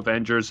the New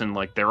Avengers and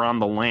like they're on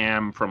the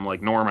lam from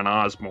like Norman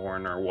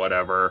Osborn or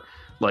whatever.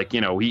 Like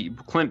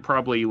Clint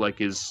probably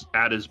like is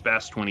at his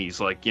best when he's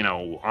like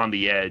on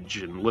the edge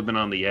and living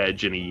on the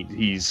edge, and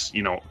he's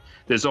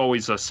there's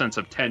always a sense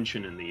of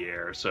tension in the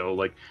air. So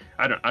like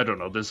I don't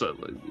know.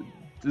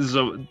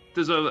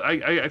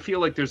 I feel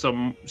like there's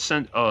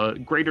a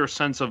greater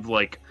sense of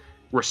like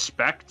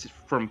respect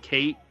from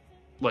Kate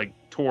like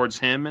towards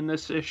him in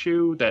this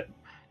issue that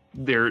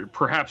there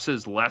perhaps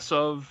is less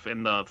of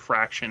in the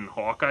Fraction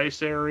Hawkeye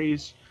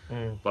series.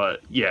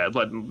 But yeah,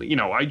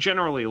 I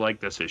generally like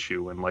this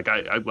issue, and like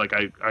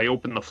I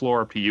open the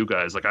floor up to you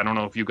guys. Like I don't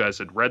know if you guys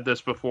had read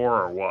this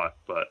before or what,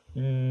 but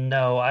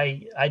no,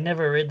 I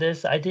never read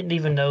this. I didn't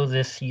even know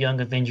this Young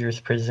Avengers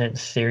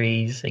Presents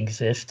series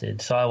existed.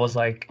 So I was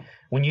like,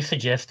 when you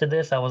suggested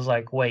this, I was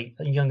like, wait,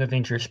 Young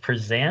Avengers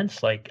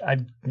Presents? Like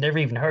I've never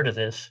even heard of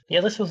this.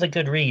 Yeah, this was a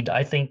good read.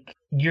 I think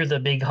you're the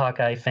big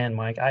Hawkeye fan,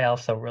 Mike. I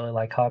also really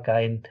like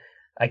Hawkeye, and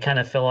I kind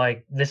of feel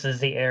like this is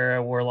the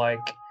era where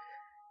like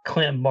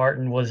Clint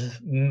Martin was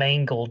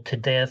mangled to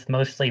death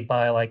mostly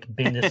by like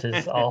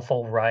Bendis's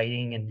awful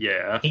writing, and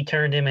he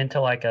turned him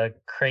into like a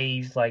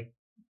crazed like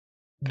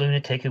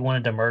lunatic who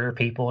wanted to murder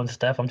people and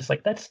stuff. I'm just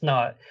like, that's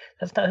not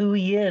who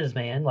he is,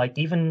 man. Like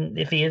even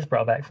if he is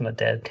brought back from the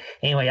dead.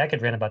 Anyway, I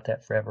could rant about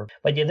that forever.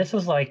 But yeah, this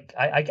was like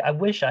I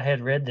wish I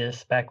had read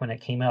this back when it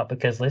came out,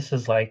 because this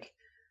is like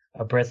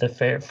a breath of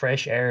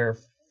fresh air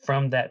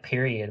from that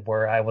period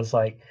where I was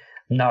like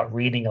not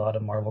reading a lot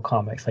of Marvel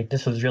comics. Like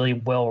this was really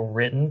well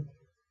written.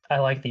 I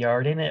like the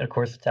art in it. Of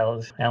course, it's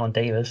Alan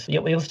Davis.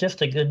 It was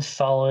just a good,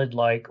 solid,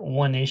 like,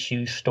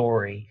 one-issue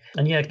story.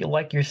 And yeah,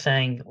 like you're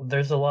saying,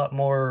 there's a lot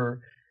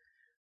more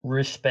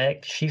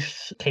respect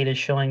Kate is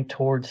showing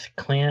towards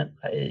Clint.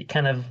 It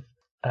kind of,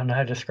 I don't know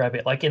how to describe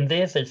it. Like in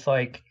this, it's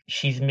like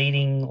she's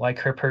meeting like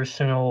her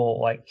personal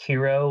like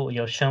hero,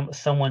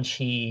 someone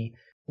she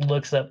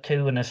looks up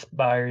to and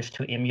aspires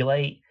to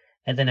emulate.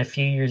 And then a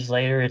few years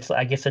later,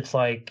 I guess it's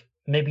like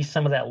maybe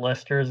some of that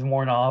luster is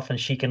worn off, and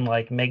she can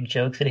like make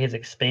jokes at his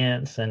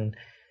expense and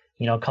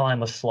call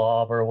him a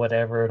slob or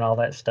whatever and all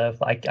that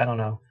stuff. Like I don't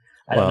know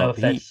if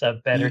that's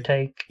a better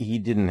take. He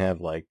didn't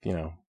have like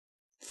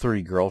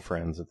 3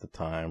 girlfriends at the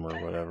time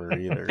or whatever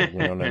either. You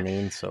know what I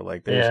mean? So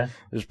like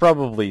there's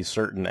probably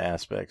certain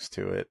aspects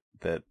to it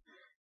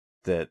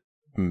that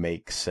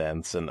make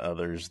sense, and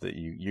others that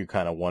you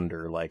kind of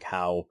wonder like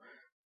how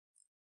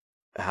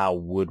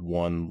would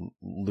one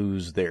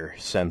lose their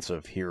sense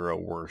of hero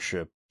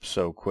worship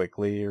so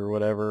quickly or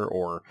whatever,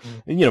 or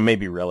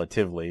maybe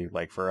relatively,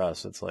 like for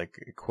us it's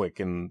like quick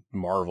in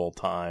Marvel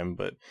time,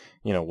 but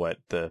what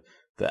the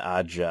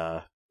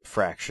Aja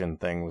Fraction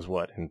thing was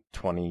what in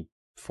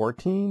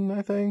 2014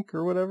 I think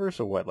or whatever,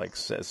 so what, like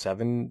 6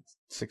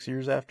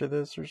 years after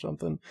this or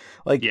something,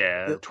 like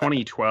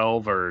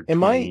 2012 or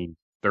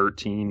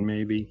 2013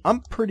 maybe.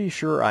 I'm pretty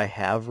sure I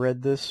have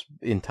read this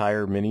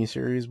entire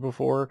miniseries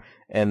before,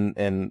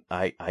 and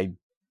I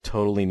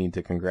totally need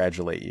to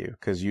congratulate you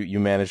because you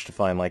managed to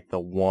find like the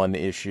one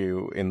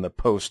issue in the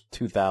post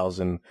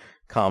 2000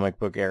 comic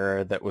book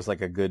era that was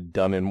like a good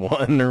done in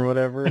one or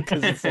whatever.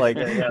 Because it's like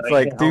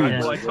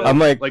dude, I'm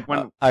like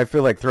when I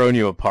feel like throwing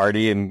you a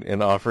party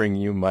and offering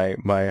you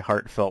my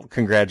heartfelt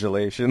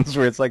congratulations.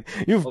 Where it's like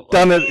you've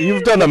done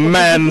a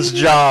man's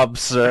job,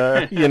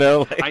 sir. You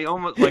know, I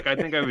almost I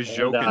think I was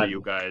joking to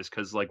you guys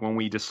because like when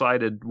we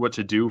decided what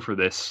to do for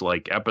this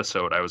like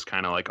episode, I was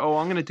kind of like, oh,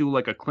 I'm gonna do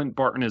like a Clint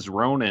Barton as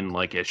Ronin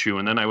like issue,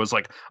 and then I was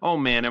like, oh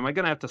man, am I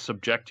gonna have to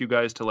subject you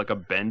guys to like a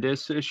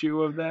Bendis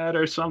issue of that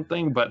or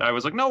something? But I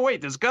was like, no,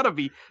 wait. There's gotta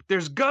be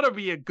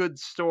a good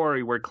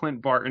story where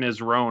Clint Barton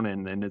is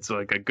Ronin, and it's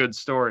like a good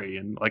story,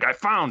 and like I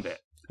found it.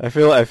 I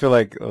feel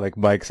like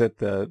Mike's at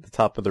the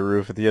top of the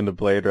roof at the end of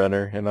Blade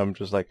Runner, and I'm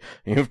just like,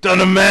 you've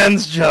done a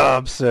man's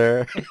job,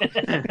 sir.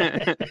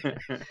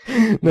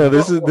 No,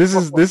 this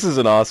is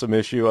an awesome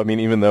issue. I mean,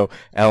 even though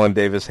Alan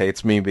Davis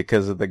hates me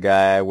because of the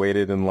guy I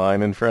waited in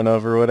line in front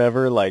of or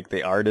whatever, like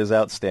the art is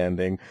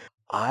outstanding.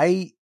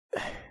 I'm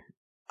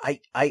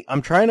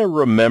trying to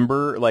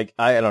remember, like,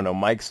 I don't know,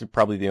 Mike's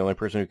probably the only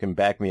person who can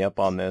back me up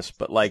on this,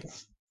 but, like,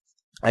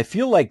 I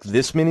feel like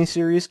this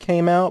miniseries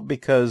came out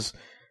because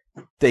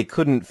they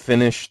couldn't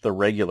finish the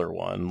regular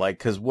one, like,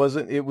 because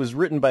it was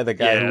written by the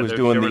guy who was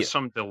doing there were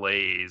some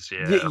delays,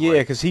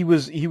 because he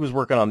was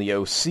working on the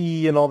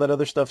OC and all that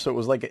other stuff, so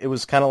it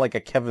was kind of like a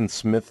Kevin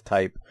Smith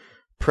type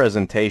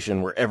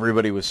presentation where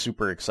everybody was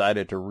super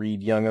excited to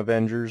read Young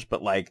Avengers,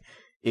 but, like,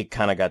 it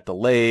kind of got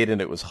delayed and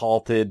it was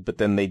halted, but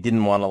then they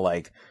didn't want to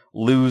like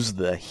lose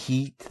the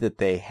heat that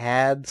they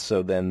had.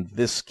 So then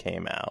this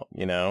came out,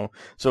 you know?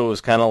 So it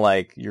was kind of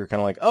like, you're kind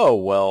of like, oh,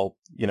 well,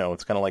 you know,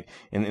 it's kind of like,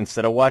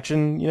 instead of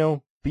watching, you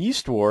know,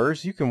 Beast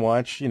Wars, you can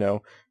watch, you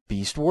know,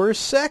 Beast Wars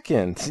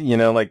Second, you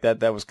know, like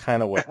that was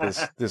kind of what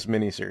this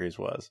miniseries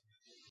was.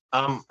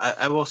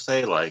 I will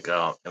say, like,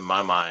 in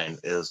my mind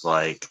is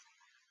like,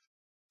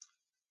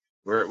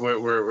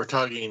 We're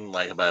talking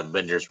like about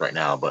Avengers right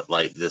now, but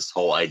like this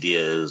whole idea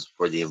is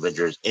for the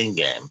Avengers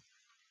Endgame,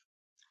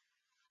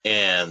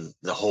 and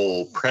the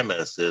whole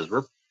premise is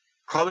we're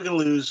probably gonna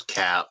lose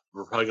Cap,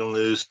 we're probably gonna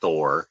lose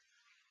Thor,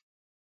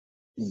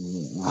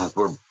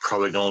 we're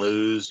probably gonna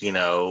lose a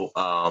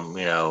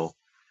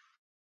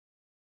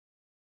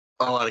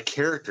lot of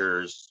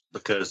characters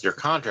because their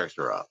contracts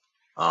are up.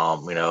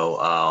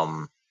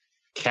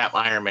 Cap,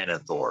 Iron Man,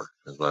 and Thor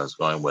is what I was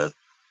going with.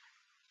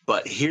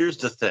 But here's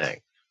the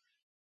thing.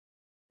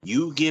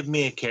 You give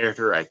me a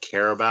character I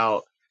care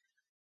about,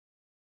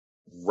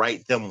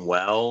 write them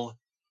well,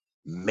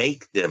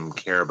 make them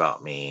care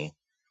about me,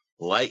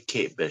 like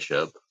Kate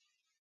Bishop,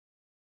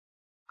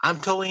 I'm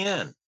totally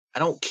in. I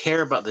don't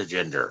care about the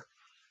gender.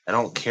 I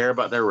don't care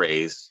about their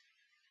race.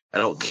 I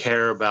don't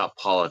care about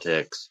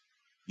politics.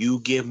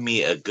 You give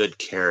me a good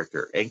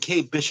character. And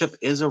Kate Bishop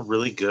is a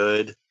really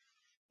good,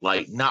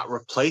 like, not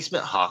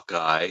replacement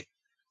Hawkeye,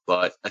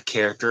 but a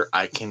character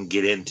I can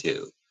get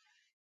into.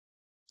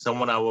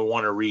 Someone I would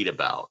want to read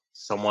about,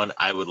 someone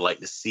I would like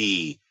to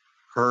see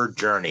her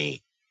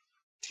journey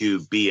to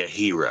be a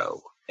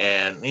hero.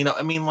 And, you know,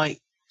 I mean, like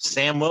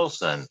Sam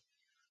Wilson,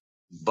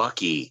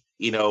 Bucky,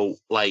 you know,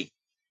 like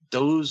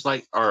those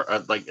like are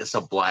like, it's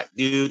a black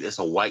dude, it's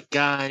a white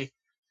guy.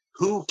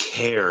 Who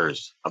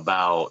cares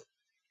about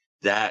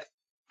that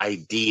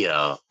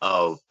idea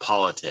of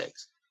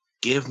politics?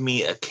 Give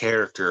me a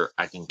character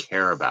I can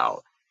care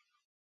about.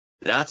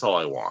 That's all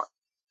I want.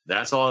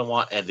 That's all I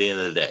want at the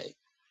end of the day.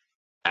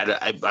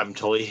 I'm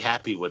totally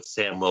happy with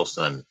Sam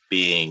Wilson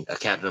being a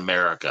Captain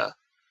America.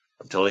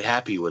 I'm totally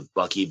happy with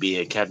Bucky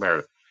being a Captain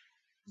America.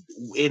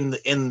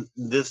 In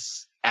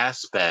this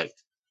aspect,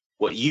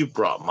 what you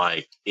brought,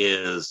 Mike,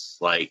 is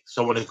like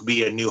someone who could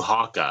be a new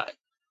Hawkeye.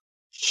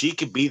 She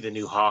could be the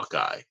new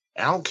Hawkeye.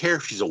 I don't care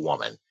if she's a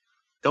woman.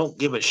 Don't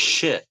give a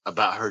shit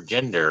about her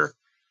gender.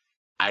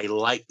 I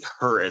like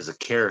her as a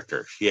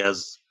character. She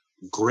has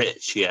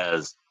grit. She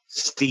has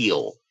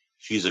steel.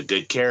 She's a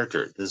good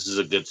character. This is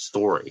a good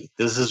story.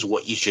 This is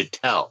what you should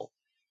tell.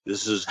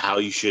 This is how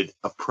you should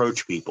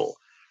approach people.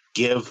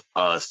 Give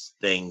us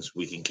things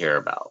we can care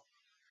about.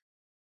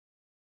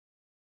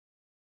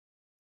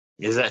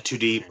 Is that too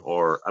deep?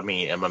 Or, I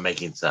mean, am I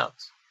making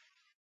sense?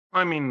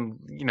 I mean,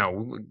 you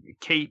know,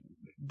 Kate,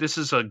 this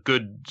is a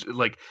good,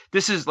 like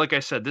I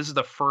said, this is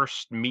the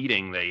first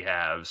meeting they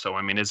have. So,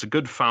 I mean, it's a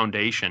good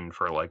foundation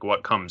for like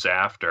what comes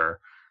after.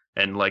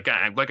 And like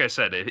I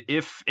said,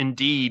 if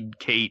indeed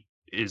Kate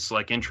is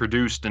like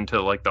introduced into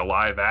like the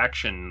live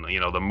action, you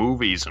know, the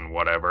movies and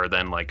whatever,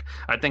 then like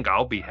I think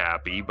I'll be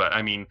happy. But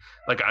I mean,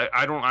 like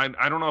I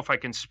don't know if I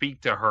can speak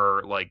to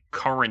her like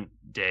current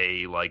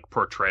day like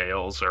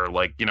portrayals or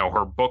like, you know,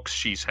 her books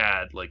she's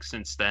had like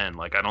since then.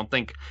 Like I don't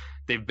think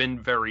they've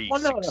been very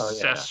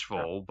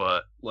successful,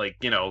 but like,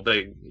 you know,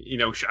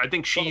 I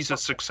think she's a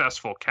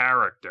successful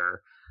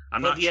character.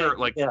 I'm not sure,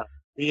 like,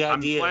 the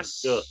idea is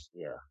good.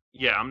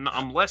 Yeah,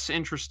 I'm less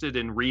interested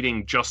in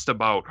reading just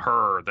about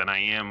her than I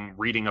am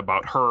reading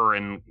about her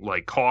and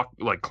like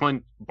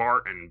Clint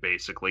Barton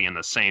basically in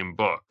the same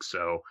book.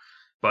 So,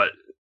 but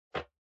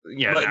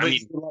yeah, But I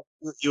mean,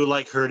 you would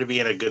like her to be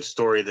in a good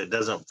story that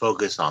doesn't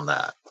focus on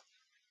that.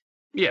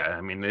 yeah,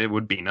 I mean, it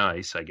would be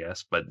nice, I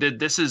guess. But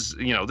this is,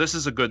 this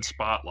is a good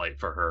spotlight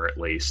for her, at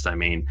least. I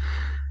mean,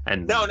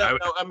 and No.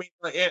 I mean,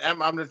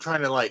 I'm just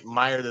trying to like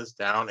mire this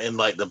down in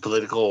like the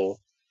political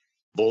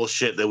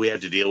bullshit that we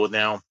have to deal with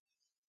now.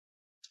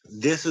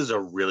 This is a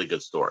really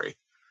good story.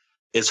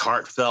 It's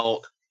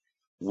heartfelt.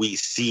 We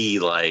see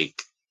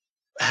like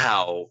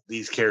how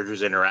these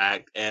characters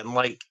interact, and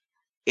like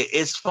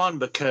it's fun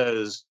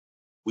because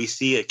we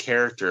see a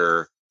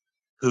character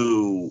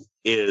who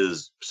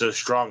is so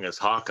strong as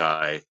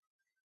Hawkeye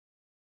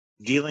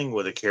dealing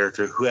with a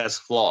character who has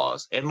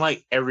flaws, and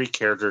like every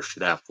character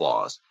should have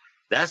flaws.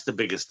 That's the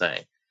biggest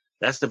thing.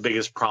 That's the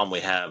biggest problem we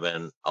have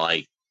in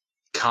like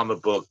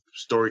comic book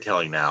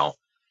storytelling now.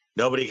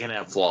 Nobody can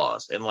have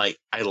flaws, and like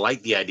I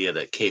like the idea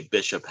that Kate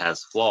Bishop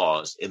has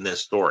flaws in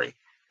this story.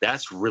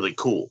 That's really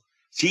cool.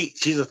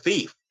 She's a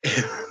thief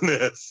in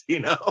this,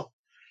 and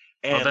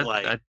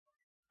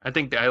I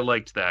think I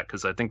liked that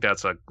because I think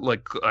that's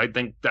I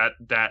think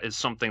that is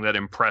something that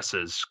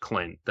impresses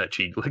Clint, that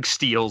she like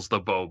steals the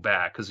bow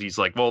back, because he's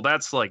like, well,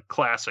 that's like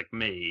classic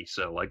me,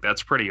 so like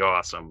that's pretty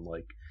awesome,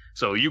 like,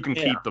 so you can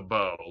keep the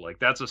bow, like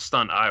that's a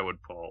stunt I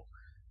would pull.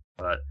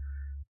 But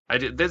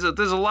there's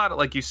a lot of,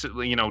 like you said,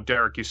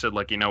 Derek, you said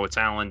like, it's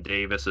Alan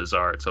Davis's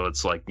art, so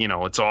it's like,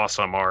 it's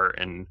awesome art,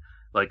 and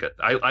like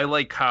I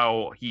like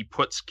how he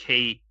puts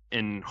Kate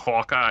in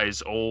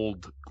Hawkeye's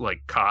old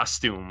like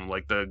costume,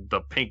 like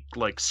the pink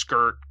like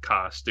skirt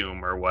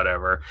costume or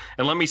whatever.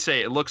 And let me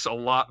say, it looks a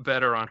lot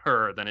better on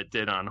her than it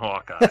did on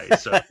Hawkeye.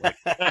 So like,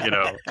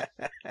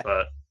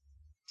 but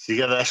she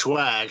got that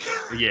swag.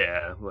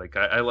 Yeah, like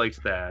I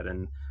liked that.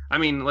 And I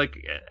mean,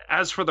 like,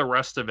 as for the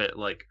rest of it,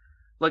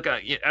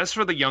 as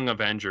for the Young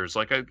Avengers,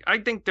 like I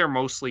think they're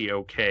mostly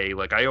okay.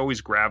 Like I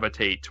always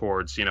gravitate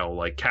towards,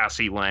 like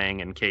Cassie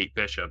Lang and Kate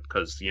Bishop,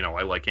 because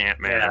I like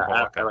Ant-Man and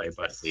Hawkeye.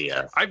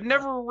 I've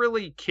never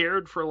really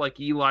cared for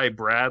like Eli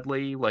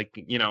Bradley. Like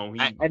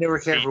I never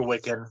cared for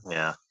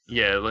Wiccan.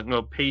 Yeah, like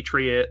no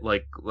Patriot.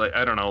 Like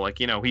I don't know. Like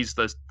he's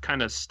the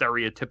kind of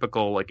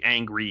stereotypical like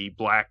angry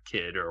black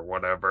kid or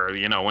whatever.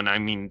 And I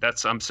mean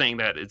I'm saying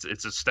that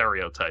it's a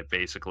stereotype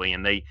basically,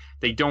 and they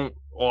don't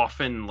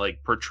often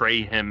like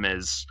portray him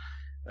as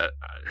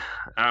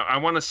I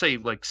want to say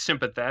like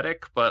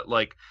sympathetic, but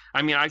like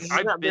I mean I've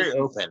not been very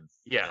open.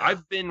 Yeah,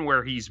 I've been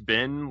where he's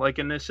been, like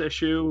in this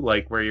issue,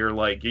 like where you're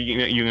like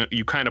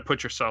you kind of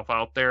put yourself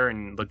out there,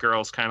 and the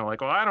girl's kind of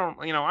like, well, I don't,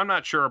 I'm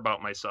not sure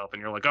about myself,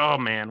 and you're like, oh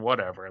man,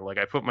 whatever. Like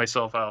I put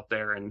myself out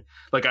there, and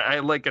like I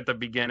like at the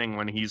beginning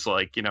when he's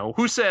like,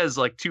 who says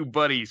like two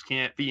buddies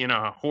can't be in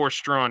a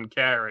horse-drawn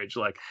carriage?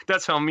 Like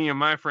that's how me and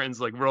my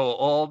friends like roll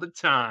all the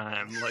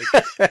time. Like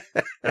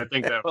I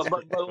think that was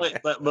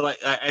but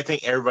I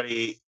think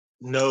everybody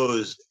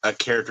knows a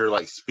character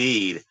like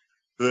Speed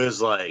who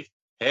is like,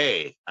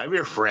 hey, I'm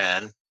your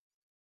friend.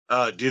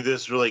 Do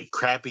this really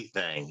crappy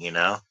thing,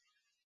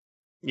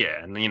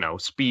 Yeah,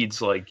 and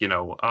Speed's like,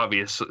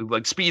 obviously,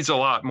 like Speed's a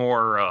lot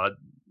more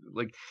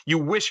like you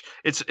wish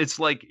it's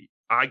like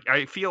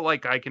I feel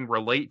like I can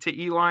relate to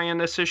Eli in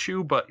this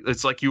issue, but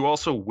it's like you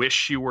also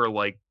wish you were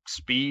like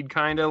Speed,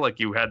 kind of like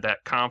you had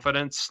that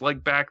confidence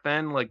like back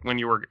then, like when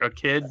you were a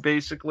kid,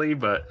 basically.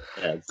 But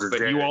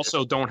you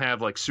also don't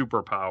have like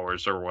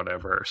superpowers or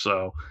whatever.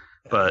 So,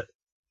 but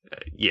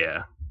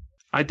yeah.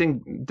 I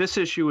think this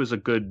issue is a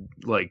good,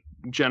 like,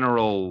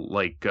 general,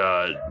 like,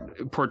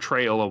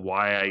 portrayal of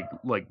why I,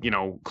 like,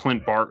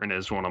 Clint Barton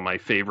is one of my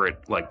favorite,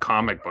 like,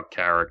 comic book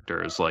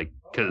characters, like,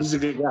 because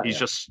he's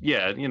just,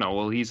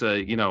 well, he's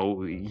a,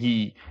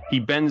 he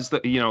bends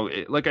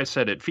the, like I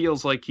said, it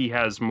feels like he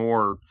has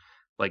more,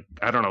 like,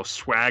 I don't know,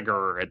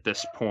 swagger at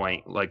this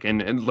point, like,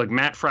 and like,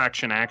 Matt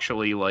Fraction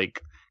actually,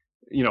 like,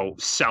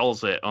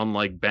 sells it,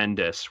 unlike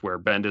Bendis, where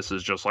Bendis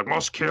is just like,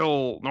 must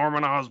kill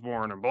Norman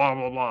Osborn and blah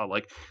blah blah.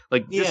 Like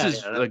this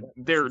is like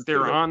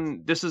they're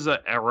on. This is an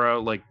era,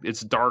 like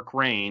it's Dark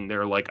Reign.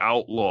 They're like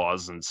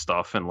outlaws and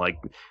stuff, and like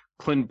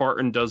Clint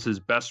Barton does his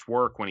best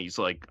work when he's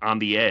like on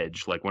the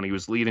edge, like when he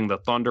was leading the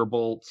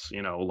Thunderbolts.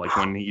 Like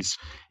when he's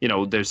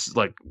there's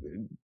like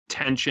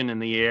tension in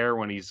the air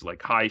when he's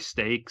like high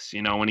stakes.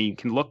 And he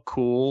can look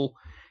cool.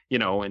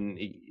 And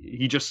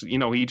he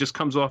just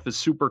comes off as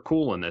super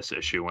cool in this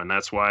issue, and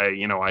that's why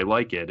I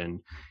like it. And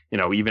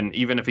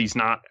even if he's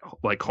not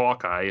like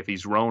Hawkeye, if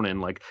he's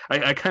Ronin, like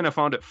I kind of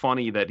found it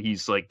funny that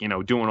he's like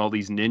doing all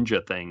these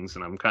ninja things,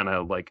 and I'm kind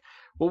of like,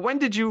 well, when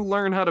did you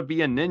learn how to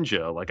be a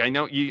ninja? Like I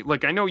know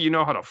you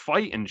know how to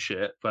fight and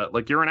shit, but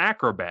like you're an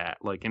acrobat,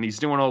 like, and he's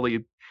doing all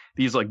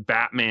these like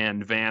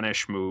Batman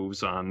vanish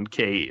moves on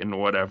Kate and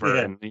whatever,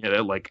 and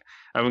like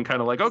I'm kind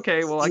of like,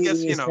 okay, well, I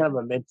guess he's kind of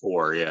a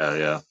mentor,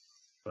 yeah.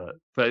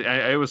 But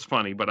it was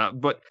funny,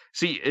 but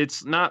see,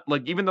 it's not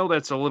like, even though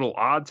that's a little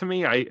odd to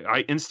me,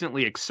 I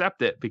instantly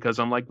accept it, because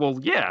I'm like, well,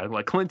 yeah,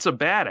 like Clint's a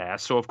badass,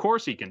 so of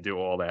course he can do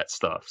all that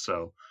stuff.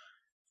 So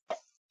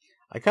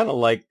I kind of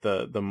like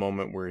the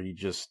moment where he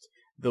just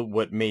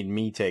what made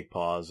me take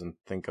pause and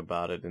think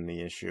about it in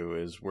the issue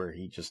is where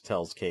he just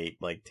tells Kate,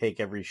 like, take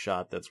every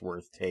shot that's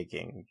worth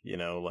taking,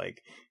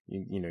 like,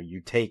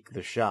 you take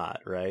the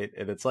shot, right?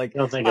 And it's like,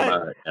 Don't think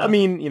about it. Yeah. I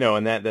mean,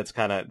 and that's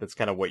kind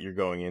of what you're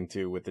going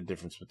into with the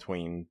difference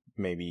between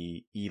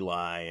maybe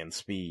Eli and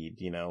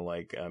Speed,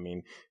 like, I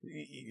mean,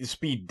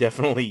 Speed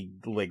definitely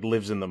like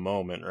lives in the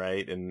moment,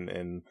 right?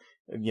 And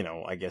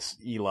I guess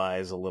Eli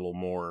is a little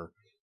more,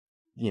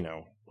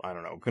 I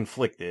don't know,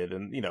 conflicted.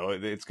 And,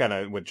 it's kind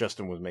of what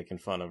Justin was making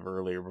fun of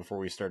earlier before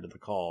we started the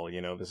call.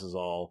 This is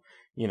all,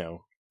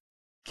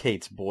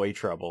 Kate's boy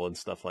trouble and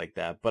stuff like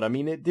that. But I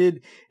mean, it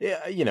did,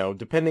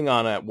 depending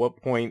on at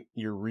what point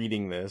you're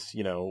reading this,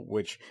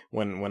 which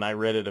when I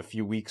read it a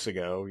few weeks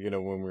ago,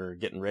 when we were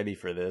getting ready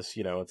for this,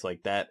 it's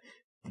like that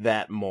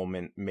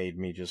moment made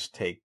me just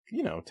take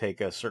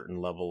a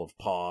certain level of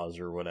pause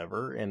or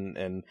whatever.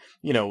 And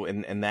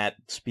that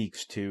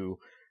speaks to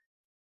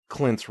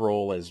Clint's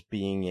role as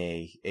being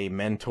a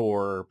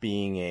mentor,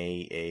 being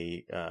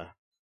a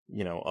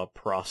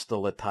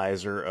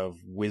proselytizer of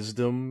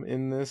wisdom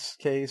in this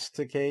case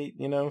to Kate,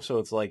 so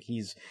it's like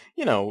he's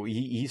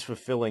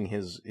fulfilling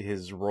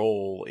his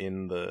role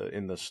in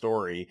the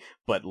story,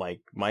 but like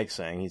Mike's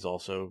saying, he's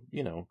also,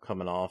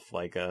 coming off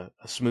like a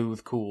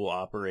smooth, cool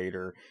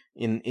operator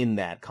in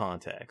that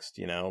context,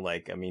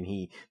 like, I mean,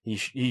 he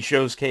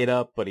shows Kate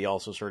up, but he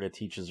also sort of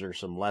teaches her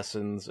some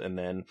lessons. And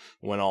then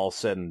when all's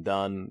said and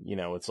done,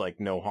 it's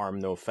like no harm,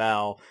 no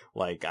foul.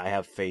 Like, I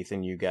have faith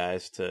in you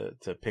guys to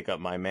pick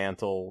up my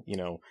mantle,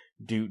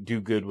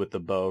 do good with the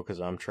bow, because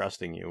I'm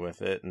trusting you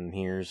with it. And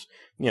here's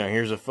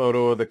a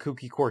photo of the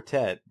Kooky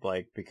Quartet,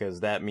 like,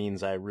 because that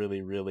means I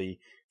really, really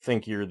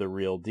think you're the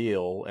real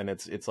deal. And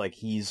it's like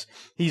he's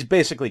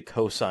basically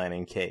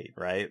co-signing Kate,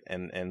 right?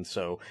 And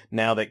so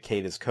now that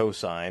Kate is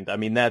co-signed, I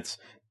mean, that's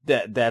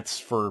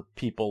for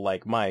people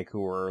like Mike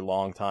who are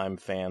longtime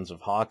fans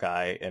of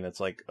Hawkeye, and it's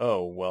like,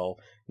 oh well,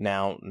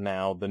 now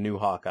the new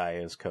Hawkeye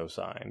is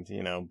co-signed,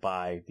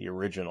 by the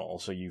original,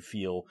 so you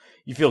feel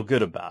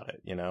good about it,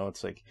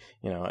 it's like,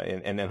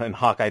 and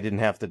Hawkeye didn't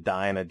have to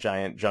die in a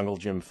giant jungle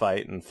gym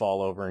fight and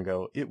fall over and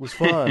go, it was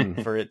fun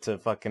for it to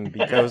fucking be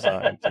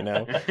co-signed,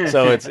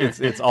 so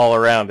it's all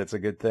around, it's a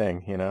good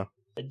thing,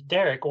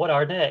 Derek, what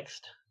are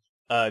next?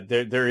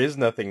 There is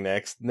nothing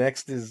next.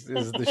 Next is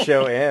the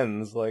show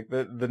ends. Like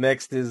the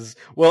next is,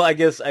 well, I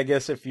guess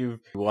if you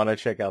want to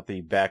check out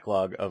the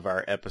backlog of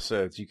our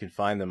episodes, you can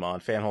find them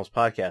on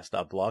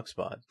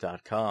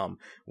fanholespodcast.blogspot.com.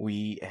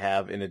 We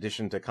have, in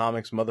addition to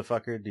Comics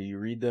Motherfucker, Do You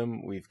Read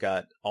Them? We've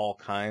got all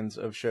kinds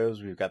of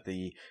shows. We've got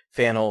the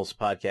Fanholes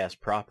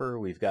podcast proper.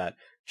 We've got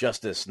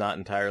Justice Not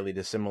Entirely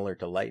Dissimilar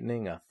to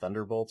Lightning, a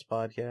Thunderbolts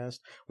podcast.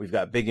 We've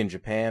got Big in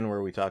Japan,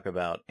 where we talk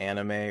about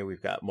anime.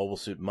 We've got Mobile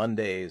Suit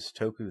Mondays,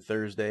 Toku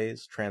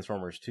Thursdays,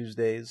 Transformers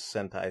Tuesdays,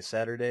 Sentai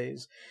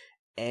Saturdays.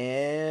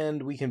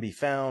 And we can be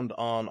found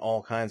on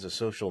all kinds of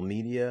social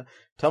media,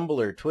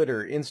 Tumblr,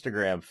 Twitter,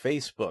 Instagram,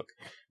 Facebook.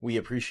 We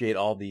appreciate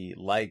all the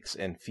likes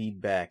and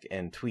feedback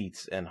and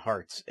tweets and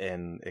hearts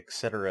and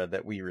etc.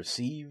 that we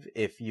receive.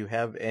 If you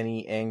have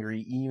any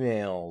angry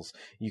emails,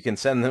 you can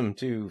send them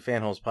to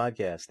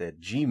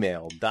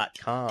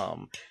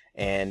fanholespodcast@gmail.com.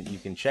 And you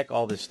can check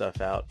all this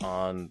stuff out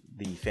on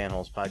the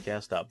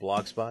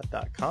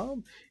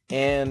fanholespodcast.blogspot.com.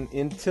 And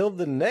until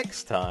the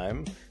next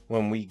time,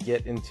 when we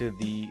get into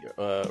the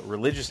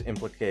religious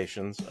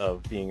implications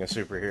of being a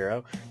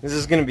superhero, this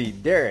is going to be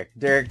Derek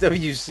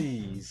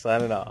WC,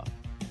 signing off.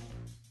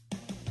 Hey,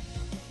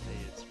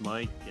 it's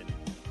Mike, and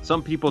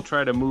some people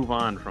try to move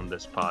on from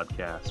this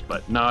podcast,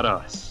 but not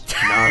us.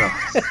 Not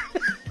us.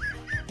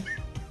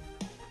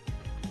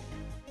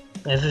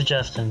 This is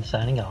Justin,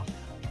 signing off.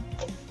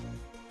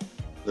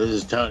 This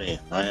is Tony.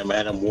 I am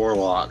Adam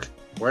Warlock.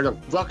 Where the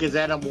fuck is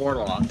Adam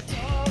Warlock?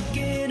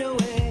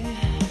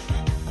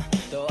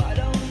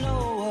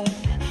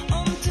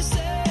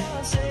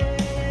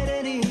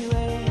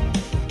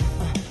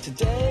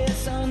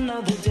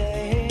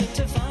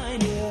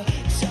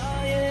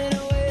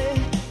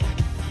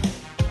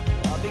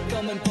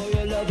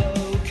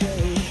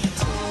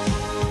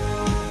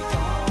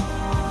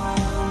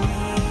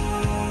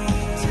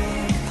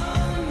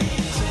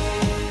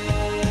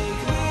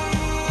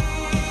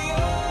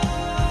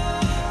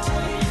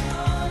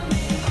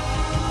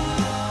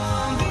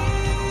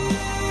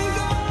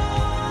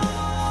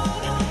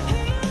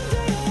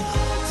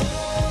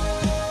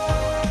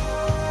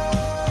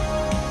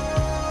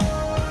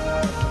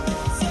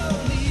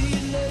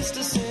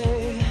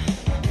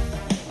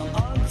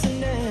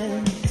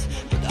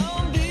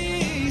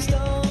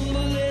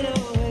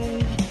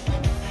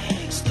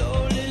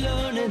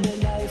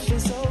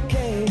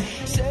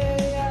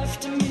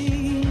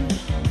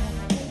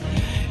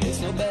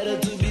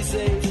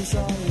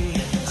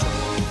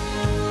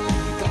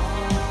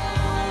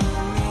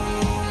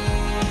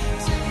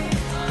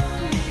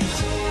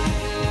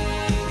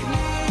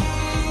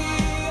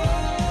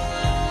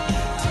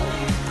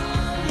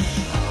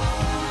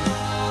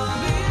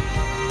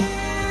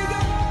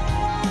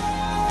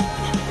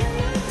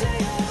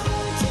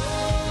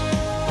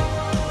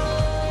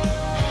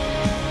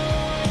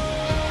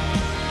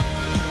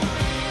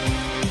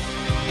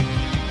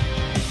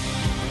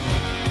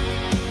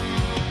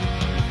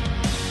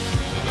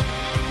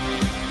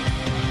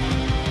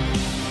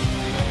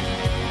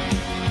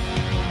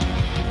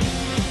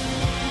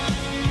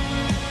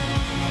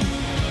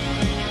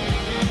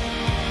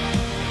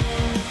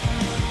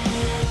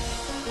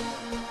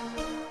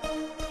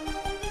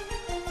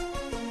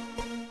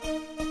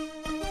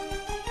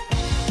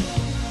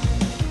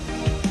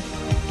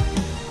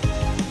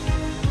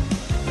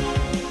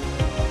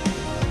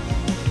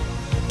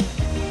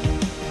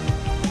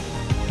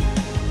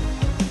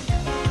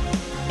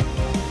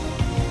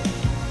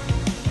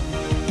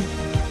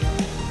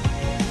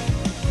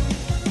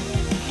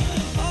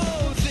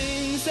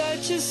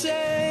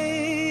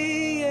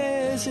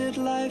 is it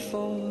life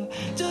for?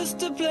 Just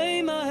to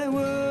play my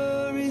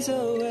worries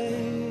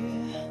away.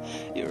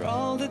 You're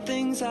all the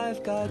things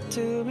I've got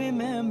to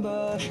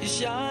remember. You're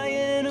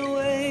shying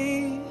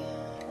away.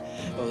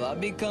 Well, I'll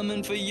be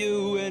coming for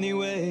you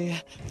anyway.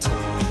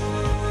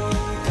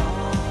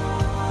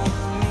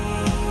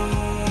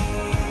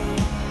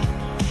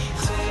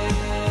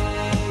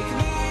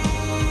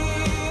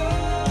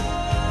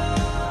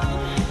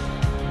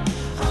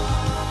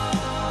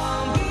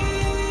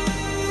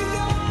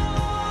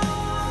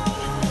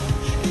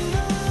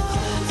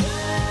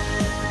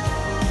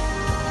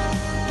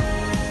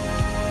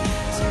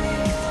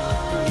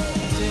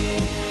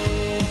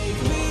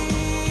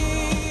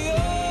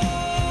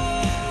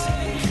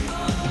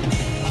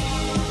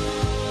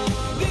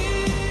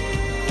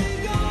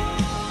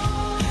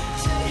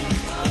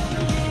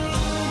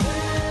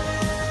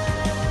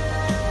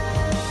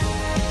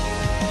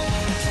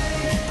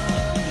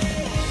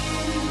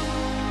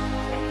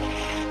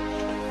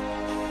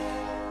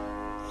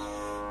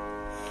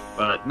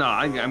 But no,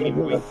 I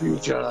mean,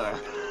 future.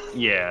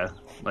 Yeah,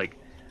 like,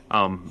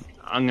 I'm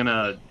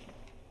gonna.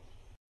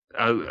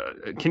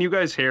 Can you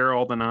guys hear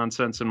all the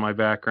nonsense in my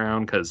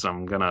background? Because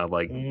I'm gonna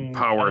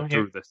power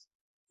through this.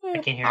 I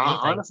can't hear anything.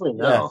 Honestly,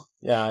 no.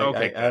 Yeah,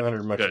 Okay, I haven't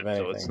heard much good. of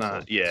anything. So it's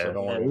not. So Yeah,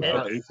 don't worry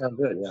about it. You sound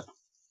good, yeah.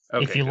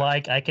 Okay, if you good.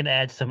 like, I can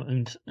add some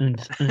for you.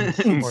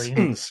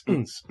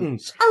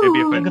 Maybe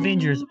Young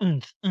Avengers.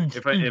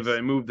 If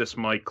I move this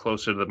mic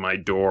closer to my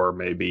door,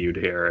 maybe you'd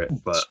hear it.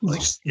 But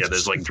there's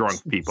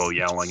drunk people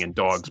yelling and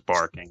dogs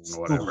barking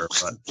and whatever.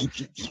 But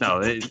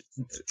no, it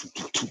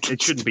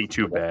shouldn't be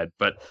too bad.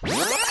 But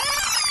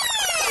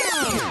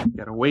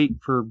gotta wait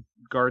for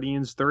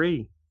Guardians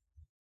 3.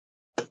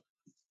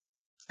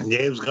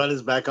 James Gunn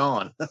is back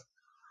on.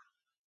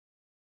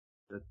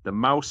 The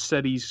mouse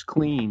said he's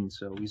clean,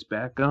 so he's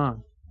back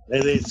on.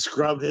 They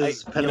scrubbed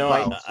his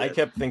pedophile. I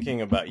kept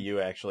thinking about you,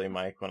 actually,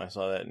 Mike, when I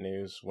saw that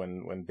news,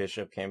 when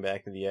Bishop came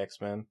back to the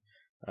X-Men.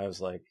 I was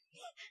like,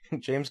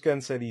 James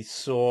Gunn said he's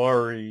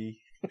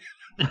sorry.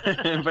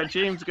 But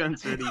James Gunn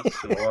said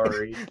he's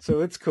sorry.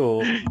 So it's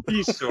cool.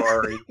 He's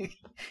sorry.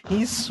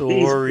 He's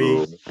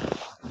sorry.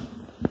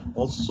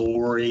 Well,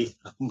 sorry.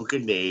 I'm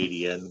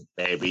Canadian,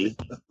 maybe.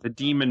 The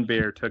demon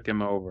bear took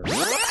him over.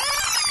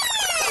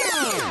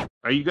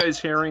 Are you guys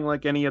hearing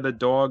any of the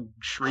dog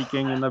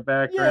shrieking in the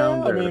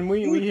background? Yeah, I mean,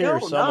 we hear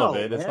some of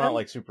it. It's man.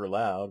 not super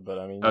loud, but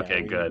I mean,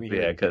 Okay, good. we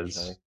hear it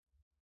Because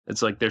occasionally.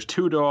 it's there's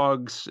 2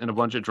 dogs and a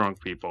bunch of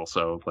drunk people,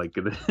 so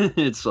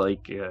it's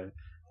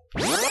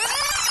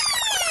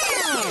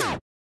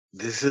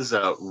This is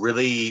a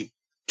really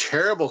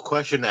terrible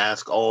question to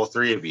ask all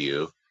 3 of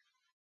you.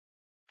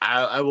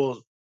 I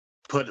will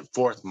put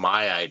forth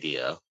my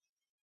idea,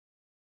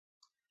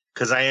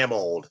 because I am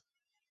old.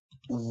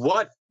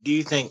 What do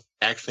you think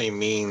actually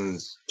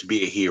means to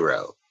be a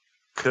hero?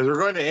 Because we're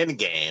going to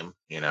Endgame,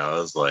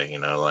 it's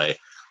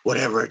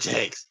whatever it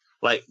takes.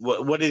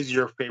 What is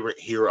your favorite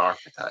hero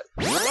archetype?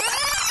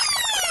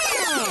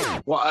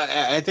 Well,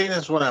 I think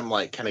that's what I'm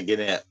kind of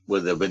getting at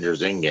with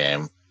Avengers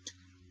Endgame.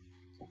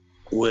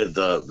 With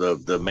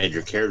the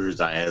major character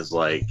design is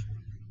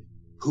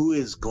who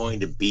is going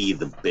to be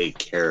the big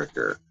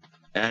character?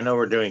 And I know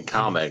we're doing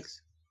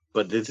comics,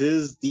 but this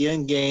is the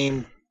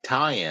Endgame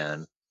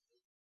tie-in.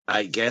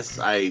 I guess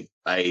I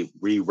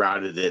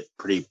rerouted it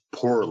pretty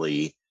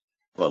poorly,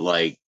 but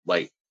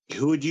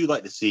who would you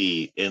like to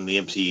see in the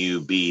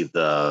MCU be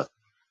the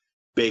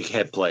big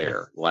head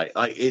player?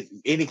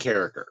 Any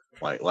character,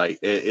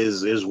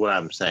 is what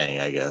I'm saying,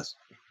 I guess.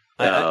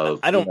 I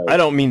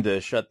don't mean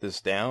to shut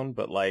this down,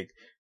 but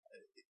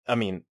I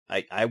mean,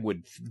 I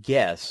would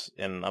guess,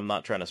 and I'm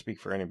not trying to speak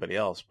for anybody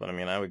else, but I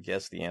mean, I would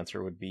guess the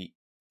answer would be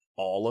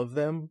all of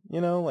them,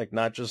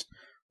 not just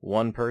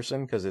one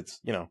person, because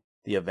it's,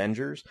 the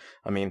Avengers.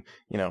 I mean,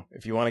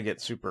 if you want to get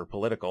super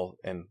political,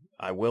 and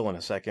I will in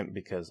a second,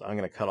 because I'm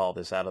going to cut all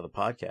this out of the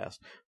podcast,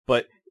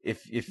 but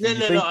if you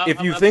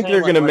think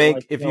they're going to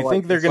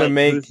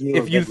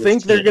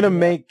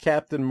make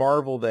Captain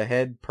Marvel the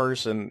head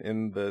person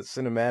in the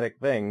cinematic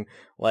thing,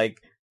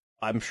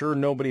 I'm sure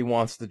nobody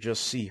wants to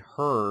just see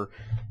her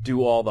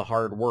do all the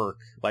hard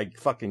work, like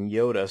fucking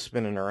Yoda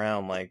spinning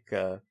around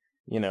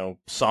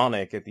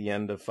Sonic at the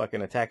end of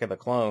fucking Attack of the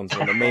Clones,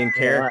 when the main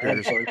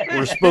characters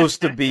were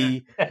supposed to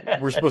be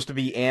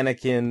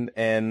Anakin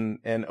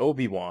and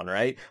Obi-Wan,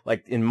 right?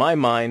 In my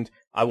mind,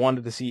 I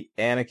wanted to see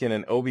Anakin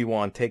and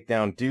Obi-Wan take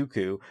down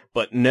Dooku,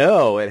 but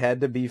no, it had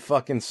to be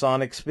fucking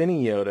Sonic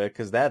spinning Yoda,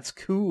 because that's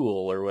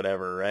cool or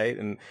whatever, right?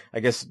 And I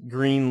guess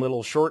green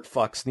little short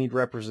fucks need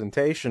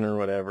representation or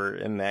whatever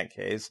in that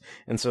case,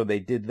 and so they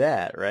did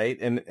that, right?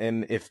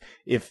 And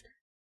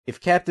if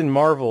Captain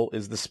Marvel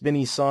is the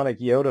spinny Sonic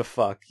Yoda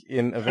fuck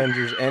in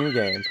Avengers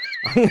Endgame,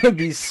 I'm going to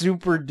be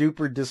super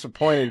duper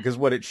disappointed, because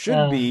what it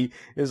should be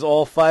is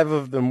all 5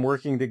 of them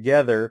working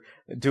together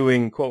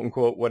doing quote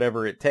unquote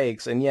whatever it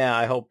takes. And yeah,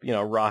 I hope,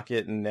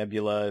 Rocket and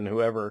Nebula and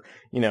whoever,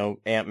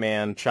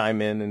 Ant-Man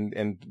chime in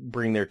and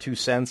bring their 2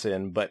 cents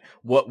in. But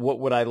what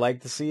would I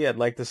like to see? I'd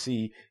like to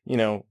see,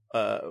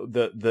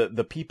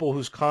 the people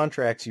whose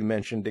contracts you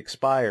mentioned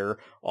expire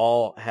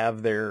all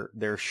have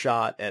their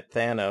shot at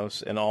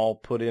Thanos and all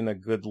put in a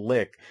good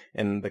lick,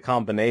 and the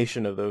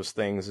combination of those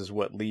things is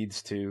what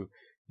leads to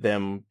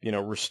them,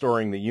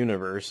 restoring the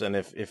universe. And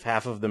if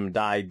half of them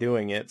die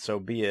doing it, so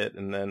be it.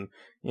 And then,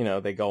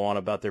 they go on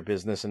about their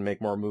business and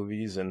make more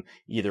movies and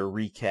either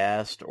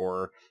recast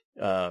or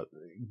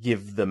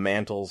give the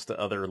mantles to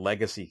other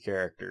legacy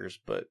characters.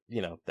 But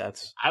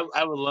that's I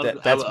would love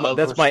that, I would love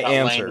that's for my Scott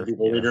Lang answer. to be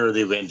the leader of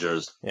the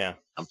Avengers. Yeah,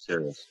 I'm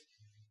serious.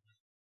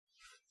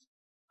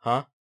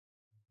 Huh?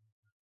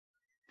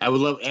 I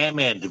would love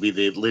Ant-Man to be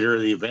the leader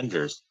of the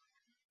Avengers.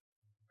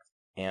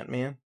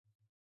 Ant-Man.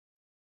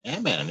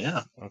 Ant-Man,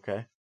 yeah.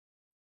 Okay.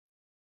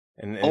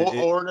 And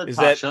or is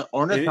Natasha.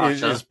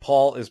 Is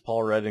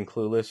Paul Rudd and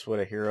clueless what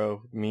a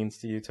hero means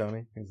to you,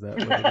 Tony? Is that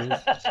what it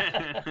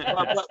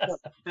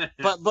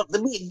is? but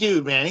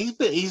dude, man,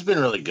 he's been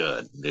really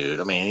good,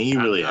 dude. I mean, he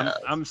really has.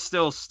 I'm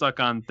still stuck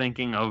on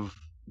thinking of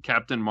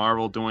Captain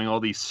Marvel doing all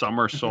these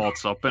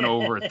somersaults up and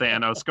over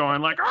Thanos,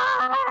 going like,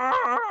 "Ah!"